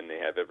 and they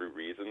have every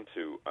reason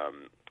to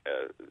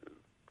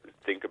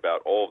think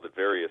about all of the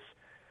various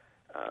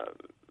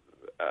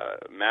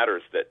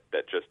matters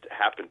that just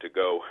happen to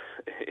go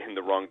in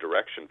the wrong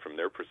direction from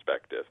their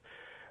perspective.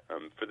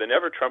 For the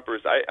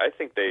never-Trumpers, I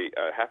think they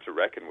have to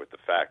reckon with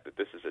the fact that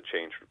this is a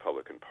changed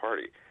Republican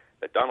Party,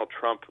 that Donald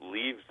Trump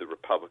leaves the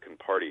Republican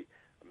Party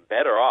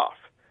better off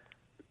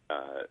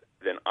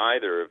than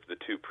either of the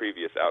two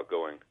previous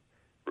outgoing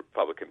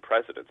Republican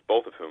presidents,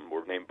 both of whom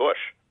were named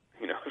Bush.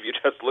 If you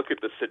just look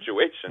at the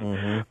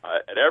situation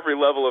at every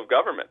level of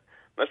government.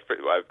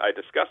 I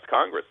discussed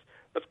Congress.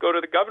 Let's go to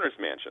the governor's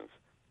mansions.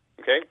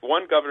 Okay,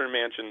 one governor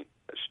mansion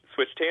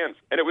switched hands,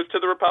 and it was to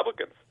the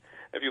Republicans.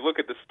 If you look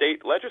at the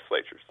state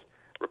legislatures,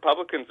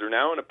 Republicans are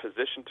now in a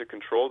position to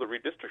control the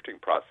redistricting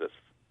process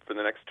for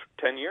the next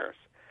 10 years.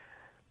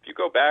 If you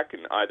go back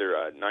in either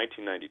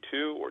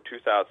 1992 or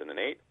 2008,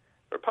 the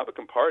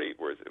Republican Party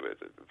was a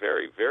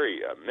very,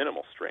 very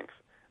minimal strength.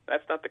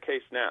 That's not the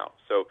case now.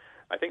 So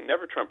I think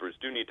never-Trumpers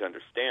do need to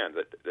understand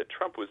that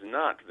Trump was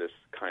not this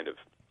kind of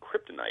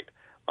kryptonite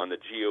on the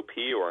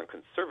GOP or on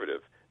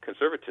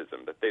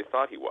conservatism that they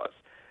thought he was.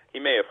 He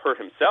may have hurt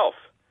himself,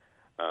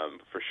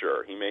 for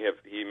sure. He may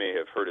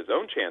have hurt his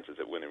own chances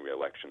at winning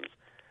re-elections,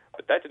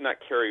 but that did not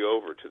carry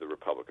over to the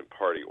Republican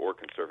Party or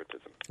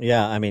conservatism.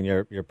 Yeah, I mean,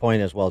 your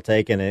point is well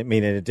taken. I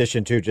mean, in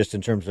addition to just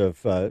in terms of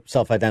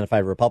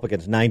self-identified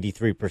Republicans,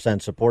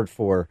 93% support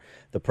for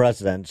the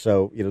president.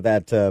 So,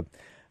 that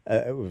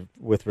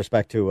with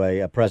respect to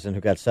a president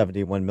who got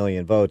 71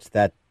 million votes,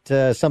 that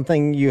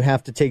something you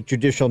have to take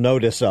judicial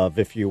notice of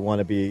if you want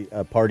to be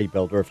a party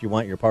builder, if you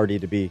want your party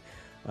to be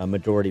a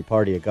majority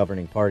party, a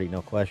governing party,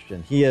 no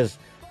question. He is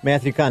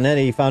Matthew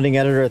Continetti, founding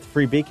editor at the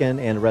Free Beacon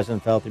and a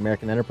resident fellow at the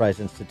American Enterprise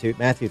Institute.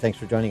 Matthew, thanks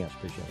for joining us.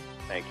 Appreciate it.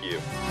 Thank you.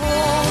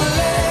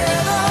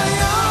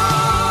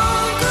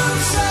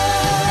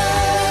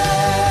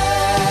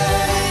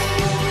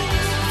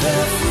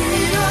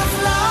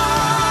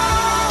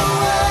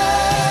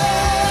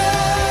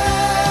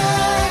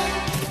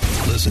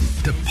 Listen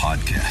to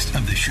podcast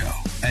of the show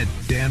at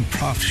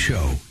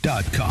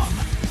danproffshow.com.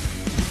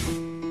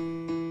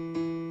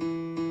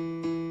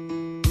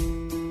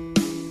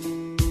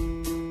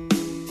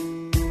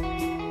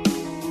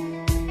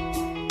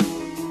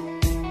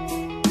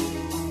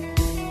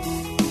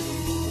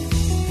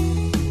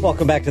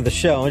 Welcome back to the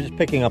show. I'm just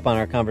picking up on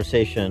our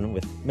conversation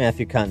with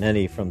Matthew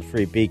Continetti from the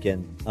Free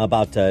Beacon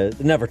about the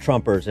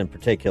Never-Trumpers in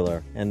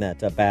particular, and that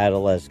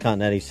battle, as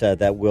Continetti said,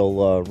 that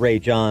will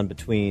rage on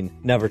between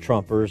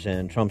Never-Trumpers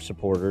and Trump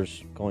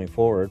supporters going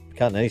forward.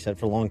 Continetti said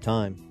for a long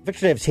time.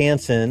 Victor Davis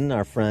Hanson,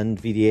 our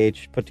friend,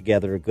 VDH, put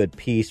together a good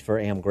piece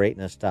for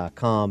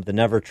amgreatness.com, The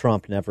Never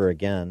Trump, Never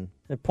Again.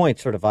 A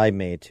point sort of I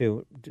made,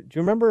 too. Do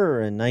you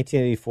remember in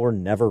 1984,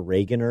 Never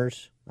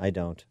Reaganers? I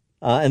don't.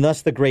 And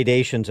thus the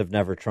gradations of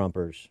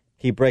Never-Trumpers.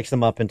 He breaks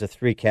them up into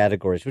three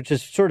categories, which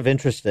is sort of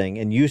interesting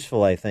and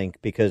useful, I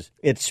think, because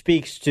it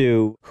speaks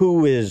to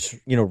who is,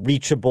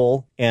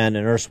 reachable and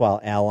an erstwhile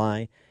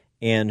ally,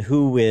 and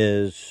who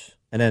is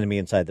an enemy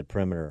inside the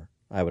perimeter,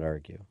 I would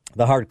argue.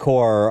 The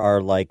hardcore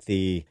are like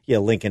the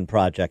Lincoln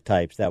Project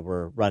types that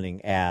were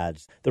running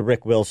ads. The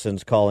Rick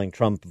Wilsons calling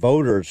Trump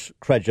voters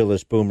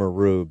credulous boomer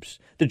rubes.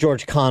 The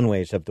George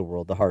Conways of the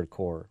world, the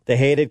hardcore. They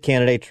hated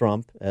candidate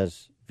Trump,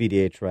 as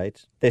VDH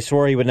writes. They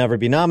swore he would never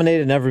be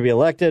nominated, never be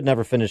elected,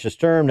 never finish his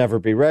term, never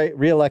be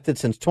reelected.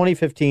 Since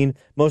 2015,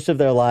 most of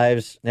their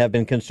lives have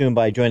been consumed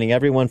by joining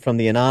everyone from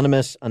the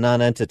anonymous, a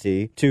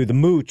non-entity, to the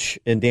mooch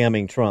in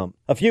damning Trump.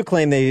 A few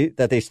claim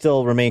that they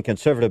still remain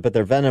conservative, but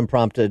their venom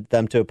prompted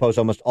them to oppose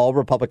almost all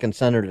Republican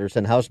senators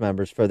and House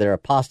members for their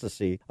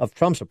apostasy of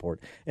Trump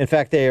support. In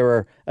fact, they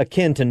were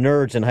akin to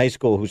nerds in high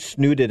school who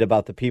snooted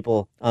about the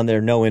people on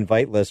their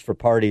no-invite list for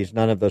parties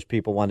none of those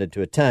people wanted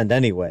to attend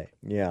anyway.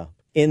 Yeah.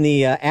 In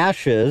the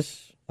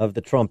ashes of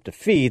the Trump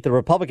defeat, the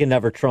Republican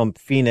never-Trump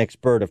phoenix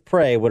bird of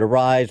prey would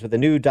arise with a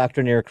new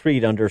doctrinaire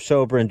creed under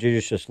sober and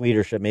judicious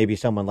leadership. Maybe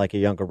someone like a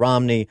younger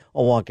Romney,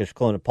 a wonkish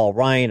clone of Paul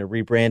Ryan, a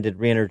rebranded,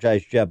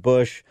 re-energized Jeb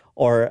Bush,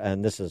 or,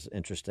 and this is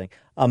interesting,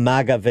 a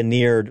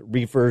MAGA-veneered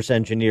reverse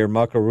engineer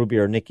Marco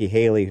Rubio or Nikki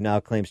Haley, who now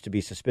claims to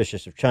be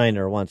suspicious of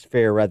China or wants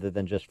fair rather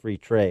than just free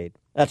trade.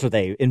 That's what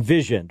they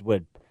envisioned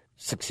would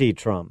succeed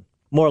Trump.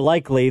 More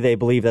likely, they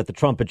believe that the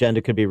Trump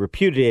agenda could be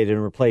repudiated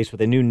and replaced with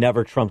a new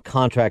never-Trump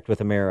contract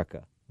with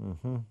America.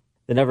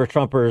 The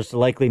never-Trumpers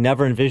likely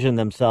never envisioned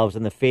themselves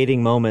in the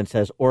fading moments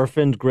as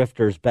orphaned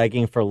grifters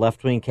begging for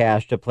left-wing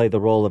cash to play the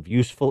role of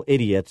useful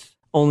idiots,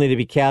 only to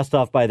be cast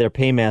off by their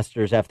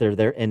paymasters after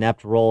their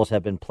inept roles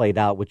have been played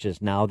out, which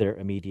is now their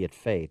immediate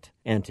fate.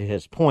 And to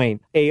his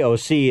point,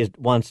 AOC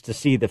wants to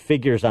see the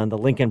figures on the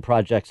Lincoln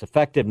Project's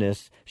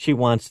effectiveness. She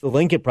wants the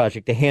Lincoln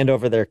Project to hand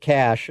over their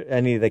cash,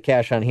 any of the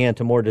cash on hand,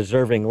 to more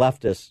deserving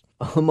leftists.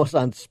 Almost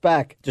on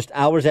spec. Just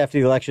hours after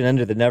the election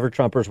ended, the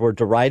never-Trumpers were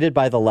derided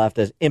by the left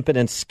as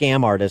impotent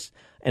scam artists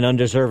and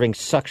undeserving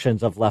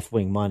suctions of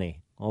left-wing money.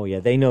 Oh, yeah,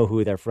 they know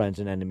who their friends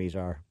and enemies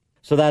are.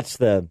 So that's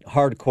the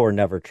hardcore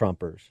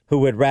never-Trumpers, who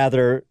would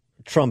rather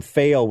Trump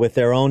fail with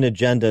their own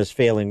agendas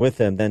failing with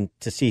him than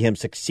to see him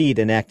succeed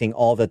in acting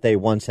all that they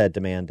once had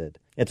demanded.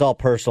 It's all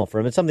personal for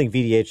him. It's something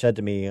VDH said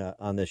to me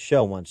on this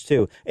show once,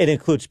 too. It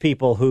includes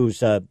people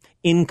whose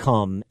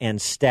income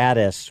and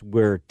status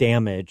were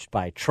damaged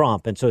by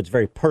Trump, and so it's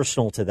very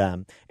personal to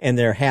them, and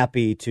they're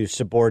happy to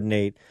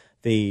subordinate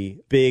the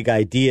big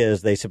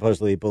ideas they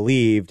supposedly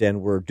believed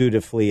and were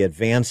dutifully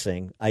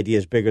advancing,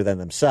 ideas bigger than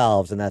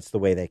themselves, and that's the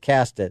way they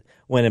cast it,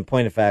 when in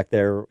point of fact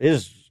there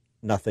is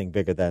nothing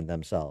bigger than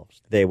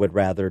themselves. They would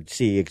rather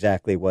see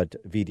exactly what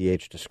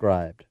VDH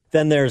described.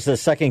 Then there's a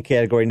second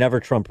category,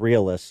 never-Trump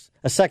realists.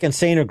 A second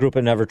saner group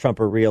of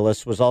never-Trumper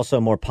realists was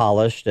also more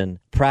polished and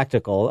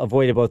practical,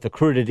 avoided both the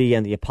crudity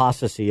and the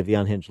apostasy of the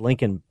unhinged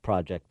Lincoln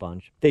Project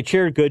bunch. They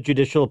cheered good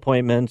judicial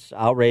appointments,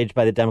 outraged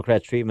by the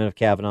Democrats' treatment of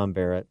Kavanaugh and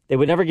Barrett. They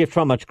would never give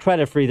Trump much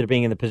credit for either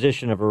being in the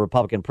position of a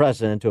Republican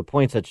president to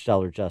appoint such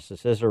stellar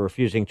justices or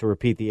refusing to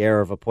repeat the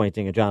error of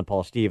appointing a John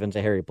Paul Stevens,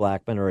 a Harry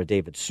Blackmun, or a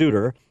David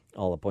Souter,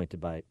 all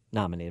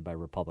nominated by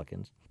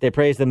Republicans. They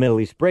praised the Middle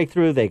East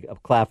breakthrough. They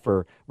clapped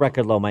for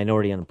record low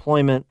minority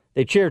unemployment.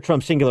 They cheer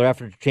Trump's singular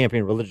effort to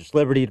champion religious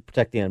liberty to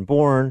protect the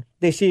unborn.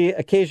 They see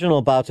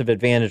occasional bouts of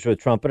advantage with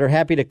Trump, but are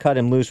happy to cut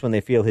him loose when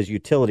they feel his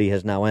utility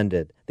has now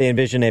ended. They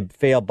envision a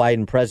failed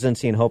Biden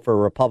presidency and hope for a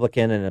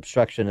Republican and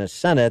obstructionist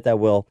Senate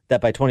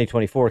that by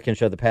 2024 can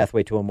show the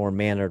pathway to a more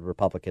mannered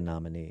Republican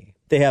nominee.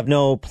 They have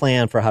no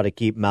plan for how to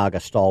keep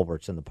MAGA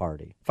stalwarts in the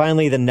party.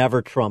 Finally, the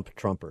never-Trump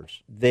Trumpers.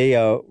 They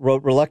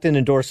wrote reluctant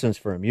endorsements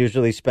for him,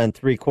 usually spend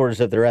 3/4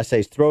 of their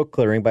essays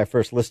throat-clearing by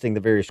first listing the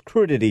various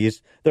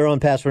crudities, their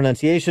own past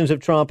renunciations of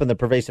Trump, and the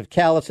pervasive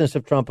callousness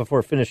of Trump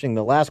before finishing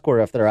the last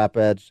quarter of their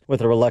op-eds with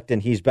a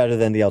reluctant he's better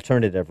than the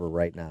alternative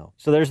right now.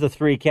 So there's the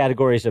three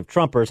categories of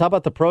Trumpers. How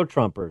about the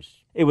pro-Trumpers?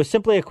 It was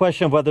simply a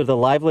question of whether the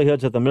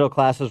livelihoods of the middle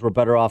classes were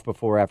better off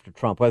before or after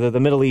Trump, whether the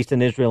Middle East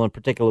and Israel in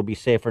particular would be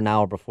safer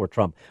now or before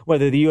Trump,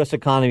 whether the U.S.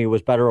 economy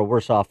was better or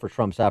worse off for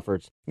Trump's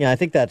efforts. Yeah, I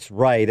think that's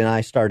right, and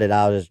I started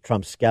out as a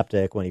Trump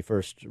skeptic when he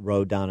first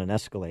rode down an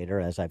escalator,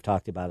 as I've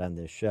talked about on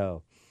this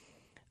show.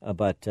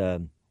 But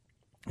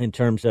in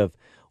terms of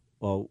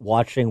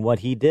watching what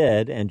he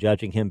did and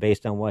judging him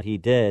based on what he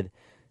did,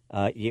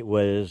 it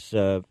was,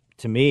 to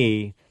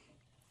me,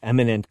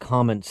 eminent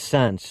common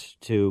sense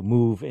to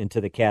move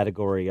into the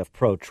category of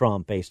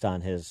pro-Trump based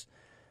on his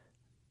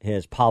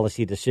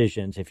policy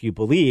decisions. If you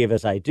believe,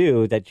 as I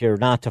do, that you're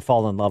not to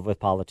fall in love with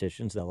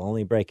politicians, they'll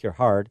only break your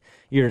heart,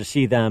 you're to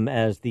see them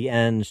as the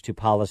ends to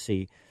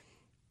policy,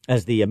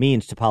 as the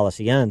means to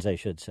policy ends, I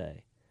should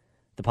say.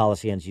 The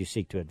policy ends you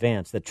seek to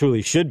advance that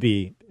truly should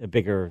be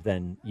bigger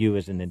than you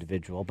as an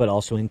individual, but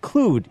also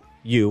include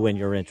you and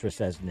your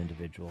interests as an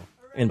individual.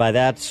 And by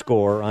that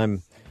score,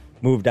 I'm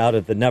moved out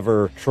of the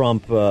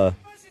never-Trump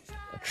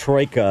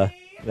troika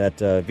that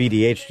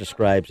VDH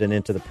describes and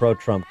into the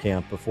pro-Trump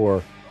camp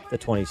before the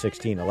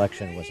 2016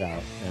 election was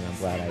out, and I'm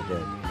glad I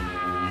did.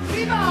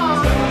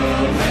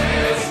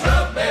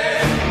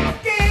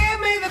 Give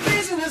me the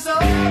business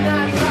all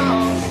night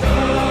long.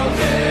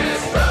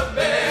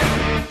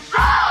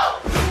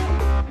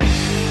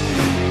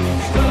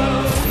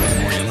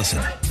 The more you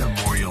listen, the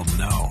more you'll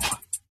know.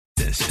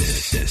 This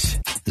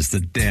is the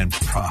Dan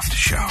Proft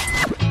Show.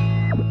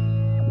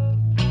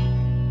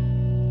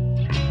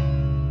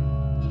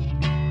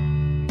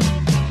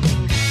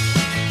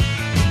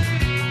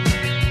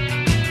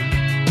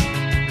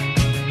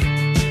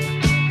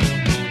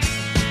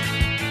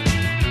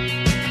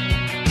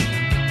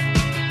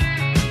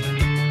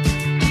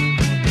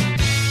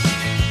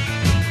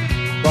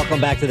 Welcome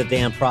back to the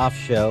Dan Proft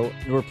Show.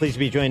 We're pleased to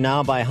be joined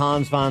now by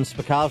Hans von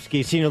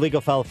Spakovsky, Senior Legal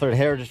Fellow for the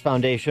Heritage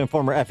Foundation,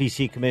 former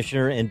FEC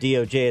Commissioner and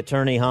DOJ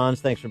Attorney.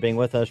 Hans, thanks for being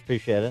with us.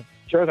 Appreciate it.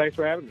 Sure, thanks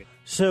for having me.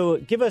 So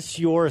give us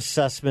your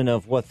assessment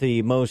of what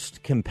the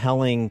most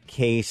compelling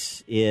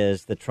case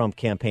is the Trump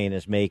campaign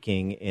is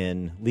making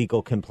in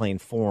legal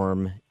complaint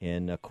form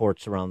in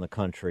courts around the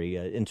country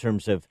in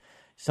terms of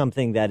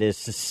something that is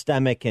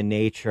systemic in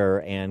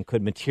nature and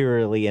could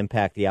materially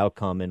impact the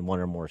outcome in one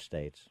or more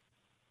states?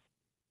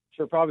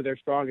 Sure, probably their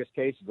strongest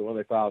case is the one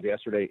they filed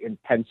yesterday in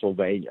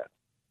Pennsylvania.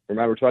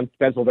 Remember,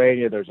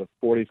 Pennsylvania, there's a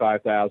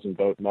 45,000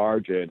 vote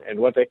margin. And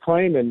what they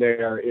claim in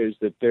there is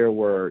that there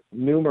were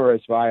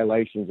numerous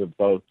violations of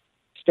both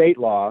state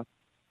law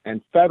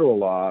and federal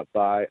law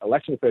by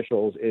election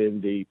officials in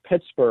the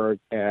Pittsburgh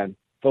and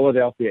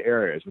Philadelphia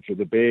areas, which are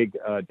the big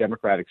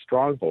Democratic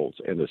strongholds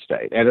in the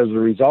state. And as a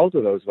result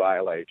of those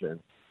violations,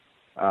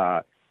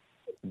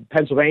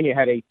 Pennsylvania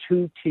had a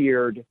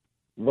two-tiered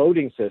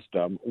voting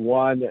system,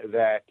 one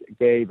that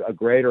gave a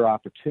greater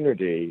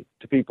opportunity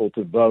to people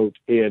to vote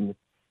in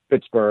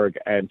Pittsburgh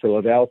and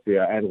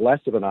Philadelphia and less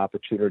of an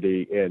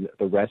opportunity in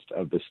the rest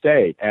of the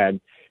state. And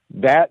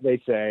that,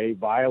 they say,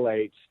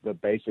 violates the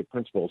basic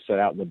principles set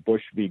out in the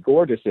Bush v.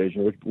 Gore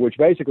decision, which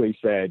basically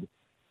said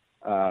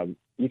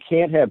you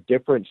can't have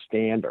different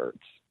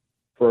standards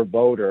for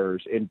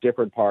voters in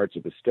different parts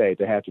of the state.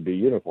 They have to be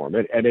uniform.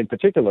 And in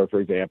particular, for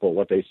example,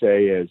 what they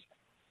say is,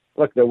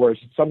 look, there was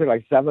something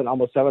like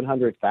almost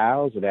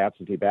 700,000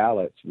 absentee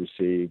ballots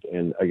received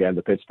in, again,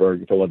 the Pittsburgh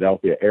and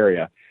Philadelphia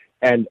area.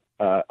 And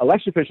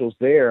election officials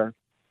there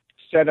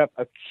set up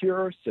a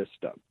cure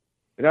system.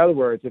 In other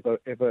words,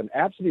 if an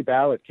absentee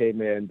ballot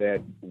came in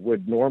that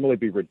would normally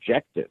be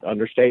rejected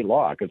under state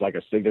law because like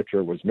a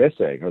signature was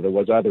missing or there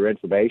was other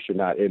information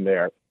not in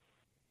there,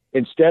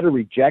 instead of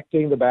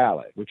rejecting the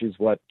ballot, which is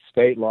what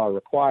state law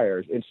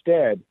requires,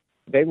 instead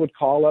they would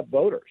call up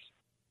voters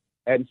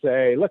and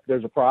say, look,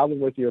 there's a problem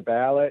with your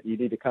ballot. You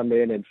need to come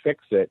in and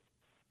fix it.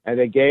 And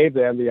they gave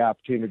them the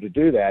opportunity to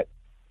do that.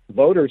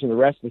 Voters in the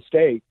rest of the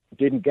state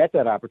didn't get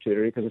that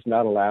opportunity because it's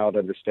not allowed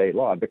under state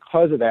law.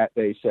 Because of that,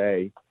 they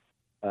say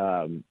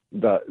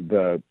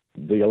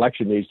the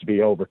election needs to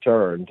be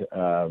overturned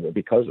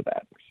because of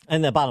that.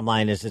 And the bottom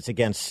line is it's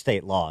against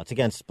state law. It's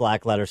against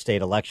black letter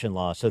state election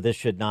law. So this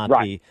should not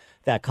be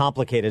that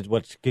complicated.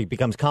 What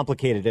becomes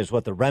complicated is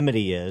what the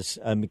remedy is.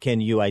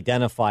 Can you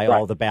identify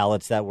all the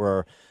ballots that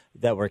were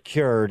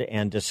cured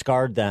and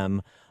discard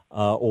them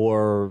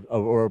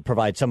or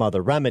provide some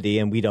other remedy?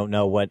 And we don't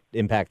know what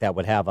impact that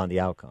would have on the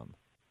outcome.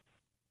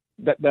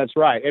 That's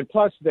right. And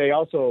plus, they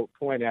also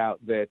point out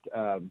that,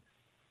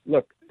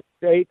 look,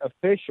 state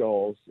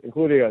officials,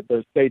 including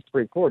the state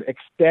Supreme Court,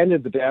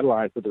 extended the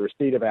deadline for the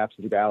receipt of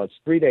absentee ballots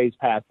 3 days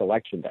past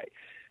Election Day.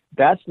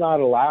 That's not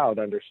allowed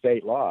under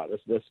state law.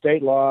 The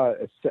state law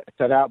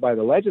set out by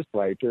the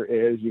legislature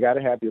is you got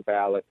to have your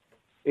ballot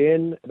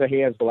in the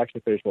hands of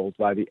election officials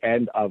by the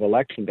end of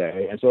Election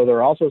Day. And so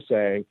they're also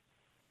saying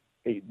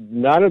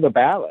none of the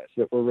ballots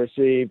that were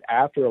received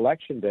after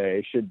Election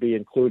Day should be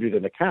included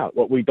in the count.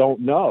 What we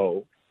don't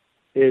know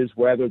is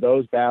whether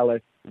those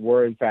ballots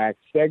were in fact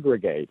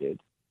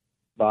segregated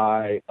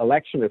by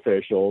election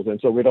officials, and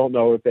so we don't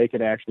know if they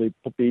can actually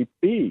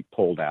be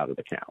pulled out of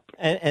the count.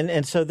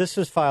 And so this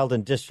was filed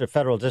in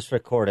federal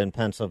district court in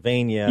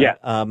Pennsylvania. Yeah.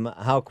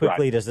 How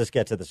quickly does this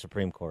get to the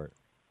Supreme Court?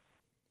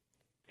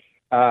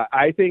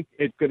 I think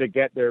it's going to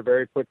get there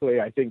very quickly.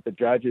 I think the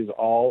judges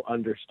all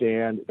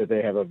understand that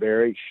they have a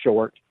very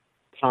short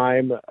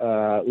time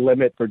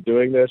limit for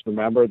doing this.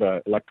 Remember,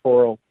 the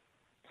Electoral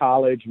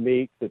College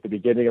meets at the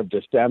beginning of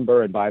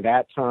December, and by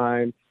that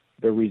time,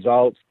 the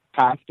results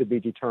have to be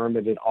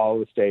determined in all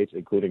the states,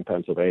 including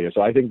Pennsylvania.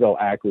 So I think they'll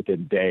act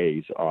within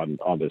days on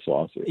this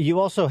lawsuit. You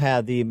also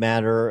had the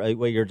matter,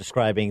 what you're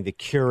describing, the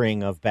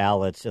curing of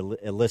ballots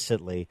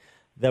illicitly.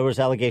 There was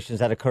allegations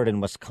that occurred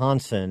in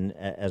Wisconsin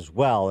as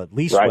well, at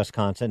least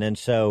Wisconsin. And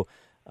so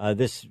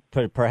this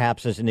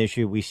perhaps is an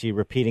issue we see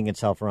repeating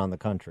itself around the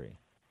country.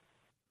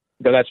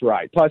 That's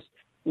right. Plus,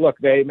 look,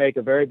 they make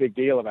a very big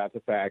deal about the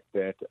fact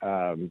that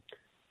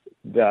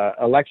the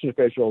election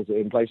officials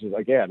in places,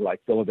 again, like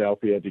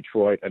Philadelphia,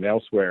 Detroit, and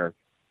elsewhere,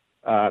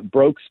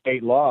 broke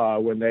state law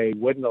when they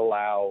wouldn't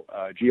allow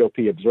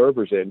GOP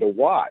observers in to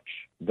watch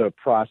the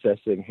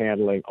processing,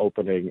 handling,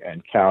 opening,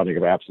 and counting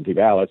of absentee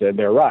ballots. And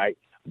they're right.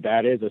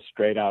 That is a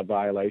straight-out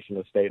violation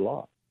of state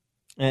law.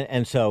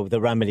 And so the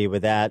remedy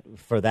with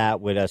for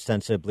that would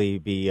ostensibly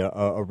be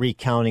a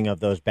recounting of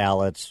those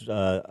ballots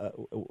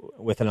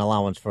with an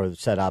allowance for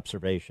said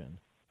observation.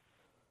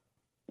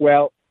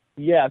 Well,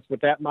 yes,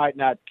 but that might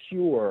not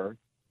cure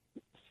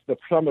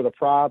some of the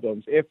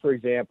problems if, for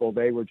example,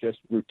 they were just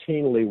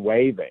routinely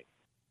waiving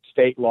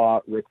state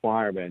law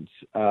requirements.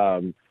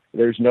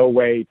 There's no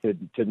way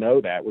to know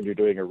that when you're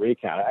doing a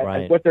recount.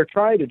 Right. What they're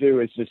trying to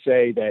do is to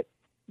say that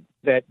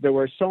there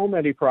were so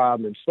many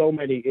problems, so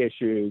many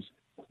issues,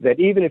 that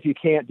even if you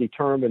can't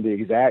determine the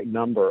exact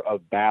number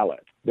of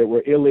ballots that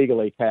were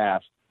illegally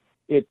cast,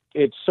 it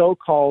so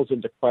calls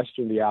into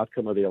question the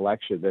outcome of the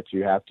election that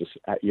you have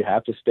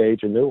to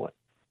stage a new one.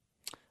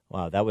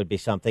 Wow, that would be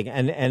something.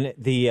 And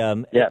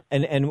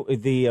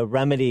the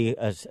remedy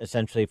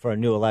essentially for a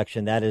new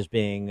election that is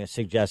being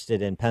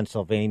suggested in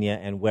Pennsylvania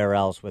and where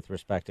else with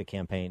respect to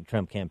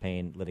Trump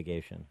campaign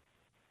litigation.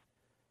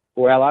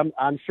 Well,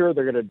 I'm sure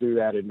they're going to do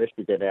that in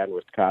Michigan and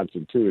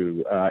Wisconsin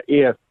too,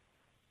 if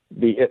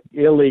the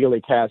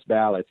illegally cast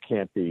ballots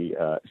can't be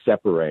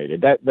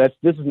separated. This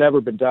has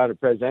never been done in a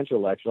presidential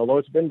election, although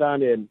it's been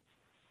done in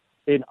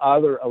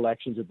other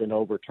elections have been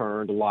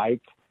overturned,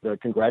 like the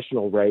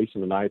congressional race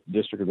in the 9th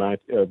District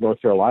of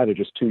North Carolina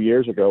just 2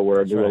 years ago,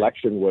 where a new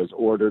election was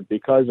ordered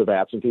because of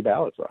absentee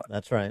ballot fraud.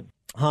 That's right.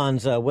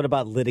 Hans, what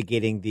about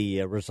litigating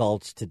the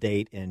results to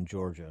date in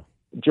Georgia?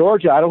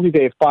 Georgia, I don't think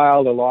they've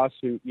filed a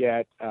lawsuit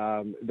yet.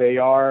 They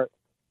are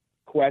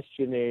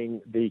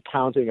questioning the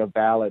counting of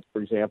ballots,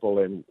 for example,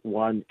 in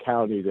one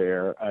county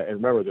there.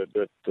 And remember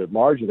that the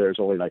margin there is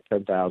only like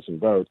 10,000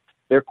 votes.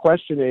 They're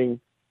questioning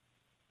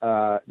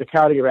the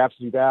counting of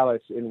absentee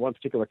ballots in one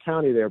particular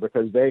county there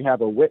because they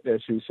have a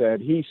witness who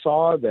said he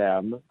saw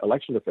them,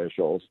 election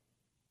officials,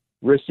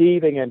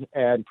 receiving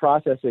and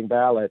processing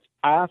ballots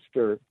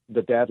after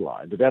the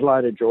deadline. The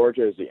deadline in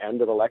Georgia is the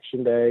end of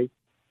Election Day.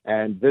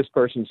 And this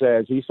person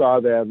says he saw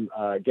them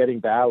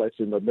getting ballots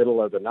in the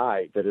middle of the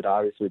night that had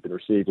obviously been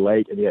received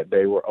late, and yet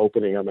they were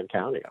opening them and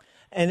counting them.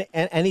 And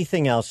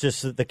anything else,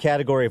 just the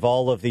category of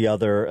all of the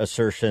other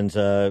assertions,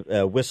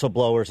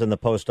 whistleblowers in the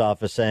post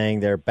office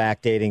saying they're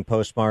backdating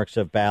postmarks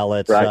of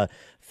ballots, right.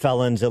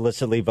 Felons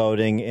illicitly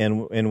voting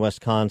in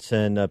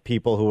Wisconsin,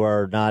 people who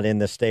are not in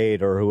the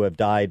state or who have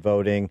died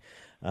voting,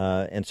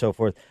 and so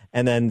forth.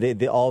 And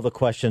then all the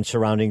questions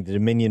surrounding the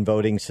Dominion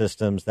voting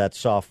systems, that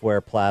software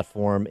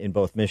platform in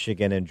both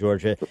Michigan and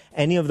Georgia.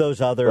 Any of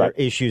those other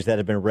issues that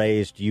have been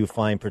raised, do you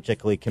find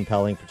particularly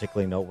compelling,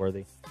 particularly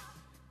noteworthy?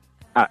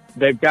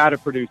 They've got to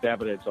produce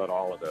evidence on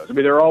all of those. I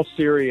mean, they're all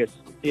serious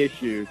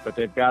issues, but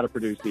they've got to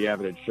produce the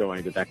evidence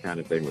showing that kind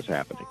of thing was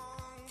happening.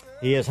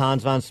 He is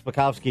Hans von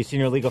Spakovsky,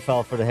 Senior Legal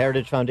Fellow for the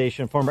Heritage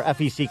Foundation, former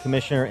FEC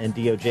Commissioner and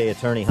DOJ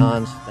Attorney.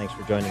 Hans, thanks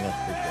for joining us.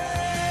 Appreciate it.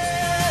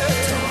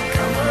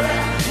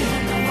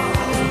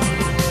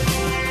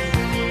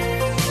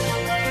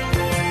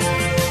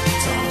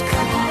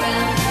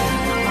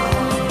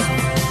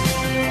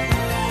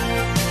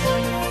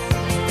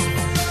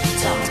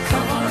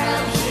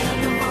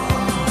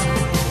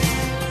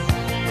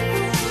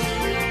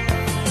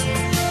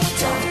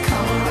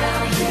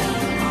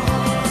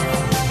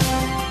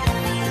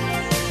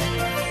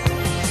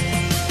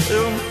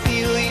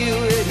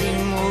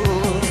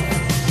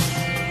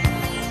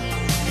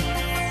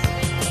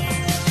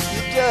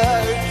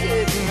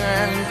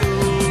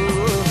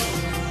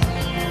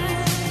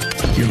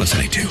 You're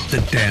listening to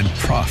The Dan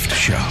Proft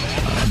Show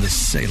on the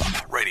Salem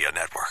Radio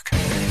Network.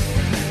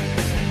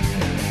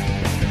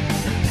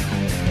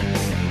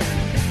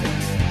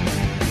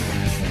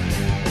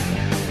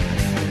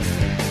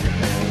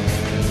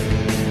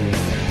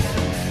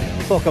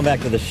 Welcome back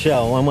to the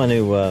show. I want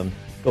to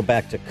go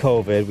back to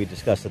COVID. We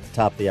discussed at the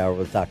top of the hour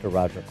with Dr.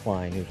 Roger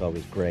Klein, who's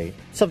always great.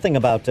 Something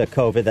about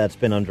COVID that's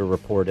been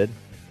underreported,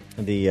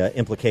 the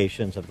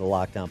implications of the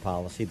lockdown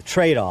policy, the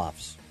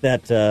trade-offs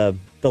that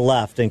the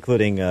left,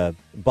 including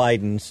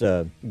Biden's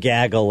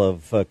gaggle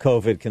of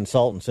COVID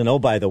consultants. And oh,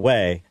 by the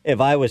way, if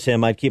I was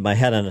him, I'd keep my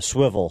head on a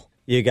swivel.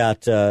 You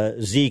got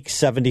Zeke,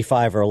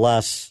 75 or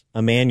less,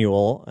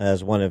 Emmanuel,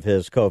 as one of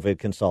his COVID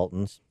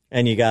consultants.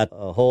 And you got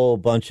a whole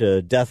bunch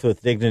of death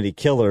with dignity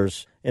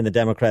killers in the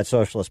Democrat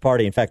Socialist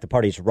Party. In fact, the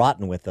party's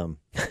rotten with them.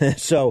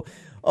 So,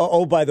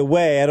 oh, by the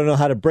way, I don't know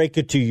how to break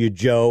it to you,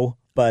 Joe,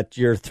 but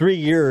you're 3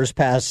 years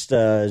past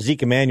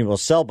Zeke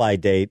Emmanuel's sell-by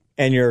date,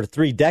 and you're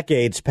 3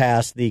 decades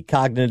past the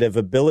cognitive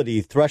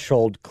ability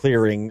threshold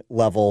clearing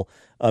level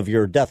of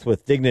your death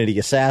with dignity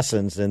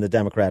assassins in the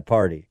Democrat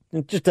Party.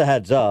 Just a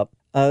heads up.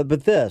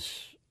 But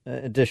this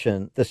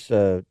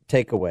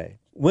takeaway,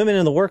 women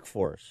in the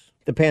workforce.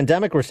 The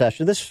pandemic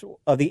recession, this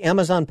the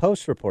Amazon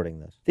Post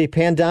reporting this. The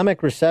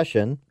pandemic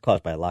recession,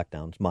 caused by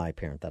lockdowns, my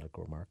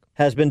parenthetical remark,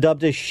 has been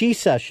dubbed a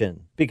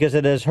she-cession because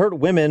it has hurt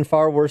women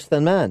far worse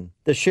than men.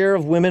 The share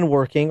of women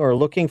working or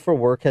looking for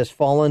work has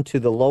fallen to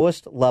the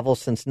lowest level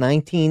since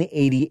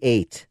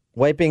 1988,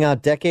 wiping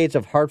out decades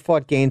of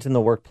hard-fought gains in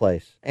the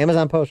workplace.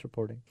 Amazon Post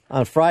reporting.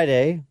 On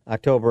Friday,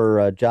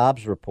 October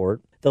jobs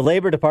report, the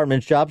Labor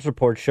Department's jobs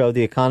report showed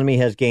the economy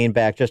has gained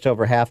back just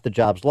over half the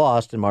jobs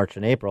lost in March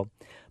and April.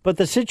 But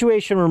the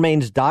situation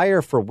remains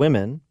dire for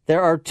women.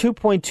 There are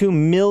 2.2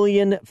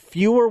 million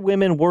fewer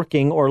women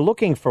working or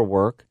looking for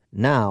work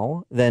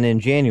now than in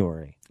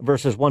January,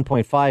 versus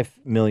 1.5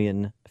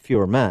 million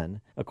fewer men,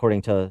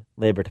 according to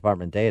Labor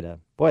Department data.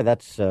 Boy,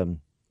 that's a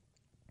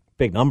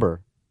big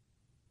number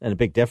and a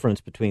big difference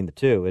between the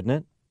two, isn't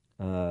it?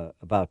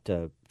 About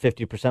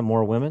 50%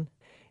 more women.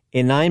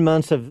 In 9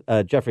 months of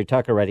Jeffrey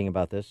Tucker writing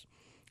about this,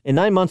 in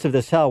 9 months of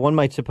this hell, one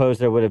might suppose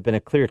there would have been a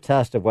clear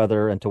test of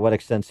whether and to what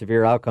extent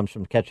severe outcomes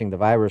from catching the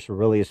virus were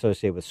really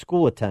associated with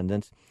school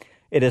attendance.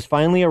 It has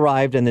finally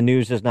arrived, and the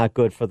news is not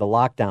good for the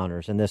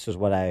lockdowners. And this is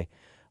what I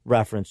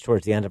referenced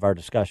towards the end of our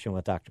discussion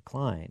with Dr.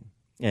 Klein.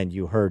 And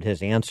you heard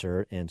his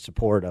answer in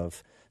support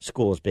of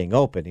schools being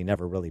open. He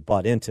never really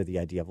bought into the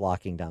idea of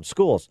locking down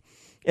schools.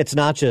 It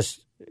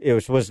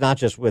was not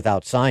just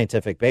without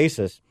scientific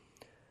basis.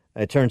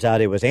 It turns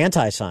out it was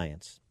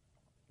anti-science,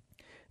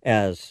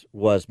 as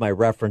was my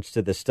reference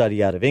to the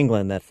study out of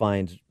England that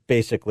finds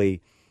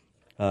basically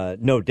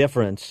no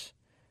difference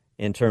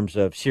in terms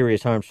of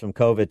serious harms from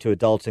COVID to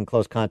adults in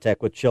close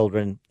contact with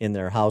children in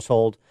their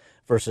household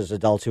versus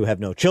adults who have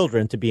no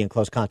children to be in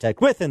close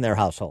contact with in their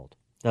household.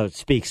 Now, it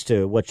speaks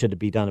to what should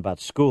be done about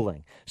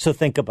schooling. So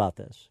think about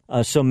this.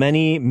 So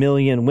many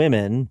million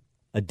women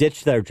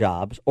ditched their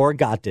jobs or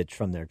got ditched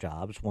from their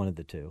jobs, one of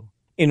the two,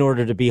 in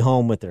order to be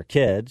home with their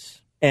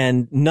kids.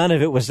 And none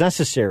of it was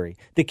necessary.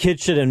 The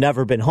kids should have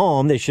never been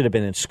home. They should have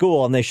been in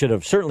school, and they should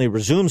have certainly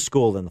resumed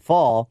school in the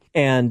fall.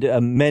 And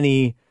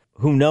many,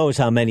 who knows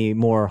how many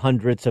more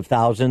hundreds of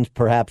thousands,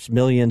 perhaps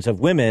millions of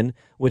women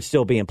would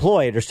still be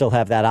employed or still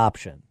have that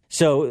option.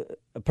 So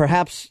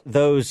perhaps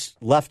those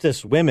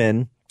leftist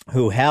women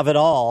who have it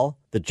all,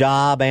 the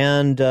job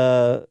and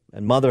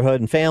motherhood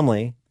and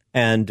family,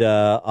 and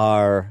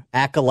are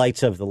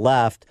acolytes of the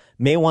left,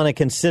 may want to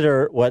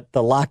consider what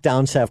the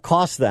lockdowns have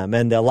cost them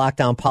and the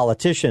lockdown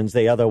politicians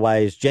they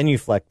otherwise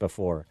genuflect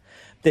before.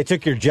 They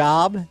took your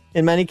job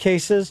in many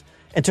cases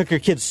and took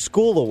your kids'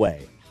 school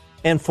away.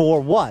 And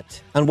for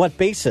what? On what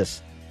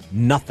basis?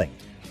 Nothing.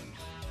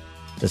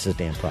 This is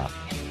Dan Proft.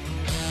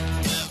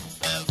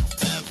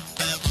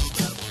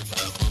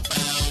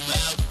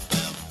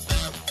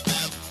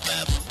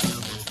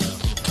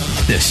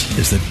 This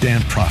is the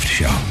Dan Proft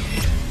Show.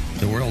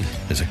 The world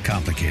is a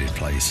complicated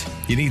place.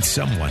 You need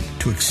someone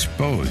to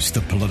expose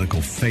the political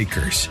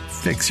fakers,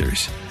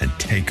 fixers, and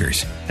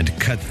takers, and to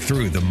cut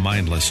through the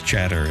mindless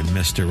chatter and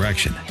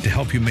misdirection to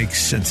help you make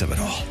sense of it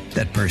all.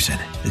 That person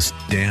is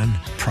Dan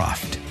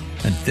Proft.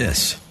 And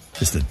this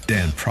is the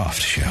Dan Proft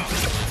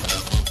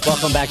Show.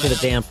 Welcome back to the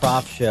Dan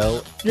Proft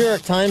Show. New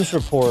York Times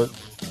report.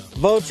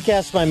 Votes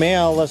cast by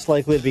mail less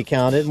likely to be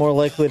counted, more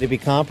likely to be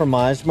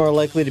compromised, more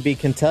likely to be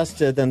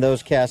contested than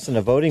those cast in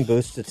a voting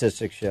booth,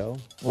 statistics show.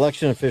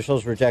 Election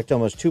officials reject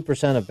almost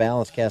 2% of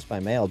ballots cast by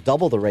mail,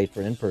 double the rate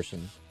for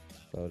in-person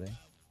voting.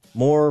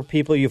 More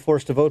people you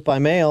force to vote by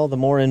mail, the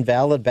more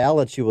invalid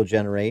ballots you will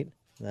generate.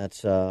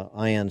 That's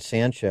Ian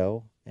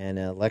Sancho, an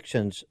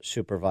elections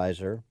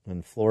supervisor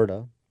in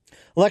Florida.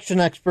 Election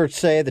experts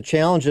say the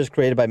challenges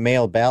created by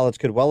mail ballots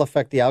could well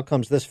affect the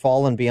outcomes this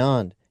fall and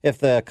beyond. If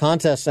the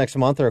contests next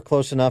month are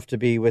close enough to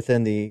be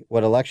within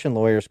what election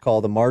lawyers call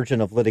the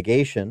margin of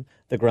litigation,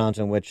 the grounds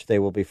on which they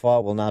will be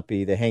fought will not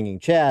be the hanging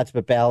chads,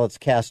 but ballots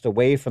cast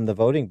away from the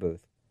voting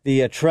booth.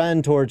 The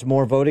trend towards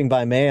more voting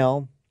by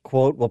mail,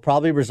 quote, will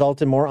probably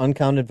result in more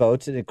uncounted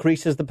votes. It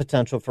increases the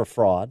potential for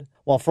fraud.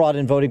 While fraud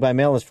in voting by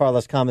mail is far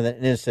less common than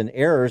innocent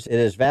errors, it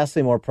is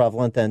vastly more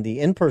prevalent than the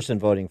in-person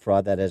voting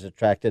fraud that has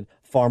attracted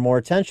far more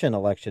attention,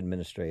 election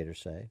administrators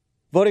say.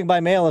 Voting by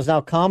mail is now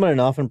common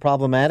enough and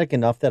problematic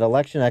enough that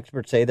election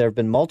experts say there have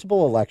been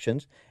multiple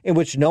elections in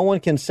which no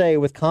one can say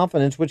with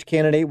confidence which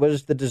candidate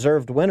was the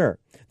deserved winner.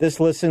 This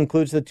list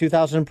includes the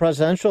 2000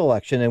 presidential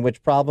election in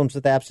which problems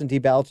with absentee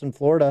ballots in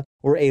Florida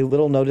were a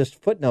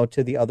little-noticed footnote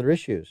to the other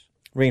issues.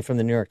 Reading from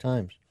the New York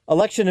Times.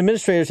 Election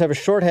administrators have a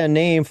shorthand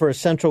name for a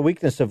central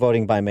weakness of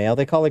voting by mail.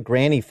 They call it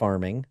granny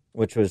farming,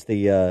 which was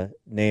the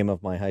name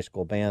of my high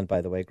school band,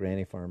 by the way,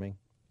 granny farming.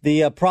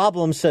 The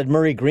problem, said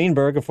Murray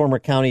Greenberg, a former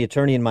county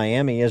attorney in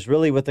Miami, is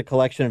really with the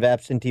collection of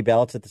absentee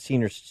ballots at the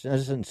senior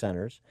citizen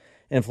centers.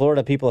 In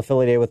Florida, people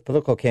affiliated with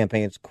political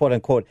campaigns,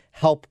 quote-unquote,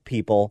 help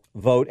people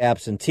vote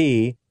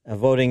absentee.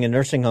 Voting in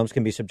nursing homes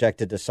can be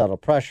subjected to subtle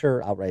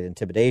pressure, outright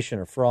intimidation,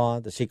 or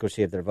fraud. The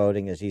secrecy of their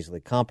voting is easily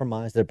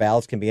compromised. Their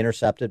ballots can be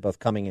intercepted, both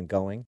coming and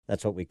going.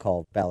 That's what we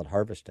call ballot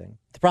harvesting.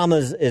 The problem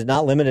is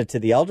not limited to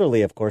the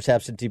elderly, of course.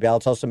 Absentee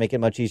ballots also make it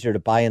much easier to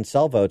buy and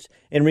sell votes.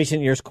 In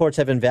recent years, courts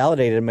have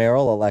invalidated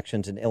mayoral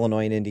elections in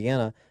Illinois and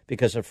Indiana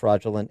because of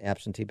fraudulent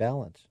absentee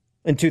ballots.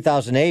 In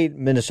 2008,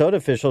 Minnesota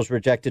officials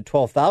rejected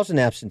 12,000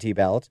 absentee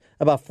ballots,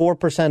 about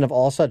 4% of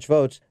all such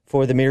votes,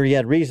 for the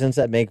myriad reasons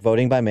that make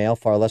voting by mail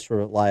far less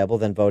reliable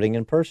than voting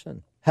in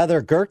person.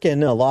 Heather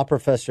Gerken, a law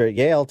professor at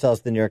Yale, tells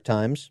the New York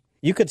Times,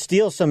 you could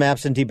steal some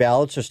absentee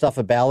ballots or stuff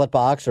a ballot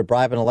box or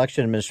bribe an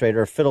election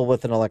administrator or fiddle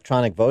with an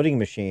electronic voting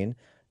machine.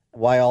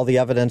 Why all the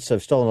evidence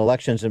of stolen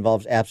elections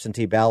involves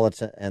absentee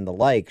ballots and the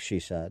like, she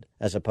said,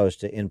 as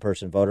opposed to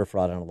in-person voter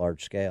fraud on a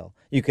large scale.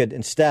 You could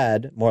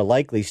instead, more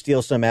likely,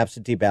 steal some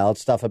absentee ballots,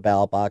 stuff a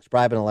ballot box,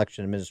 bribe an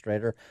election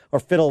administrator, or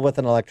fiddle with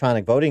an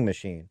electronic voting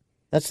machine.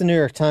 That's the New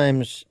York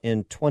Times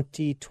in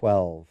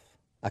 2012,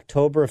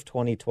 October of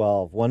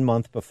 2012, 1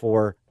 month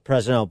before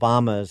President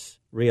Obama's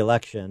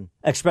re-election,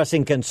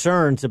 expressing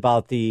concerns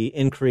about the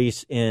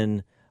increase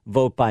in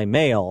vote by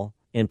mail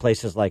in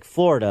places like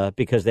Florida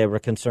because they were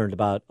concerned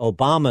about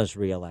Obama's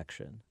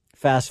reelection.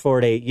 Fast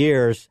forward 8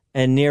 years,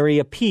 and nary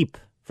a peep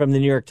from the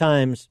New York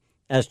Times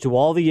as to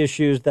all the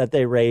issues that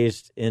they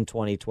raised in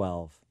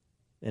 2012,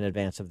 in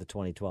advance of the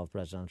 2012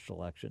 presidential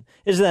election.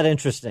 Isn't that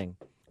interesting?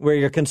 Where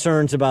your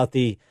concerns about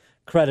the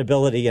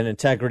credibility and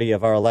integrity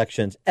of our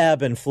elections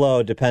ebb and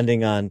flow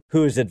depending on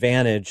who is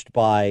advantaged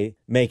by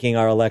making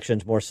our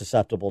elections more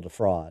susceptible to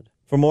fraud.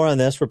 For more on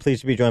this, we're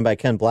pleased to be joined by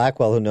Ken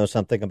Blackwell, who knows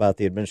something about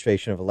the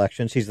administration of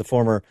elections. He's the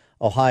former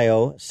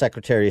Ohio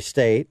Secretary of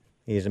State.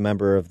 He's a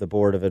member of the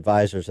board of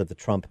advisors of the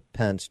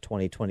Trump-Pence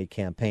 2020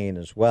 campaign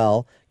as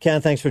well. Ken,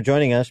 thanks for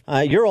joining us.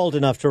 You're old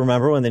enough to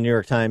remember when the New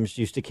York Times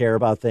used to care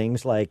about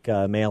things like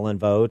mail-in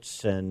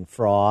votes and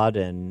fraud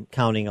and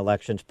counting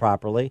elections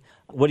properly.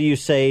 What do you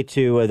say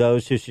to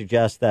those who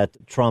suggest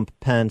that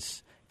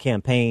Trump-Pence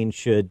campaign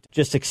should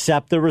just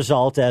accept the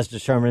result as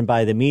determined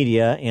by the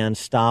media and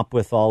stop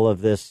with all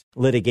of this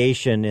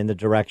litigation in the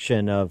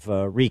direction of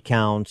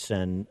recounts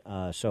and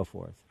so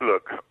forth?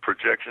 Look,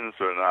 projections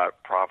are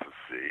not prophecy.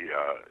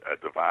 A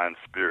divine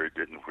spirit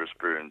didn't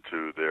whisper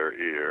into their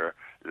ear,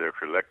 their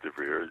collective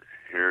ear,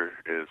 here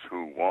is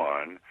who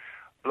won.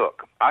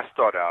 Look, I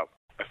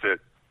said,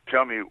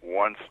 tell me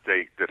one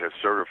state that has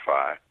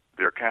certified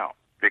their count.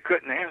 They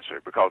couldn't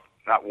answer because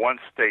not one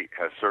state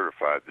has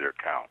certified their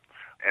count.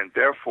 And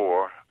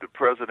therefore, the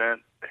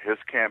president, his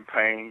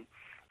campaign,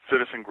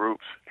 citizen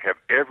groups have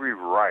every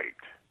right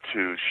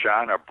to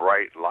shine a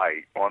bright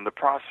light on the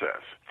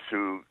process,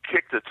 to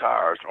kick the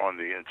tires on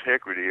the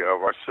integrity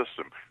of our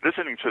system.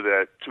 Listening to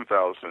that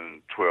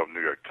 2012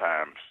 New York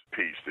Times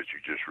piece that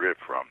you just read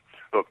from,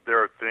 look, there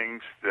are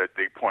things that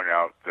they point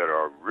out that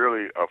are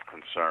really of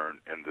concern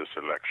in this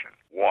election.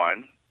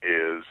 One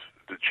is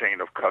the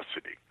chain of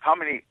custody. How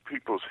many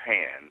people's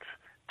hands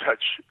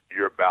touch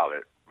your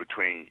ballot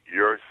between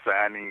your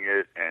signing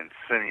it and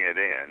sending it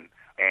in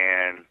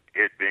and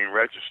it being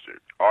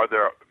registered? Are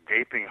there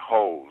gaping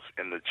holes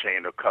in the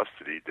chain of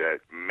custody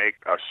that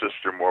make our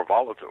system more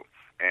volatile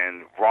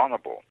and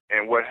vulnerable?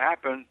 And what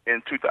happened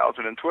in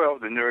 2012,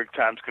 the New York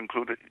Times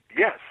concluded,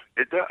 yes,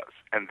 it does.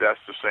 And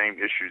that's the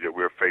same issue that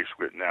we're faced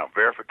with now,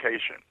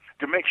 verification,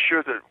 to make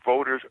sure that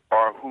voters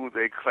are who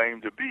they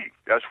claim to be.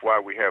 That's why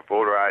we have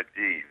voter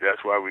ID.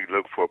 That's why we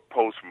look for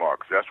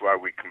postmarks. That's why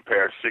we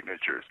compare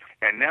signatures.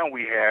 And now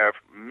we have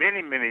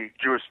many, many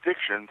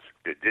jurisdictions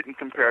that didn't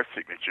compare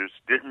signatures,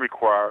 didn't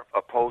require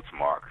a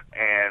postmark.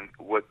 And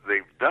what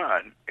they've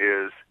done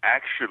is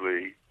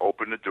actually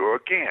open the door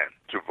again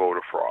to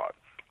voter fraud,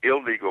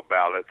 illegal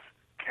ballots,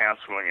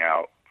 canceling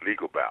out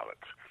legal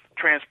ballots.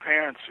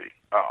 Transparency,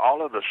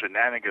 all of the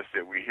shenanigans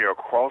that we hear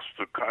across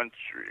the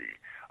country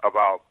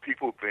about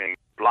people being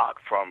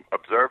blocked from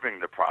observing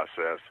the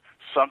process,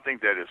 something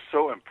that is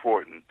so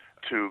important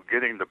to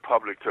getting the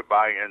public to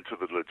buy into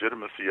the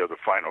legitimacy of the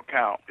final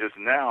count, is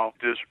now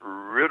just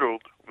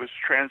riddled with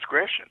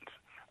transgressions.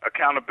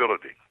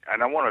 Accountability,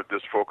 and I want to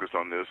just focus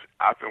on this.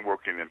 I've been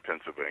working in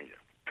Pennsylvania.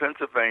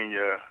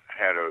 Pennsylvania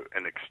had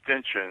an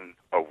extension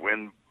of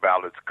when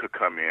ballots could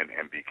come in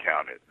and be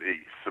counted.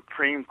 The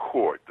Supreme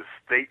Court, the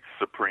state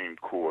Supreme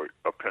Court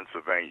of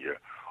Pennsylvania,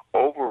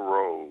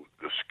 overrode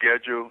the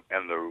schedule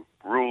and the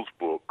rules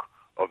book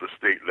of the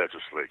state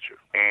legislature.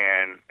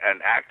 And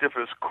an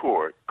activist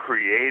court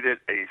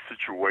created a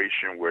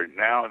situation where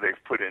now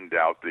they've put in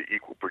doubt the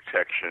equal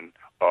protection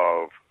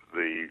of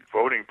the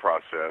voting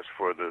process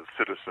for the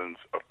citizens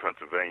of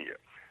Pennsylvania.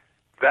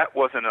 That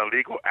was an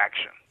illegal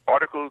action.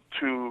 Article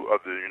 2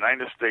 of the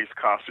United States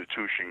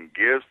Constitution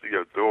gives the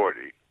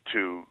authority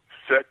to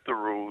set the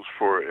rules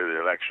for an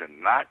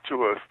election, not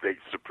to a state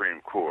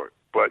Supreme Court,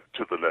 but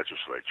to the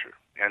legislature.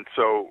 And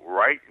so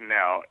right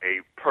now,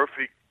 a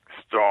perfect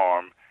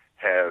storm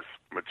has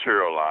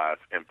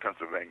materialized in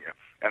Pennsylvania.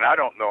 And I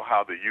don't know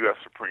how the U.S.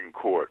 Supreme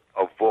Court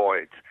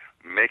avoids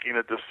making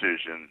a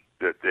decision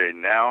that they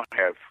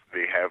have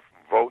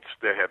votes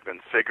that have been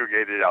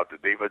segregated out,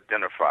 that they've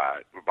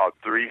identified, about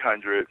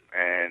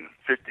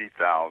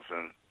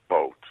 350,000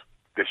 votes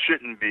that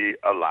shouldn't be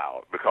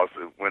allowed because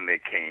of when they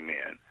came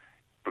in,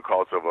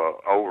 because of an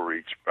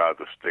overreach by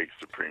the state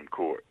Supreme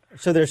Court.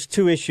 So there's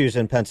two issues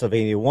in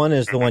Pennsylvania. One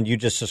is the one you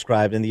just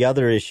described, and the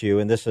other issue,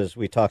 and this is,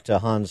 we talked to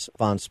Hans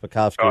von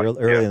Spakovsky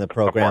early in the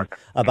program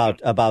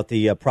about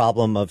the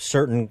problem of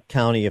certain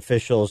county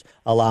officials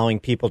allowing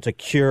people to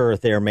cure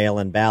their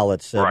mail-in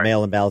ballots.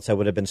 Mail-in ballots that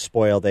would have been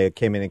spoiled, they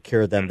came in and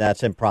cured them.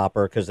 That's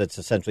improper because it's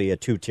essentially a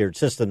two-tiered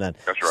system then.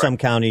 That's right. Some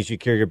counties you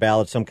cure your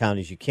ballots, some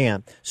counties you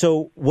can't.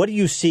 So what do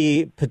you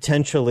see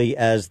potentially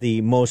as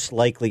the most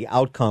likely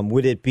outcome?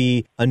 Would it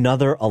be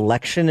another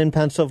election in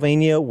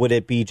Pennsylvania? Would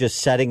it be just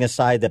setting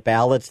aside the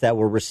ballots that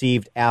were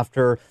received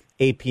after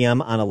 8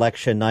 p.m. on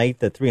election night,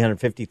 the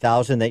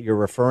 350,000 that you're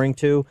referring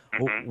to?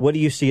 Mm-hmm. What do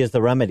you see as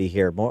the remedy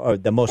here,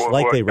 the most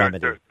likely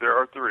remedy? There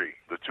are three.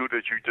 The two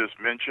that you just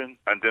mentioned,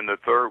 and then the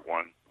third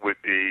one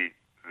would be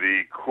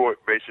the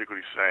court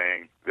basically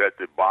saying that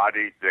the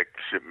body that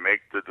should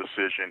make the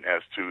decision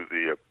as to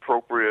the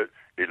appropriate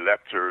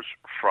electors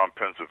from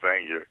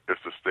Pennsylvania is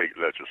the state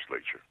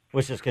legislature.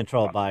 Which is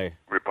controlled by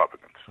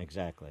Republicans.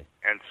 Exactly.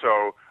 And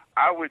so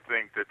I would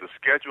think that the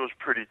schedule is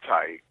pretty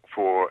tight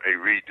for a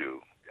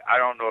redo. I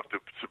don't know if the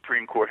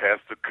Supreme Court has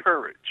the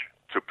courage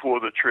to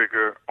pull the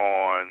trigger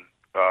on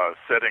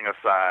setting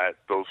aside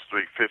those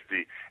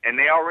 350, and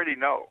they already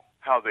know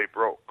how they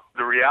broke.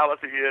 The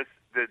reality is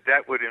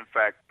that would, in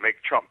fact,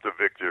 make Trump the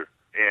victor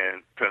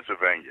in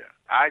Pennsylvania.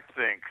 I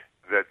think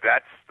that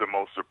that's the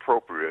most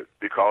appropriate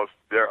because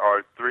there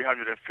are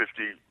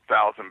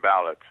 350,000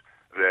 ballots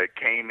that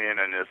came in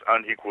this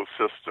unequal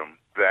system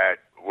that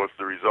was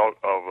the result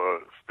of a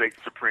state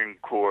Supreme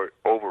Court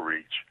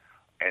overreach.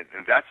 And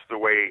that's the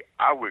way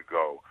I would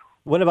go.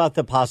 What about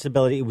the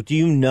possibility? Do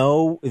you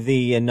know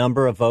the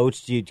number of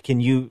votes?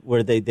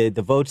 Were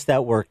the votes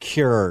that were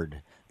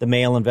cured, the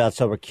mail-in votes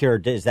that were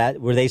cured?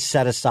 Were they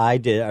set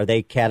aside? Are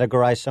they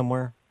categorized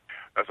somewhere?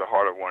 That's a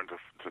harder one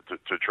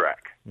to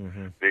track.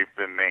 Mm-hmm. They've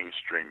been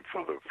mainstream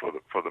for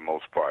the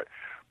most part,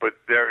 but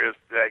there is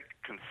that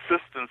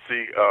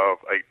consistency of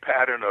a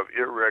pattern of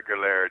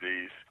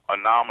irregularities,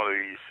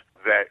 anomalies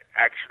that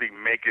actually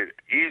make it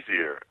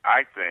easier,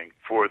 I think,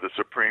 for the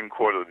Supreme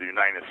Court of the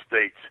United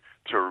States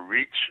to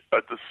reach a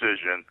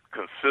decision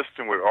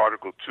consistent with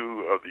Article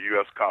 2 of the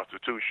U.S.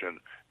 Constitution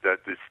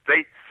that the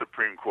state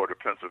Supreme Court of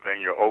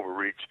Pennsylvania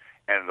overreach,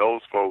 and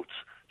those votes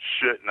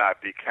should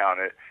not be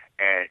counted.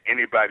 And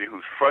anybody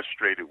who's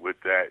frustrated with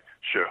that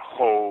should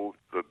hold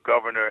the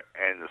governor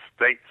and the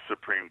state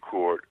Supreme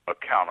Court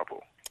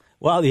accountable.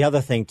 Well, the other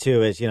thing,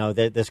 too, is,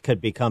 that this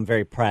could become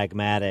very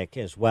pragmatic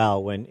as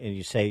well when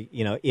you say,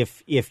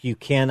 if you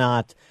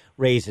cannot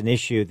raise an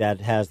issue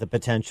that has the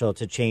potential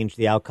to change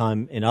the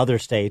outcome in other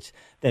states,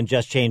 then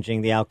just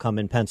changing the outcome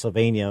in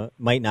Pennsylvania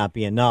might not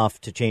be enough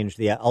to change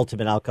the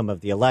ultimate outcome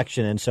of the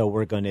election, and so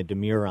we're going to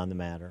demur on the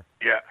matter.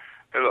 Yeah.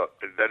 Hey,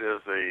 look, that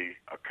is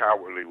a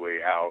cowardly way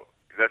out.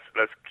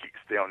 Let's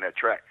stay on that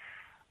track.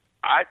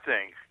 I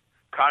think,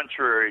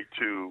 contrary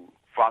to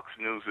Fox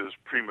News'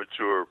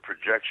 premature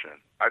projection,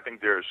 I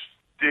think there's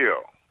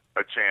still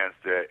a chance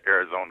that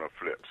Arizona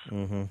flips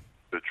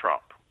to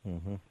Trump.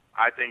 Mm-hmm.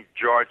 I think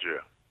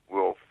Georgia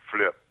will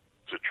flip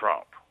to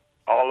Trump.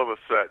 All of a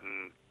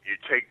sudden, you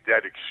take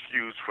that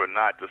excuse for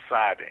not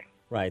deciding.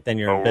 Right, then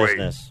you're in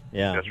business.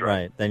 Yeah, that's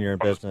right. Then you're in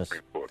business.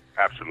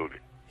 Absolutely.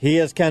 He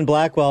is Ken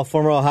Blackwell,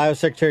 former Ohio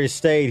Secretary of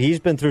State.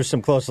 He's been through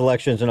some close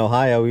elections in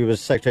Ohio. He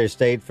was Secretary of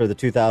State for the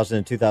 2000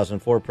 and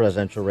 2004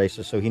 presidential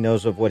races, so he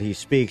knows of what he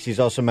speaks. He's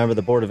also a member of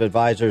the Board of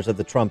Advisors of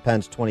the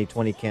Trump-Pence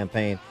 2020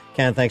 campaign.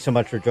 Ken, thanks so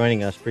much for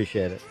joining us.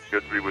 Appreciate it.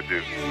 Good to be with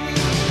you.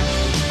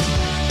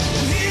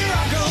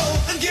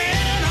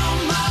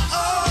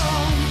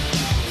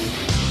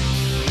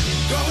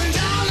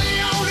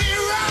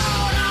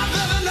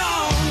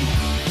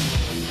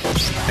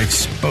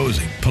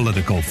 Exposing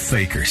political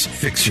fakers,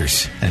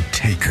 fixers, and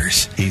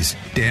takers. He's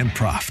Dan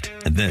Proft,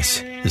 and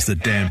this is the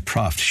Dan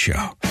Proft Show.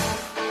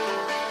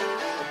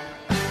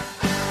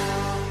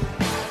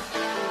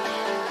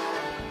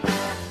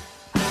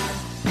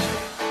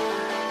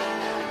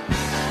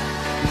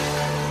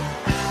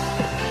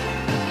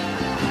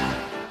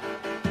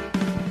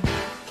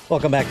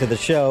 Welcome back to the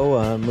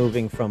show.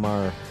 Moving from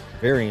our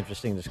very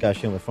interesting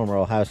discussion with former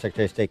Ohio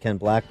Secretary of State Ken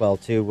Blackwell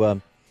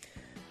to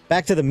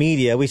back to the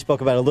media. We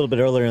spoke about it a little bit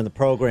earlier in the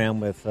program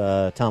with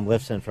Tom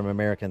Lifson from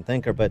American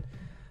Thinker, but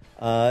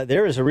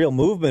there is a real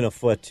movement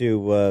afoot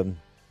to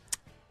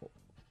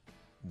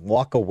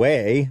walk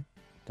away,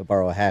 to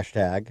borrow a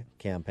hashtag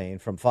campaign,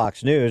 from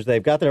Fox News.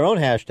 They've got their own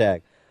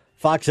hashtag,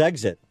 Fox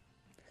Exit.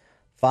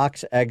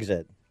 Fox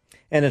Exit.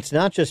 And it's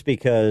not just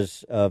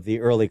because of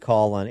the early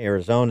call on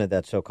Arizona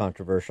that's so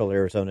controversial.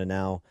 Arizona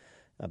now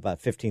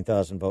about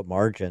 15,000 vote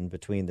margin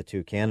between the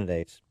two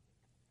candidates.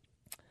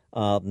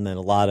 And then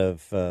a lot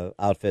of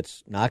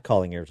outfits not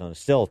calling Arizona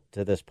still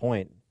to this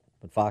point,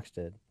 what Fox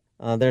did.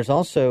 There's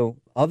also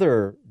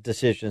other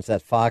decisions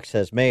that Fox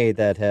has made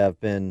that have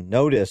been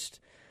noticed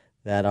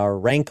that are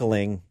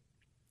rankling,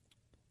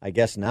 I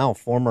guess now,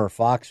 former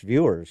Fox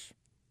viewers.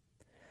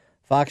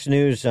 Fox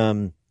News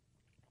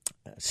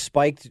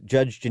spiked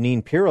Judge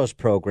Jeanine Pirro's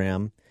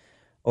program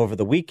over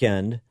the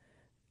weekend.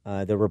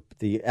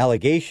 The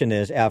allegation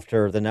is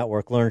after the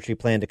network learned she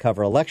planned to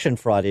cover election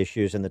fraud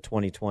issues in the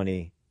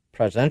 2020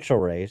 presidential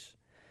race.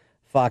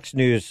 Fox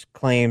News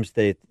claims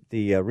that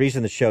the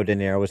reason the show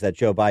didn't air was that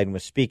Joe Biden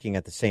was speaking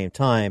at the same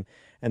time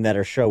and that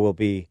her show will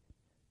be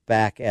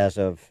back as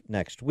of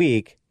next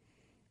week.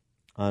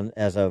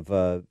 As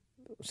of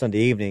Sunday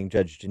evening,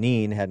 Judge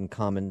Jeanine hadn't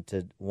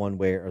commented one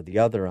way or the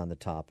other on the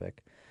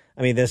topic.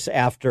 I mean, this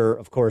after,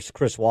 of course,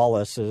 Chris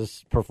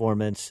Wallace's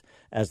performance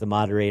as the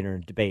moderator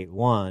in Debate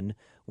 1,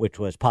 which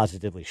was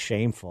positively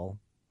shameful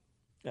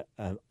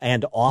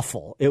and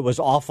awful. It was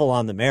awful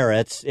on the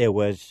merits. It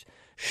was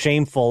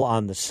shameful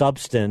on the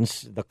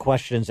substance, the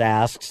questions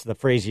asked, the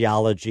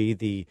phraseology,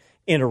 the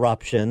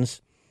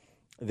interruptions,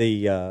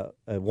 the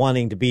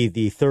wanting to be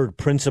the third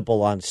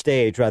principal on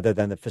stage rather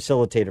than the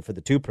facilitator for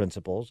the two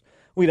principals.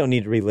 We don't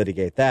need to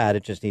relitigate that.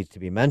 It just needs to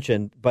be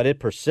mentioned, but it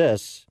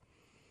persists.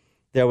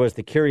 There was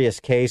the curious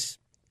case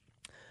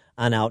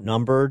on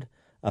Outnumbered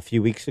a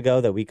few weeks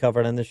ago that we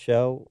covered on this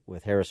show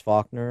with Harris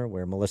Faulkner,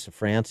 where Melissa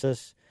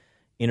Francis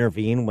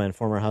intervened when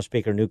former House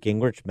Speaker Newt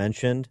Gingrich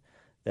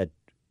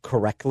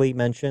correctly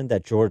mentioned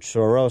that George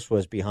Soros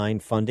was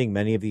behind funding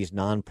many of these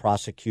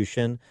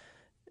non-prosecution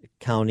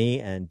county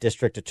and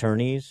district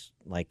attorneys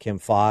like Kim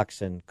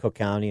Foxx in Cook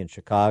County in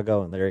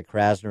Chicago and Larry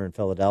Krasner in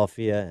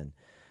Philadelphia and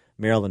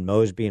Marilyn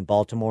Mosby in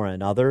Baltimore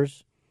and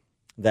others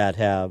that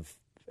have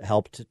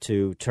helped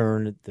to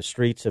turn the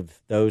streets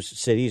of those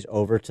cities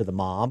over to the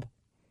mob.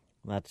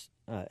 That's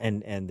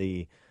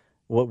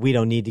we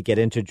don't need to get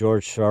into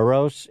George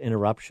Soros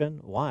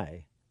interruption.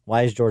 Why?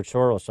 Why is George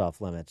Soros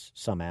off limits?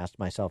 Some asked,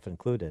 myself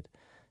included.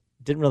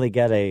 Didn't really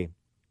get a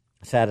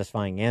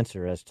satisfying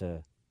answer as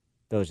to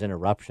those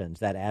interruptions,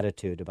 that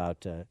attitude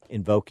about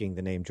invoking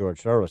the name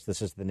George Soros.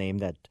 This is the name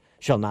that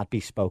shall not be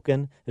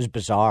spoken. It was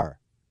bizarre,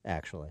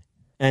 actually.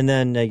 And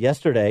then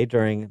yesterday,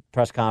 during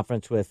press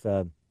conference with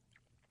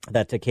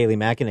that Kayleigh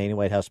McEnany,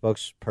 White House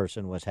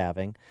spokesperson, was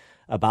having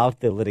about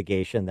the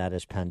litigation that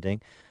is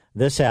pending,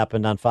 this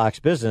happened on Fox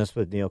Business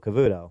with Neil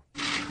Cavuto.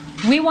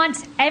 We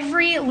want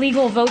every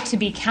legal vote to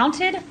be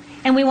counted,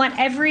 and we want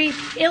every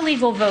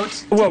illegal vote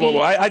to be...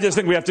 I just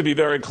think we have to be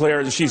very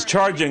clear. She's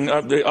charging,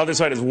 the other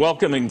side is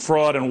welcoming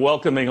fraud and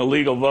welcoming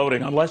illegal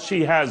voting. Unless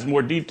she has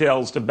more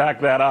details to back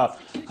that up,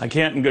 I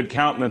can't in good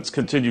countenance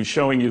continue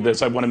showing you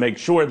this. I want to make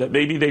sure that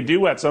maybe they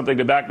do have something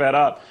to back that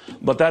up,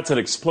 but that's an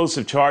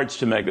explosive charge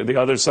to make, that the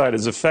other side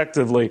is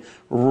effectively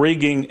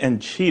rigging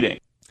and cheating.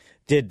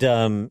 Did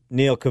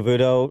Neil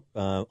Cavuto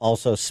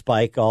also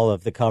spike all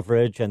of the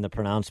coverage and the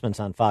pronouncements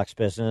on Fox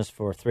Business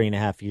for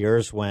 3.5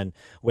 years when,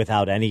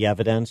 without any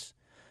evidence,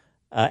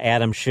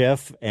 Adam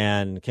Schiff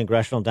and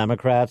congressional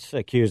Democrats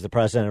accused the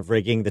president of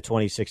rigging the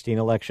 2016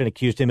 election,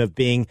 accused him of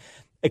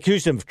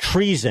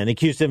treason,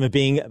 accused him of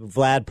being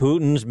Vlad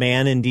Putin's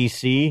man in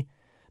D.C.,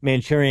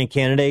 Manchurian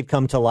Candidate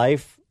come to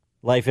life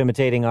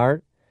imitating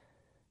art?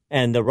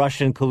 And the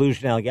Russian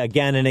collusion,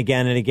 again and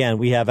again and again.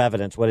 We have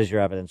evidence. What is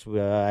your evidence?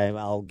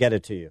 I'll get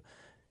it to you.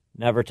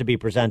 Never to be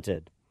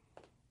presented.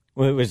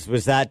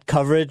 Was that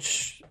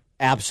coverage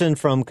absent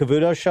from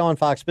Cavuto's show on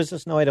Fox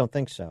Business? No, I don't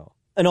think so.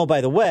 And oh,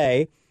 by the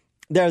way,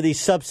 there are these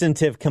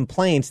substantive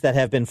complaints that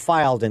have been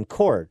filed in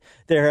court.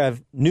 There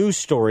have news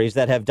stories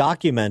that have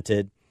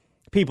documented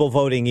people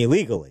voting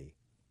illegally.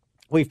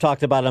 We've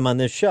talked about them on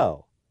this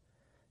show.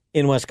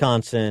 In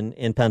Wisconsin,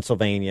 in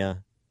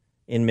Pennsylvania,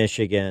 in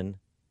Michigan,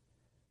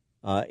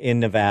 in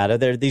Nevada.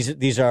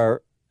 These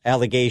are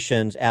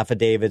allegations,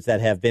 affidavits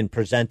that have been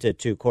presented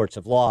to courts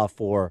of law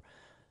for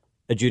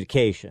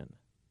adjudication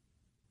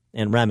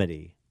and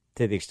remedy,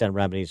 to the extent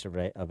remedies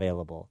are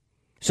available.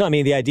 So, I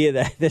mean, the idea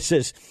that this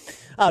is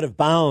out of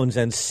bounds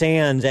and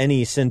sans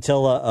any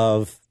scintilla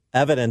of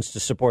evidence to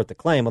support the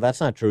claim, well,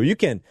 that's not true. You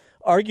can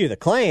argue the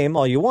claim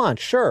all you want.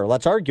 Sure,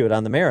 let's argue it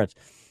on the merits.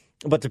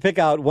 But to pick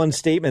out one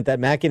statement that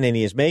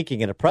McEnany is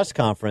making in a press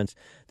conference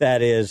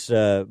that is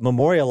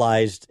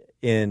memorialized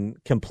in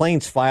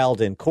complaints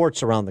filed in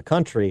courts around the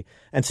country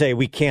and say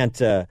we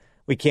can't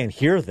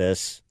hear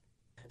this.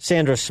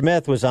 Sandra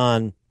Smith was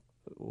on.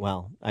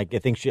 Well, I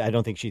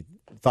don't think she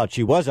thought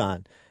she was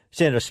on.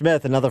 Sandra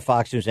Smith, another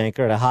Fox News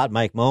anchor, at a hot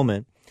mic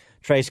moment.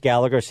 Trace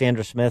Gallagher,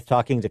 Sandra Smith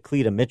talking to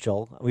Cleta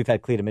Mitchell. We've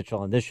had Cleta Mitchell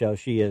on this show.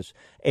 She is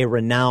a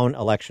renowned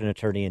election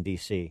attorney in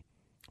D.C.,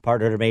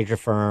 partner at a major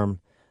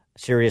firm,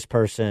 serious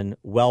person,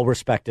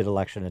 well-respected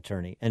election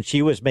attorney. And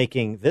she was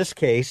making this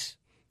case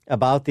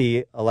about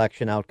the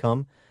election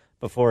outcome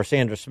before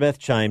Sandra Smith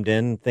chimed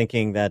in,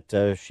 thinking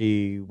that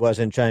she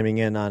wasn't chiming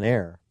in on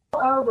air.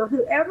 Over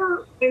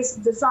whoever is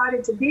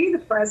decided to be the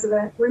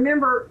president,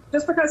 remember,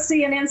 just because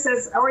CNN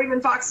says, or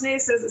even Fox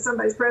News says that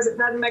somebody's president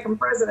doesn't make them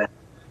president.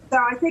 So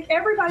I think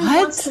everybody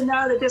wants to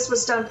know that this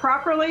was done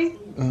properly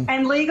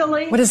and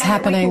legally. What is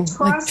happening?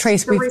 Like,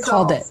 Trace, we've results.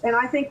 Called it. And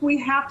I think we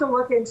have to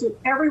look into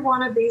every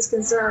one of these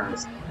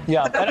concerns.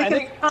 Yeah, and I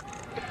think...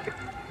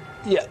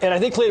 Yeah, and I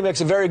think Cleta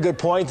makes a very good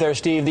point there,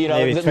 Steve.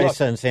 Maybe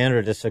Teresa and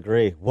Sandra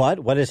disagree.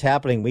 What is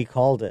happening? We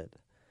called it.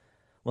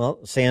 Well,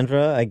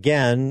 Sandra,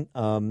 again,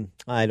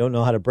 I don't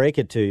know how to break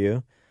it to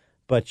you,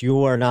 but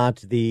you are not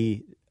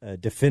the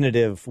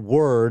definitive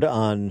word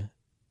on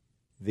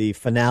the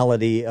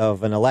finality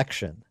of an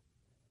election.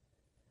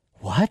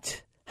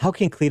 What? How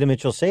can Cleta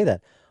Mitchell say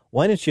that?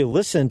 Why don't you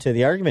listen to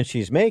the argument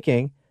she's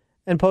making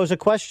and pose a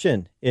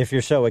question if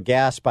you're so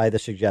aghast by the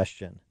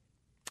suggestion?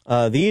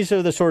 These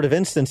are the sort of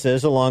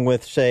instances, along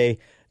with, say,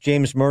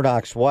 James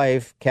Murdoch's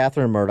wife,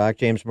 Catherine Murdoch,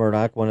 James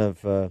Murdoch, one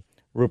of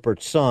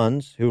Rupert's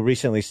sons, who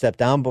recently stepped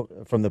down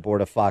from the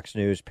board of Fox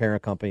News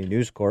parent company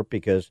News Corp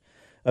because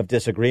of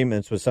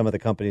disagreements with some of the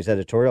company's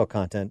editorial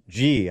content.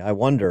 Gee, I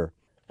wonder.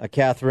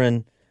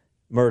 Catherine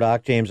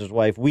Murdoch, James's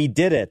wife, we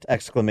did it! !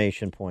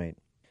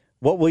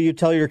 What will you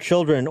tell your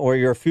children or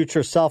your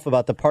future self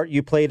about the part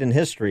you played in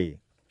history?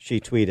 She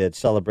tweeted,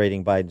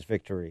 celebrating Biden's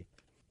victory.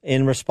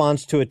 In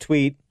response to a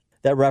tweet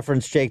that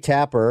referenced Jake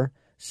Tapper,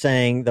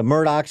 saying the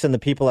Murdochs and the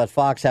people at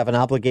Fox have an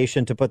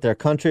obligation to put their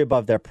country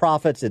above their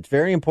profits. It's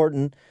very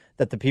important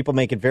that the people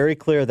make it very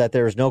clear that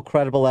there is no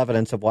credible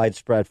evidence of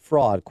widespread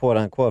fraud, quote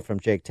unquote, from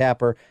Jake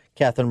Tapper.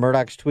 Catherine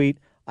Murdoch's tweet,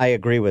 I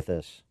agree with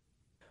this.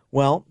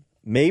 Well,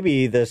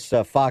 maybe this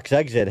Fox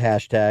Exit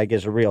hashtag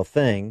is a real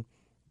thing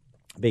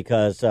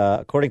because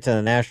according to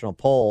the National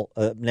Pulse,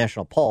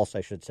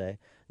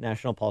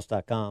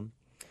 nationalpulse.com,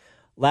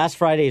 last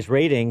Friday's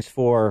ratings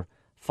for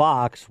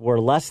Fox were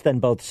less than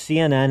both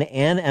CNN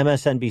and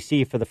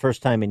MSNBC for the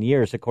first time in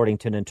years, according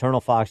to an internal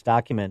Fox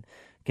document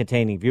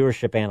containing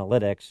viewership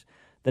analytics.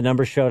 The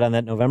numbers showed on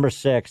that November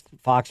 6th,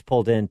 Fox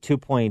pulled in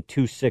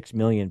 2.26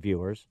 million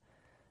viewers.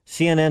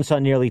 CNN saw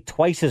nearly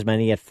twice as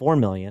many at 4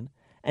 million.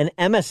 And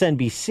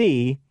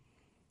MSNBC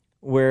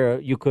where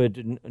you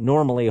could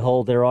normally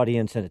hold their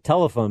audience in a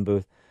telephone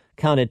booth,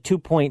 counted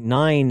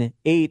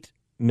 2.98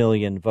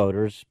 million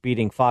voters,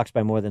 beating Fox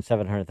by more than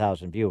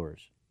 700,000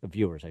 viewers.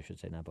 Viewers, I should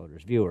say, not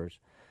voters. Viewers,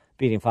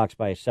 beating Fox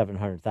by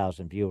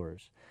 700,000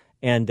 viewers.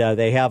 And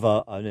they have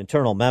an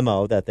internal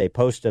memo that they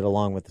posted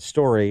along with the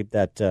story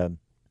that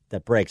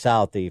breaks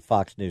out the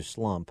Fox News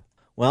slump.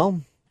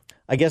 Well,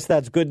 I guess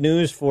that's good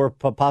news for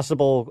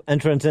possible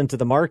entrants into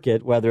the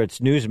market, whether it's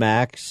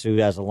Newsmax, who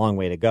has a long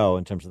way to go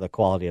in terms of the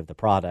quality of the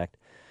product,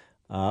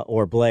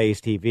 or Blaze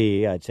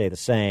TV, I'd say the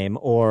same,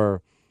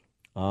 or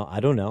I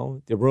don't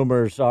know. The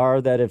rumors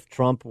are that if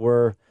Trump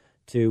were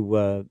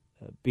to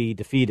be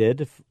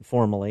defeated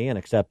formally and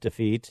accept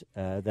defeat,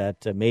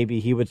 that maybe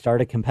he would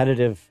start a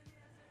competitor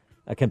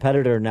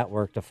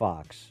network to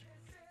Fox.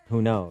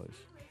 Who knows?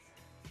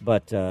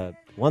 But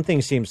one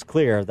thing seems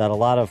clear, that a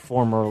lot of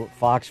former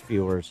Fox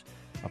viewers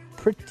are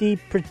pretty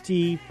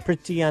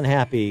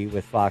unhappy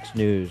with Fox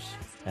News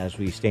as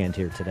we stand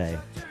here today.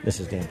 This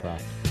is Dan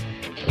Proft.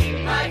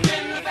 Life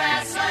in the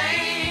fast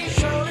lane,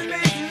 surely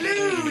make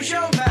you lose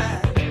your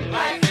mind.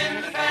 Life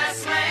in the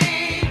fast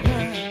lane.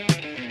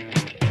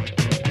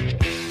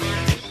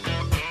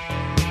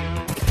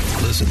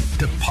 Listen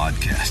to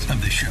podcast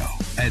of the show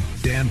at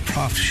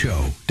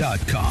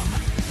danproftshow.com.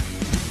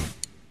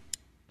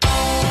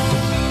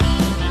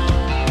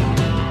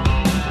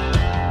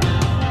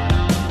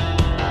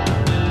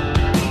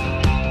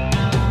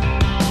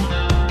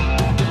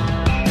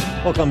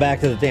 Welcome back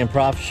to the Dan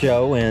Proft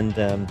Show. And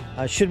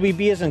should we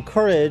be as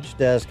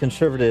encouraged as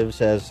conservatives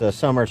as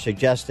some are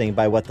suggesting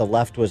by what the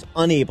left was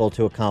unable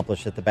to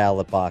accomplish at the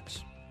ballot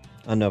box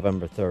on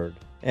November 3rd,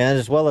 and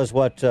as well as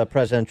what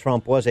President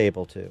Trump was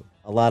able to?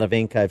 A lot of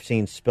ink I've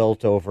seen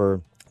spilt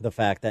over the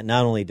fact that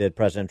not only did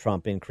President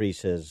Trump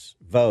increase his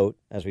vote,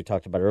 as we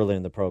talked about earlier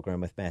in the program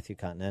with Matthew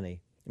Continetti,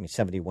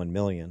 71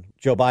 million.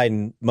 Joe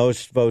Biden,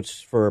 most votes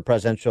for a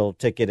presidential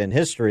ticket in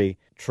history,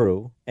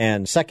 true.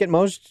 And second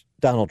most,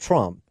 Donald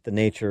Trump. The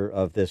nature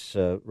of this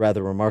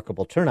rather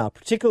remarkable turnout,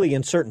 particularly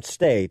in certain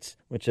states,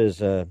 which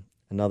is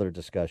another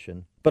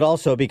discussion. But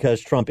also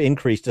because Trump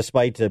increased,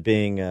 despite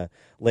being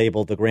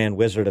labeled the grand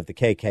wizard of the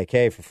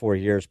KKK for 4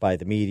 years by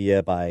the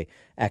media, by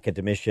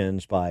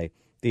academicians, by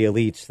the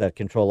elites that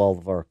control all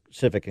of our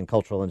civic and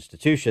cultural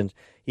institutions,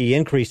 he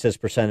increased his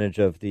percentage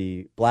of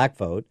the black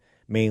vote,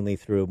 mainly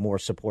through more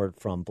support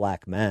from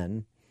black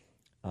men,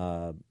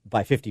 by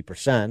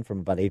 50%,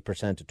 from about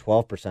 8% to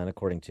 12%,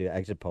 according to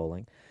exit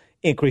polling.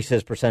 Increased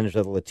his percentage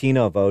of the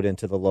Latino vote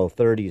into the low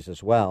 30s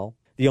as well.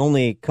 The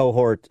only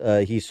cohort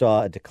he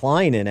saw a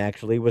decline in,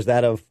 actually, was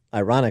that of,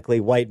 ironically,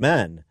 white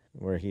men,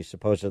 where he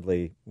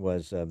supposedly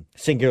was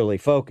singularly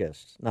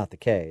focused. Not the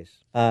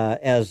case.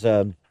 As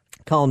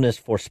columnist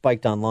for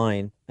Spiked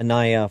Online,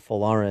 Anaya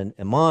Folarin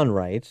Iman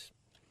writes,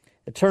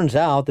 it turns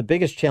out the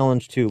biggest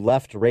challenge to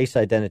left race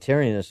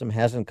identitarianism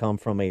hasn't come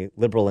from a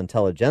liberal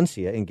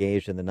intelligentsia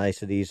engaged in the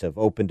niceties of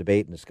open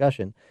debate and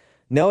discussion.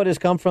 No, it has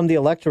come from the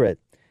electorate.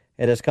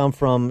 It has come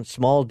from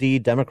small d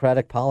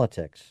democratic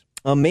politics.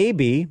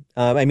 Maybe.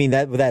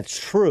 That's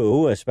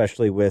true,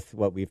 especially with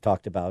what we've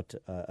talked about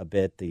a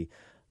bit, the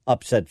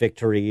upset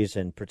victories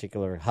in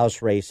particular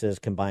House races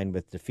combined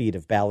with defeat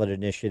of ballot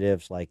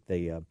initiatives like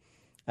the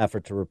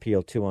effort to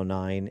repeal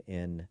 209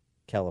 in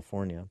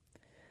California.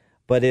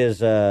 But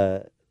is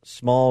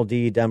small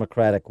d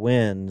democratic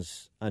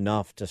wins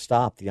enough to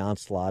stop the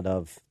onslaught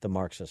of the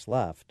Marxist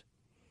left?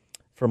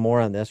 For more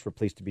on this, we're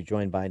pleased to be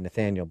joined by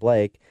Nathaniel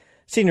Blake,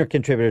 senior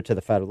contributor to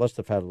The Federalist,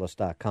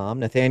 thefederalist.com.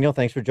 Nathaniel,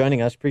 thanks for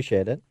joining us.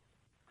 Appreciate it.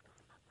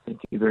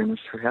 Thank you very much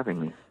for having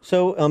me.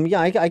 So,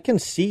 I can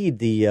see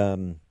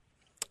the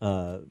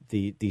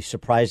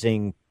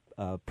surprising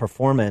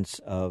performance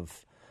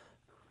of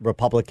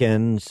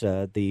Republicans,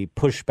 the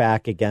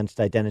pushback against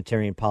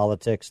identitarian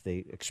politics,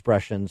 the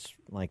expressions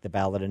like the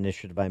ballot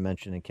initiative I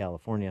mentioned in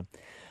California.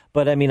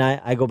 But,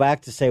 I go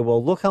back to say,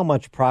 well, look how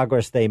much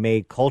progress they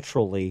made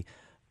culturally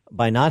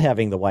by not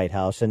having the White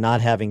House and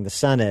not having the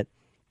Senate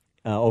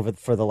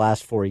for the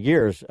last 4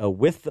 years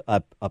with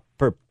a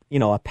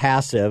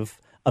passive,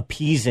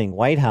 appeasing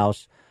White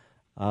House.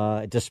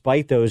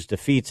 Despite those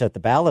defeats at the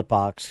ballot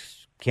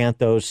box, can't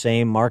those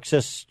same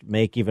Marxists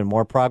make even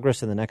more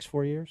progress in the next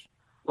 4 years?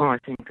 Well, I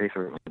think they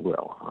certainly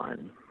will.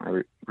 On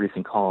my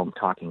recent column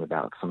talking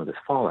about some of this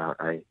fallout,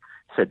 I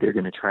said they're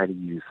going to try to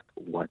use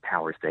what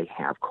powers they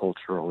have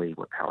culturally,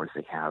 what powers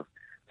they have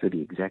through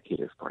the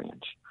executive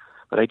branch.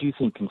 But I do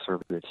think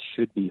conservatives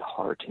should be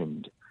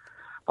heartened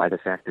by the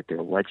fact that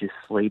their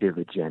legislative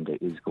agenda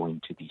is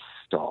going to be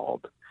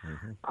stalled.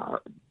 Mm-hmm.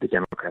 The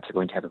Democrats are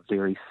going to have a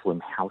very slim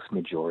House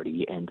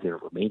majority, and their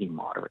remaining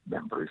moderate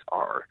members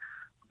are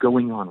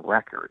going on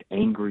record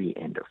angry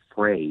and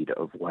afraid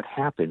of what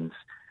happens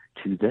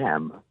to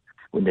them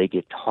when they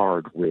get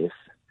tarred with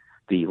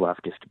the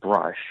leftist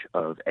brush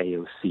of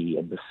AOC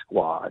and the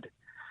Squad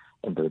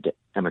and the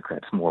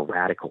Democrats' more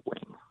radical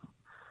wing.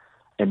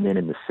 And then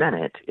in the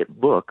Senate,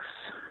 it looks,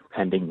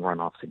 pending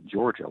runoffs in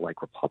Georgia,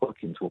 like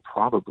Republicans will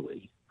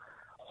probably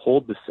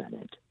hold the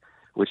Senate,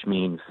 which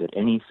means that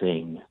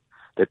anything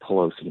that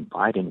Pelosi and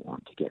Biden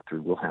want to get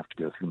through will have to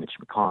go through Mitch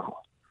McConnell.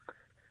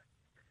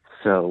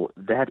 So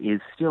that is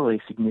still a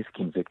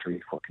significant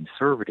victory for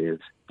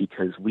conservatives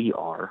because we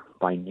are,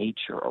 by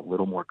nature, a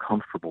little more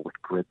comfortable with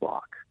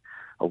gridlock,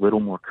 a little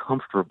more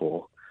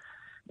comfortable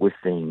with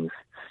things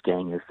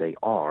staying as they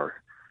are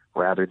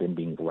rather than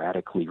being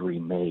radically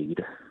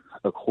remade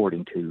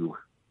according to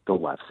the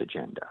left's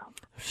agenda.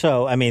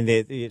 So, I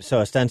mean, so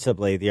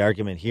ostensibly the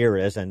argument here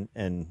is, and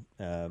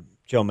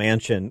Joe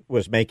Manchin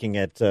was making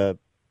it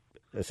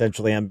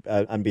essentially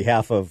on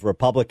behalf of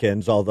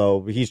Republicans,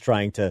 although he's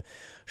trying to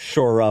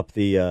shore up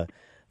the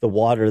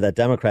water that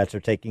Democrats are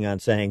taking on,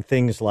 saying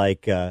things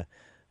like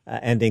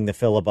ending the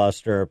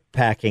filibuster,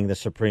 packing the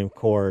Supreme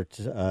Court,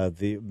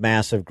 the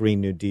massive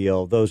Green New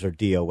Deal. Those are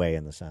DOA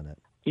in the Senate.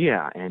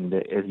 Yeah, and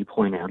as you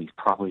point out, he's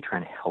probably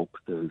trying to help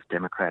those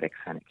Democratic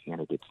Senate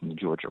candidates in the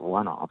Georgia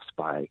runoffs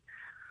by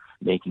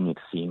making it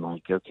seem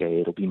like,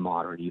 okay, it'll be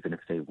moderate even if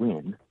they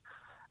win.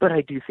 But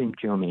I do think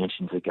Joe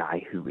Manchin's a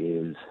guy who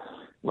is,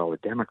 well, a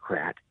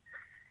Democrat.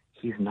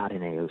 He's not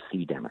an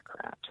AOC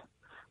Democrat.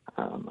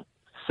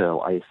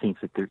 So I think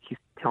that he's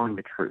telling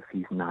the truth.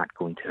 He's not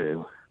going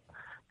to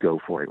go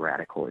for a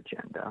radical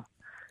agenda.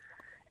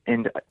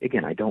 And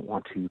again, I don't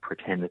want to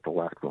pretend that the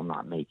left will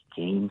not make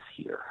gains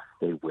here.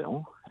 They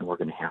will, and we're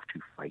going to have to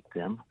fight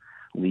them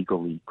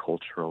legally,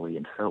 culturally,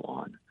 and so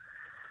on.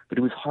 But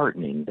it was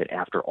heartening that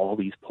after all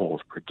these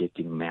polls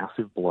predicting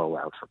massive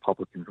blowouts,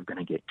 Republicans were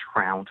going to get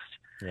trounced,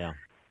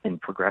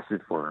 and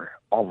progressives were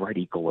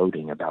already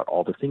gloating about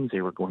all the things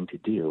they were going to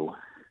do.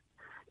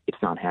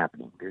 It's not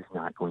happening. There's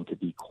not going to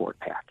be court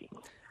packing.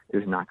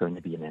 There's not going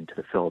to be an end to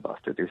the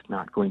filibuster. There's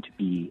not going to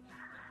be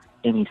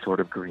any sort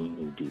of Green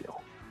New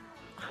Deal.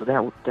 So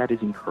that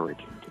is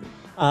encouraging to me.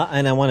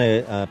 And I want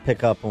to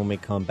pick up when we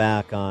come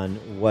back on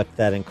what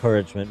that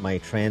encouragement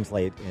might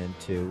translate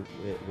into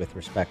with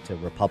respect to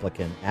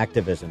Republican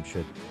activism.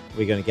 Should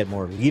we're going to get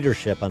more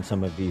leadership on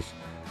some of these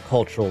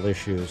cultural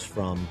issues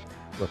from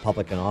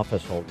Republican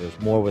office holders?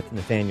 More with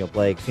Nathaniel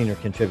Blake, senior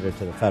contributor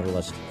to the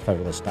Federalist,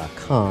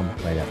 Federalist.com,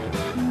 right after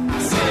this.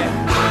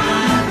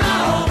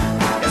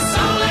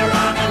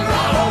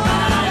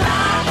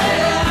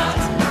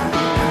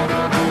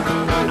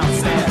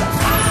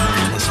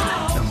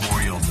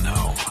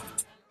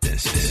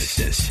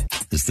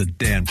 This is the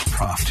Dan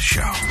Proft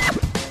Show.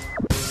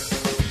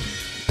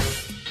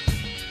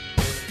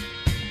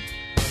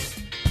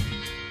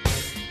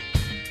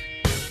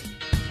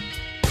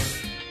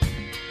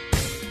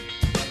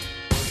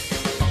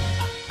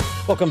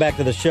 Welcome back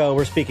to the show.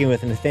 We're speaking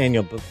with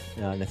Nathaniel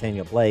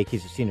Blake.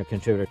 He's a senior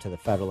contributor to the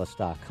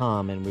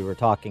Federalist.com, and we were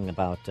talking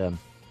about,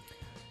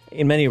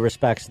 in many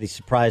respects, the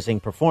surprising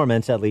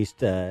performance, at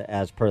least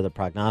as per the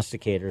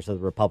prognosticators of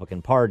the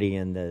Republican Party,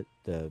 and the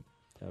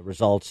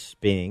results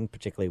being,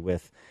 particularly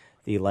with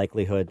the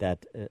likelihood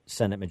that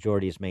Senate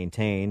majority is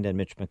maintained and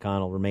Mitch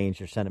McConnell remains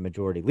your Senate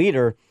majority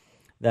leader,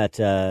 that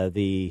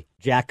the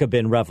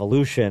Jacobin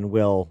revolution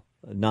will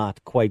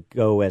not quite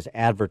go as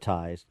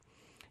advertised.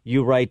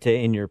 You write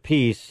in your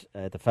piece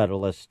at the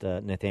Federalist,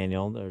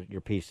 Nathaniel,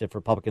 your piece, if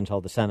Republicans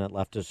hold the Senate,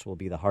 leftists will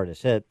be the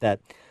hardest hit, that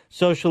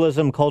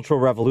socialism,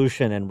 cultural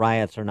revolution, and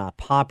riots are not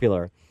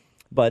popular.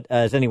 But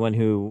as anyone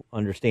who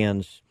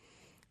understands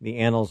the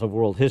annals of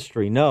world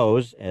history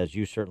knows, as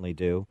you certainly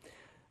do,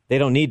 they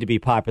don't need to be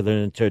popular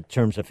in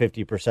terms of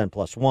 50%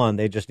 plus one.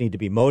 They just need to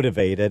be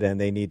motivated, and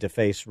they need to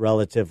face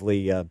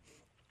relatively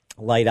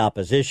light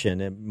opposition,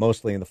 and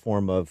mostly in the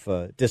form of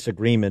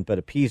disagreement but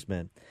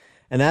appeasement.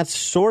 And that's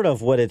sort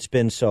of what it's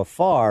been so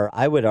far,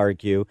 I would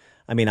argue.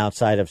 I mean,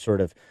 outside of sort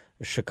of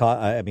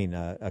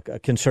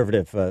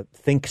conservative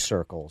think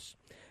circles.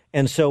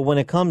 And so when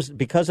it comes,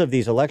 because of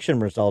these election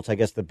results, I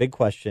guess the big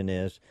question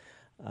is,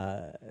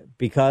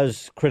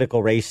 because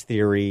critical race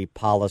theory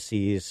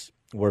policies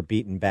were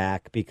beaten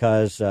back,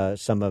 because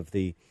some of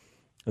the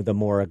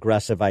more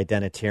aggressive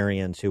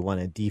identitarians who want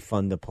to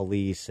defund the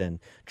police and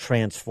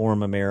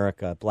transform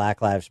America,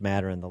 Black Lives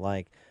Matter and the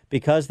like,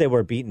 because they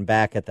were beaten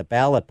back at the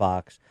ballot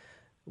box,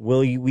 will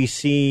we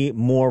see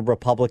more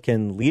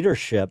Republican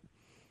leadership,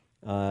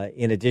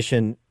 in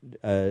addition,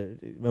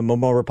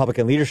 more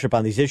Republican leadership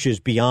on these issues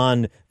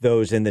beyond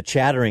those in the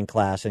chattering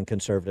class in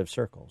conservative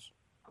circles?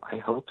 I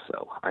hope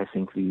so. I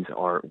think these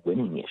are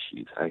winning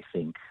issues. I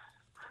think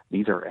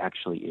these are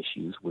actually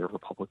issues where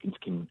Republicans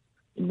can,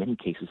 in many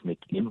cases, make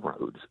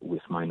inroads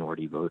with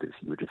minority voters.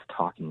 You were just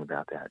talking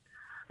about that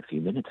a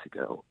few minutes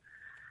ago.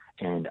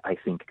 And I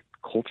think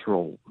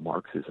cultural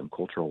Marxism,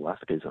 cultural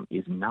leftism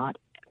is not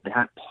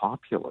that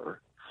popular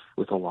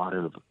with a lot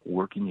of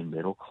working and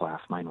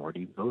middle-class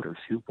minority voters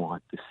who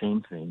want the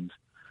same things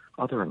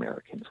other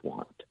Americans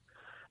want.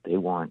 They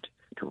want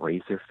to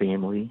raise their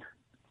family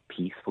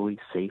peacefully,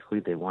 safely.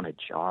 They want a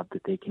job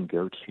that they can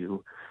go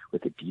to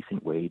with a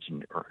decent wage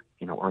and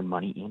earn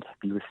money and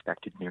be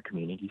respected in their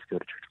communities, go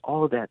to church.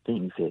 All of that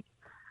things that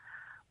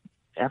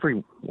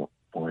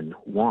everyone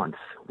wants,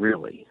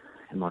 really,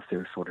 unless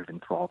they're sort of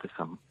enthralled to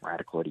some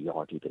radical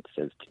ideology that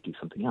says to do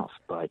something else.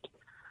 But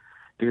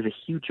there's a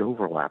huge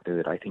overlap there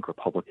that I think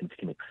Republicans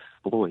can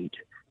exploit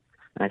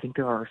And I think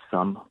there are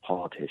some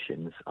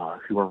politicians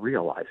who are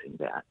realizing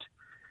that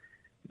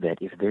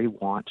if they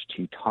want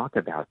to talk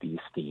about these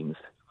themes,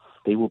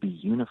 they will be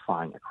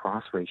unifying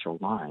across racial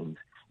lines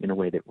in a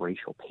way that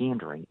racial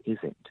pandering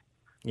isn't.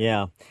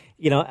 Yeah.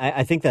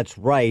 I think that's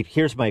right.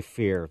 Here's my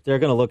fear. They're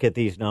going to look at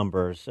these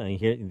numbers.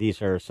 And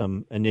these are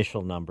some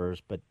initial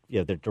numbers, but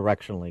they're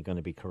directionally going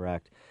to be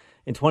correct.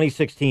 In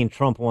 2016,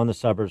 Trump won the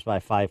suburbs by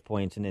 5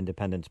 points and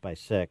independents by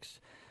 6.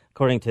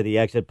 According to the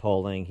exit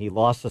polling, he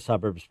lost the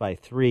suburbs by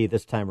 3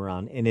 this time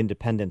around and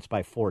independents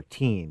by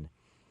 14.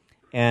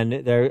 And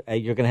you're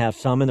going to have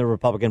some in the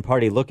Republican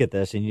Party look at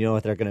this, and you know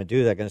what they're going to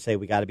do? They're going to say,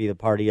 we got to be the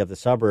party of the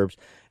suburbs.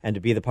 And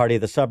to be the party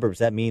of the suburbs,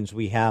 that means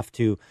we have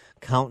to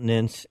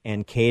countenance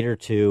and cater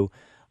to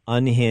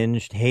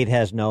unhinged, hate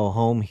has no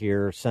home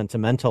here,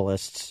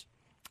 sentimentalists.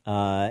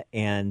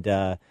 And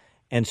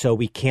so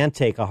we can't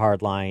take a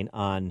hard line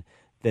on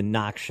the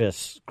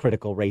noxious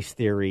critical race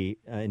theory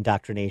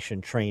indoctrination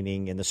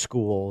training in the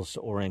schools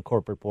or in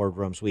corporate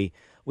boardrooms.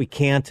 We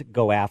can't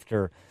go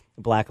after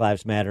Black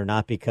Lives Matter,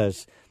 not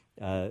because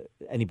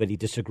anybody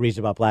disagrees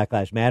about Black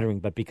Lives Mattering,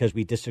 but because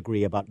we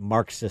disagree about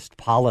Marxist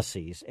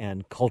policies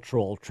and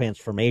cultural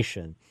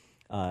transformation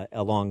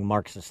along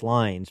Marxist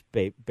lines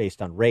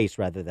based on race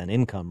rather than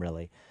income,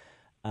 really.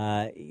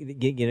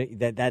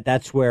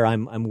 That's where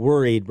I'm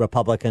worried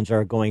Republicans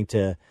are going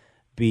to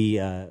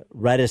be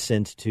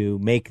reticent to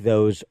make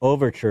those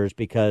overtures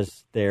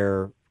because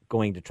they're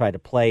going to try to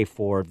play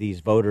for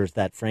these voters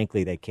that,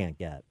 frankly, they can't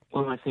get.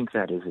 Well, I think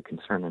that is a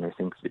concern, and I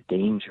think the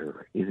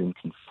danger is in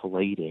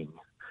conflating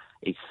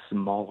a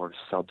smaller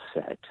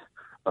subset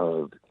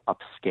of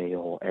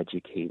upscale,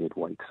 educated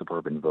white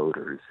suburban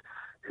voters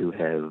who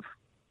have,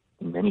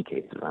 in many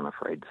cases, I'm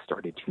afraid,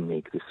 started to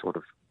make this sort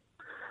of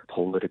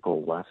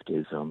political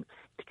leftism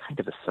to kind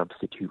of a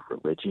substitute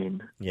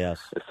religion.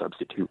 Yes. A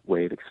substitute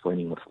way of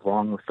explaining what's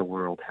wrong with the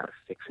world, how to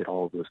fix it,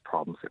 all of those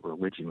problems that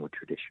religion would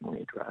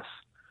traditionally address.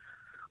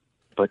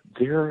 But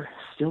they're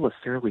still a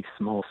fairly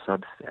small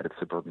subset of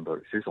suburban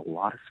voters. There's a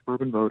lot of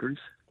suburban voters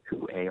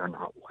who, A, are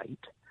not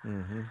white,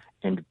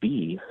 and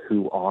B,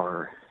 who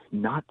are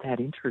not that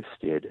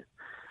interested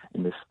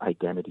in this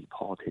identity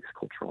politics,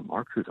 cultural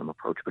Marxism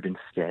approach, but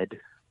instead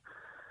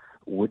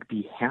would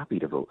be happy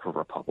to vote for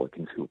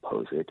Republicans who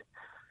oppose it.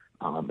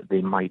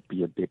 They might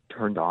be a bit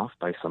turned off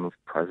by some of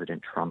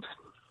President Trump's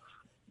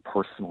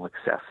personal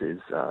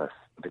excesses, the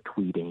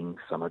tweeting,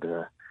 some of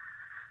the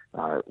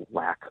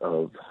lack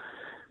of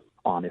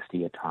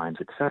honesty at times,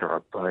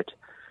 etc. But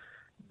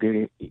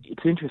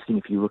it's interesting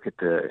if you look at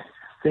the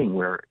thing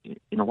where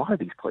in a lot of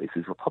these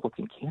places,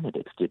 Republican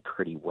candidates did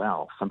pretty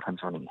well,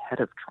 sometimes running ahead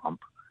of Trump.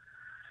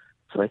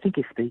 So I think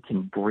if they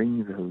can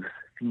bring those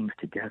themes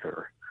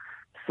together,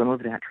 some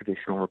of that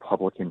traditional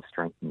Republican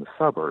strength in the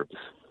suburbs,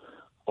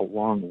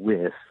 along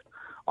with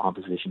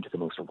opposition to the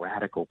most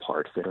radical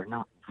parts that are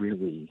not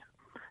really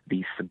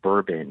the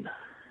suburban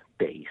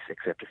base,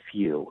 except a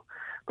few,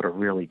 but are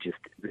really just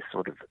this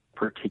sort of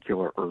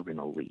particular urban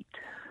elite.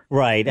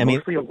 Right.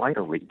 Mostly a white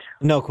elite.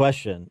 No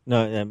question.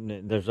 No,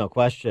 there's no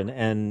question.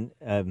 And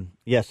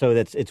so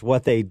it's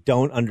what they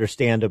don't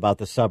understand about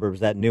the suburbs,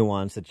 that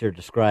nuance that you're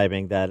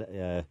describing,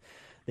 that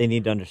they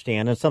need to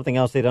understand. And something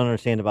else they don't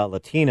understand about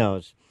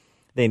Latinos,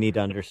 they need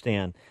to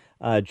understand.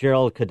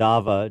 Geraldo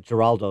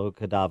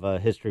Cadava,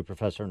 history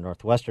professor at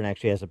Northwestern,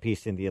 actually has a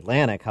piece in The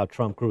Atlantic, how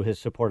Trump grew his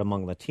support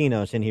among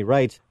Latinos. And he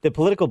writes, the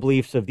political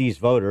beliefs of these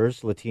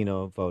voters,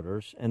 Latino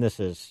voters, and this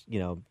is,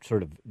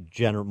 sort of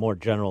more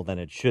general than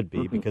it should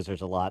be because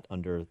there's a lot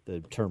under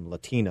the term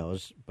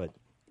Latinos, but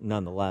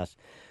nonetheless.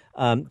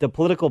 The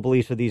political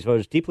beliefs of these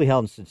voters, deeply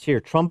held and sincere.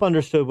 Trump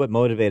understood what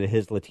motivated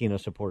his Latino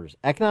supporters: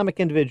 economic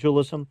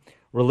individualism,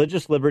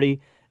 religious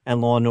liberty, and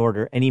law and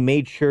order, and he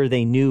made sure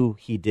they knew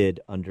he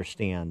did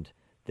understand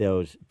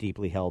those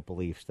deeply held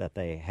beliefs that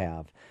they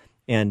have,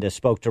 and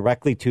spoke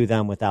directly to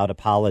them without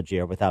apology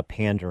or without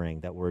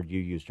pandering, that word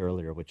you used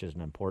earlier, which is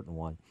an important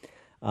one.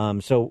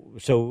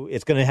 So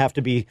it's going to have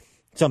to be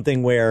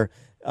something where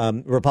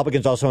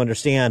Republicans also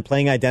understand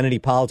playing identity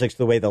politics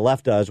the way the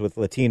left does with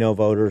Latino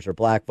voters or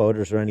black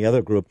voters or any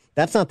other group.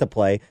 That's not the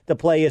play. The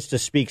play is to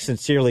speak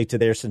sincerely to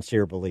their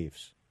sincere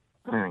beliefs.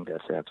 I think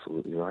that's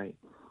absolutely right.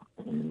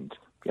 And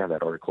yeah,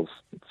 that article's,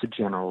 it's a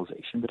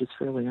generalization, but it's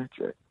fairly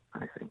accurate,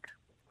 I think,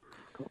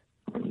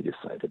 when you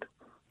decided.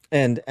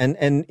 And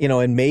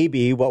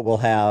maybe what we'll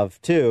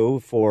have, too,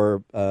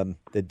 for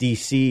the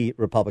D.C.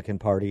 Republican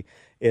Party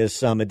is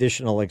some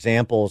additional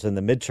examples in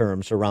the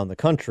midterms around the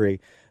country,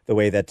 the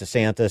way that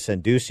DeSantis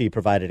and Ducey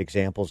provided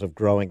examples of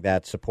growing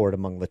that support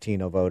among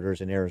Latino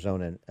voters in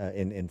Arizona,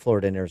 in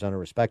Florida and Arizona,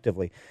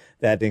 respectively,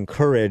 that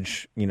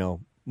encourage,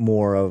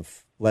 more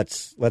of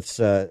let's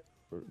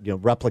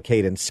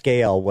replicate and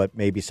scale what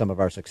maybe some of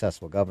our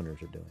successful governors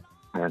are doing.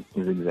 That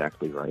is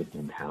exactly right,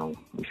 and how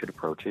we should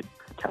approach it.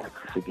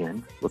 Texas,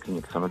 again, looking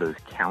at some of those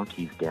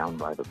counties down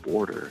by the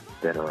border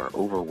that are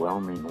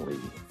overwhelmingly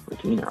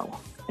Latino,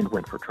 and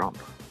went for Trump.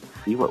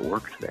 See what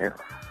worked there.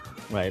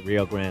 Right,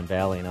 Rio Grande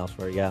Valley and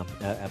elsewhere. Yeah,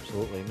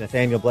 absolutely.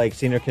 Nathaniel Blake,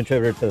 senior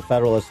contributor to The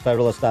Federalist,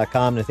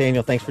 Federalist.com.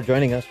 Nathaniel, thanks for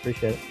joining us.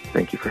 Appreciate it.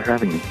 Thank you for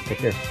having me. Take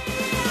care.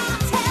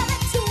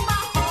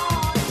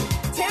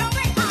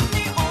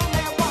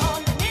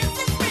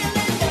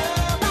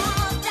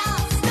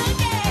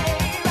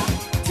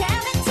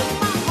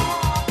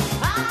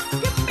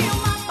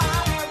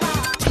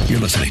 You're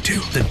listening to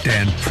The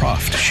Dan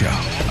Proft Show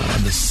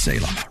on the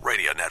Salem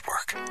Radio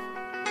Network.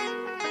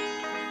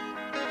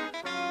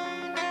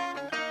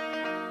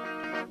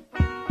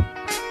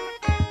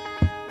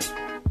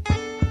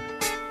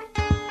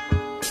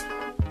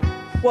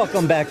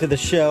 Welcome back to the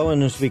show,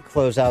 and as we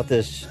close out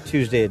this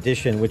Tuesday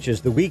edition, which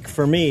is the week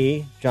for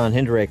me, John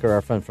Hinderaker,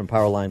 our friend from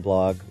Powerline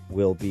Blog,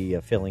 will be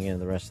filling in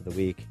the rest of the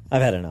week.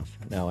 I've had enough.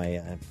 Now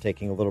I'm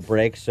taking a little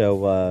break,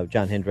 so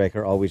John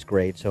Hinderaker, always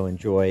great, so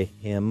enjoy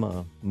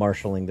him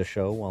marshaling the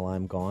show while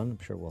I'm gone. I'm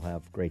sure we'll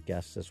have great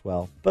guests as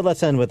well. But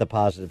let's end with a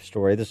positive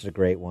story. This is a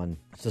great one.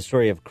 It's the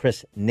story of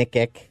Chris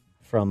Nikic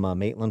from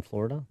Maitland,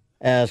 Florida.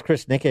 As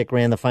Chris Nikic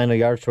ran the final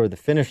yards toward the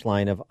finish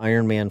line of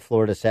Ironman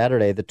Florida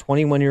Saturday, the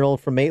 21-year-old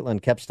from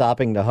Maitland kept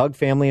stopping to hug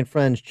family and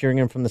friends cheering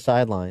him from the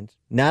sidelines.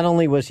 Not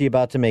only was he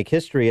about to make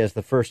history as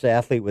the first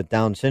athlete with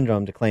Down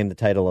syndrome to claim the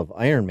title of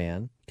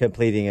Ironman,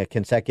 completing a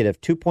consecutive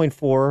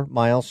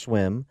 2.4-mile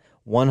swim,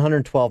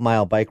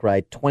 112-mile bike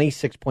ride,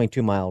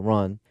 26.2-mile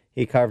run,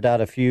 he carved out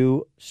a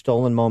few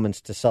stolen moments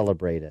to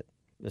celebrate it.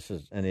 This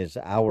is, and his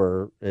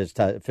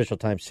official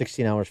time,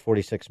 16 hours,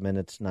 46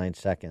 minutes, 9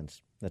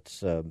 seconds.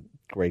 That's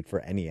great for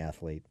any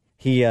athlete.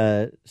 He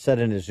said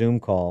in a Zoom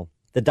call,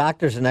 the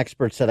doctors and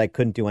experts said I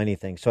couldn't do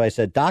anything. So I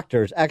said,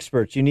 doctors,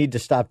 experts, you need to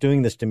stop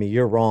doing this to me.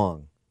 You're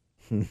wrong.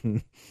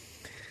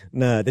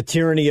 No, the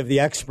tyranny of the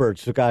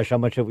experts. So gosh, how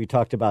much have we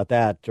talked about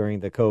that during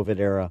the COVID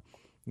era?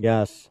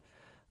 Yes.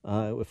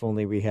 If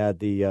only we had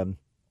the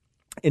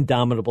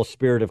indomitable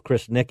spirit of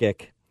Chris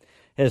Nikic.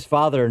 His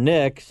father,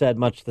 Nick, said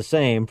much the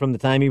same. From the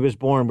time he was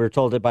born, we were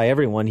told it by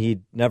everyone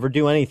he'd never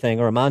do anything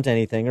or amount to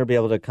anything or be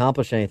able to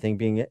accomplish anything,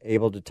 being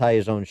able to tie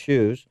his own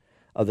shoes,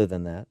 other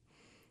than that.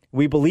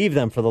 We believed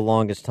them for the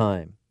longest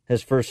time.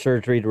 His first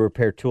surgery to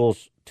repair two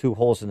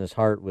holes in his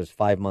heart was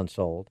 5 months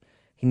old.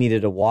 He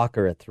needed a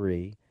walker at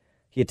 3.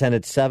 He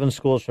attended 7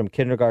 schools from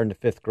kindergarten to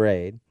 5th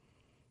grade,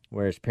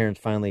 where his parents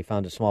finally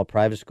found a small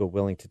private school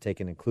willing to take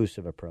an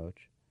inclusive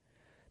approach.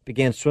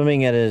 Began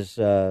swimming at his...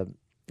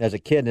 as a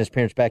kid in his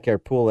parents'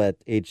 backyard pool at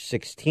age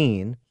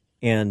 16,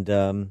 and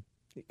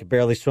he could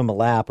barely swim a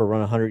lap or run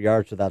 100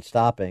 yards without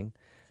stopping.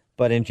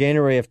 But in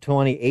January of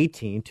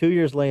 2018, 2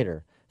 years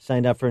later,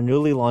 signed up for a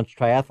newly launched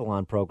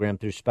triathlon program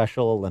through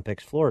Special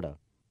Olympics Florida.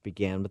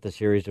 Began with a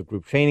series of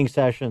group training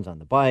sessions on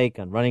the bike,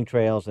 on running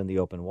trails, and the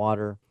open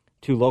water.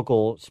 2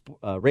 local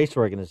race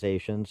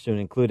organizations soon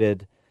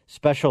included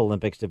Special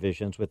Olympics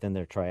divisions within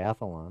their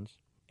triathlons.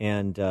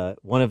 And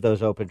one of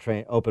those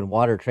open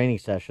water training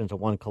sessions, a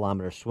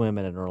 1-kilometer swim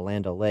at an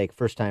Orlando lake,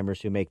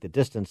 first-timers who make the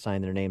distance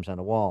sign their names on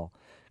a wall.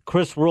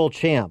 Chris World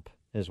Champ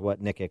is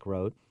what Nikic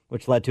wrote,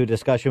 which led to a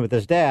discussion with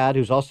his dad,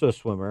 who's also a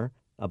swimmer,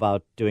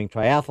 about doing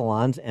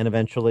triathlons and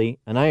eventually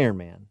an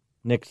Ironman.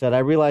 Nick said, I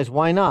realized,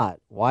 why not?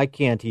 Why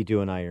can't he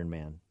do an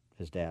Ironman?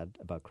 His dad,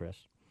 about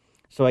Chris.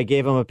 So I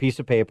gave him a piece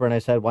of paper and I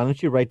said, why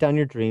don't you write down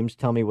your dreams,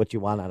 tell me what you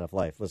want out of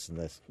life. Listen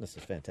to this. This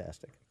is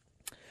fantastic.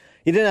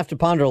 He didn't have to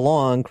ponder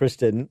long, Chris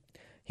didn't.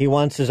 He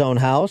wants his own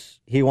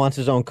house, he wants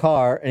his own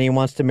car, and he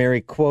wants to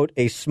marry, quote,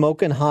 a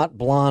smoking hot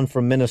blonde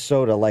from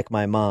Minnesota like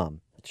my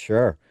mom.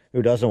 Sure,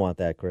 who doesn't want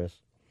that, Chris?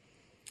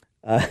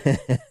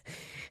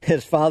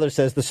 His father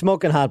says the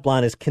smoking hot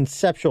blonde is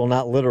conceptual,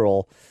 not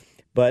literal,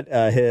 but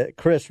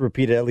Chris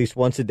repeated at least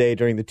once a day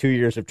during the 2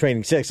 years of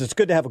training 6. It's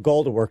good to have a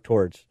goal to work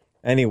towards.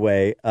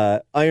 Anyway,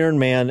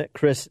 Ironman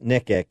Chris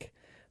Nikic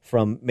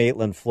from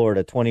Maitland,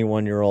 Florida,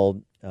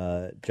 21-year-old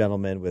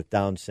gentleman with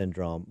Down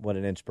syndrome. What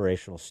an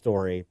inspirational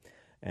story.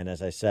 And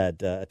as I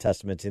said, a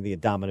testament to the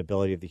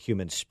indomitability of the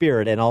human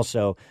spirit and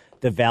also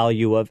the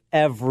value of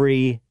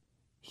every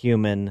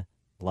human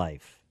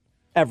life.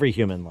 Every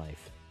human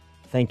life.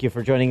 Thank you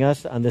for joining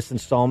us on this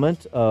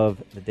installment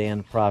of the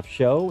Dan Proft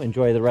Show.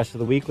 Enjoy the rest of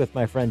the week with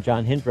my friend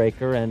John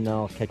Hinderaker, and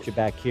I'll catch you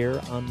back here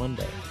on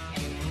Monday.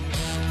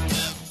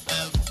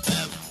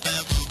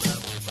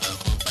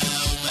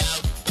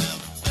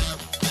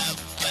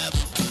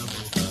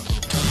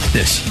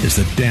 This is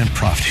the Dan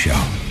Proft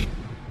Show.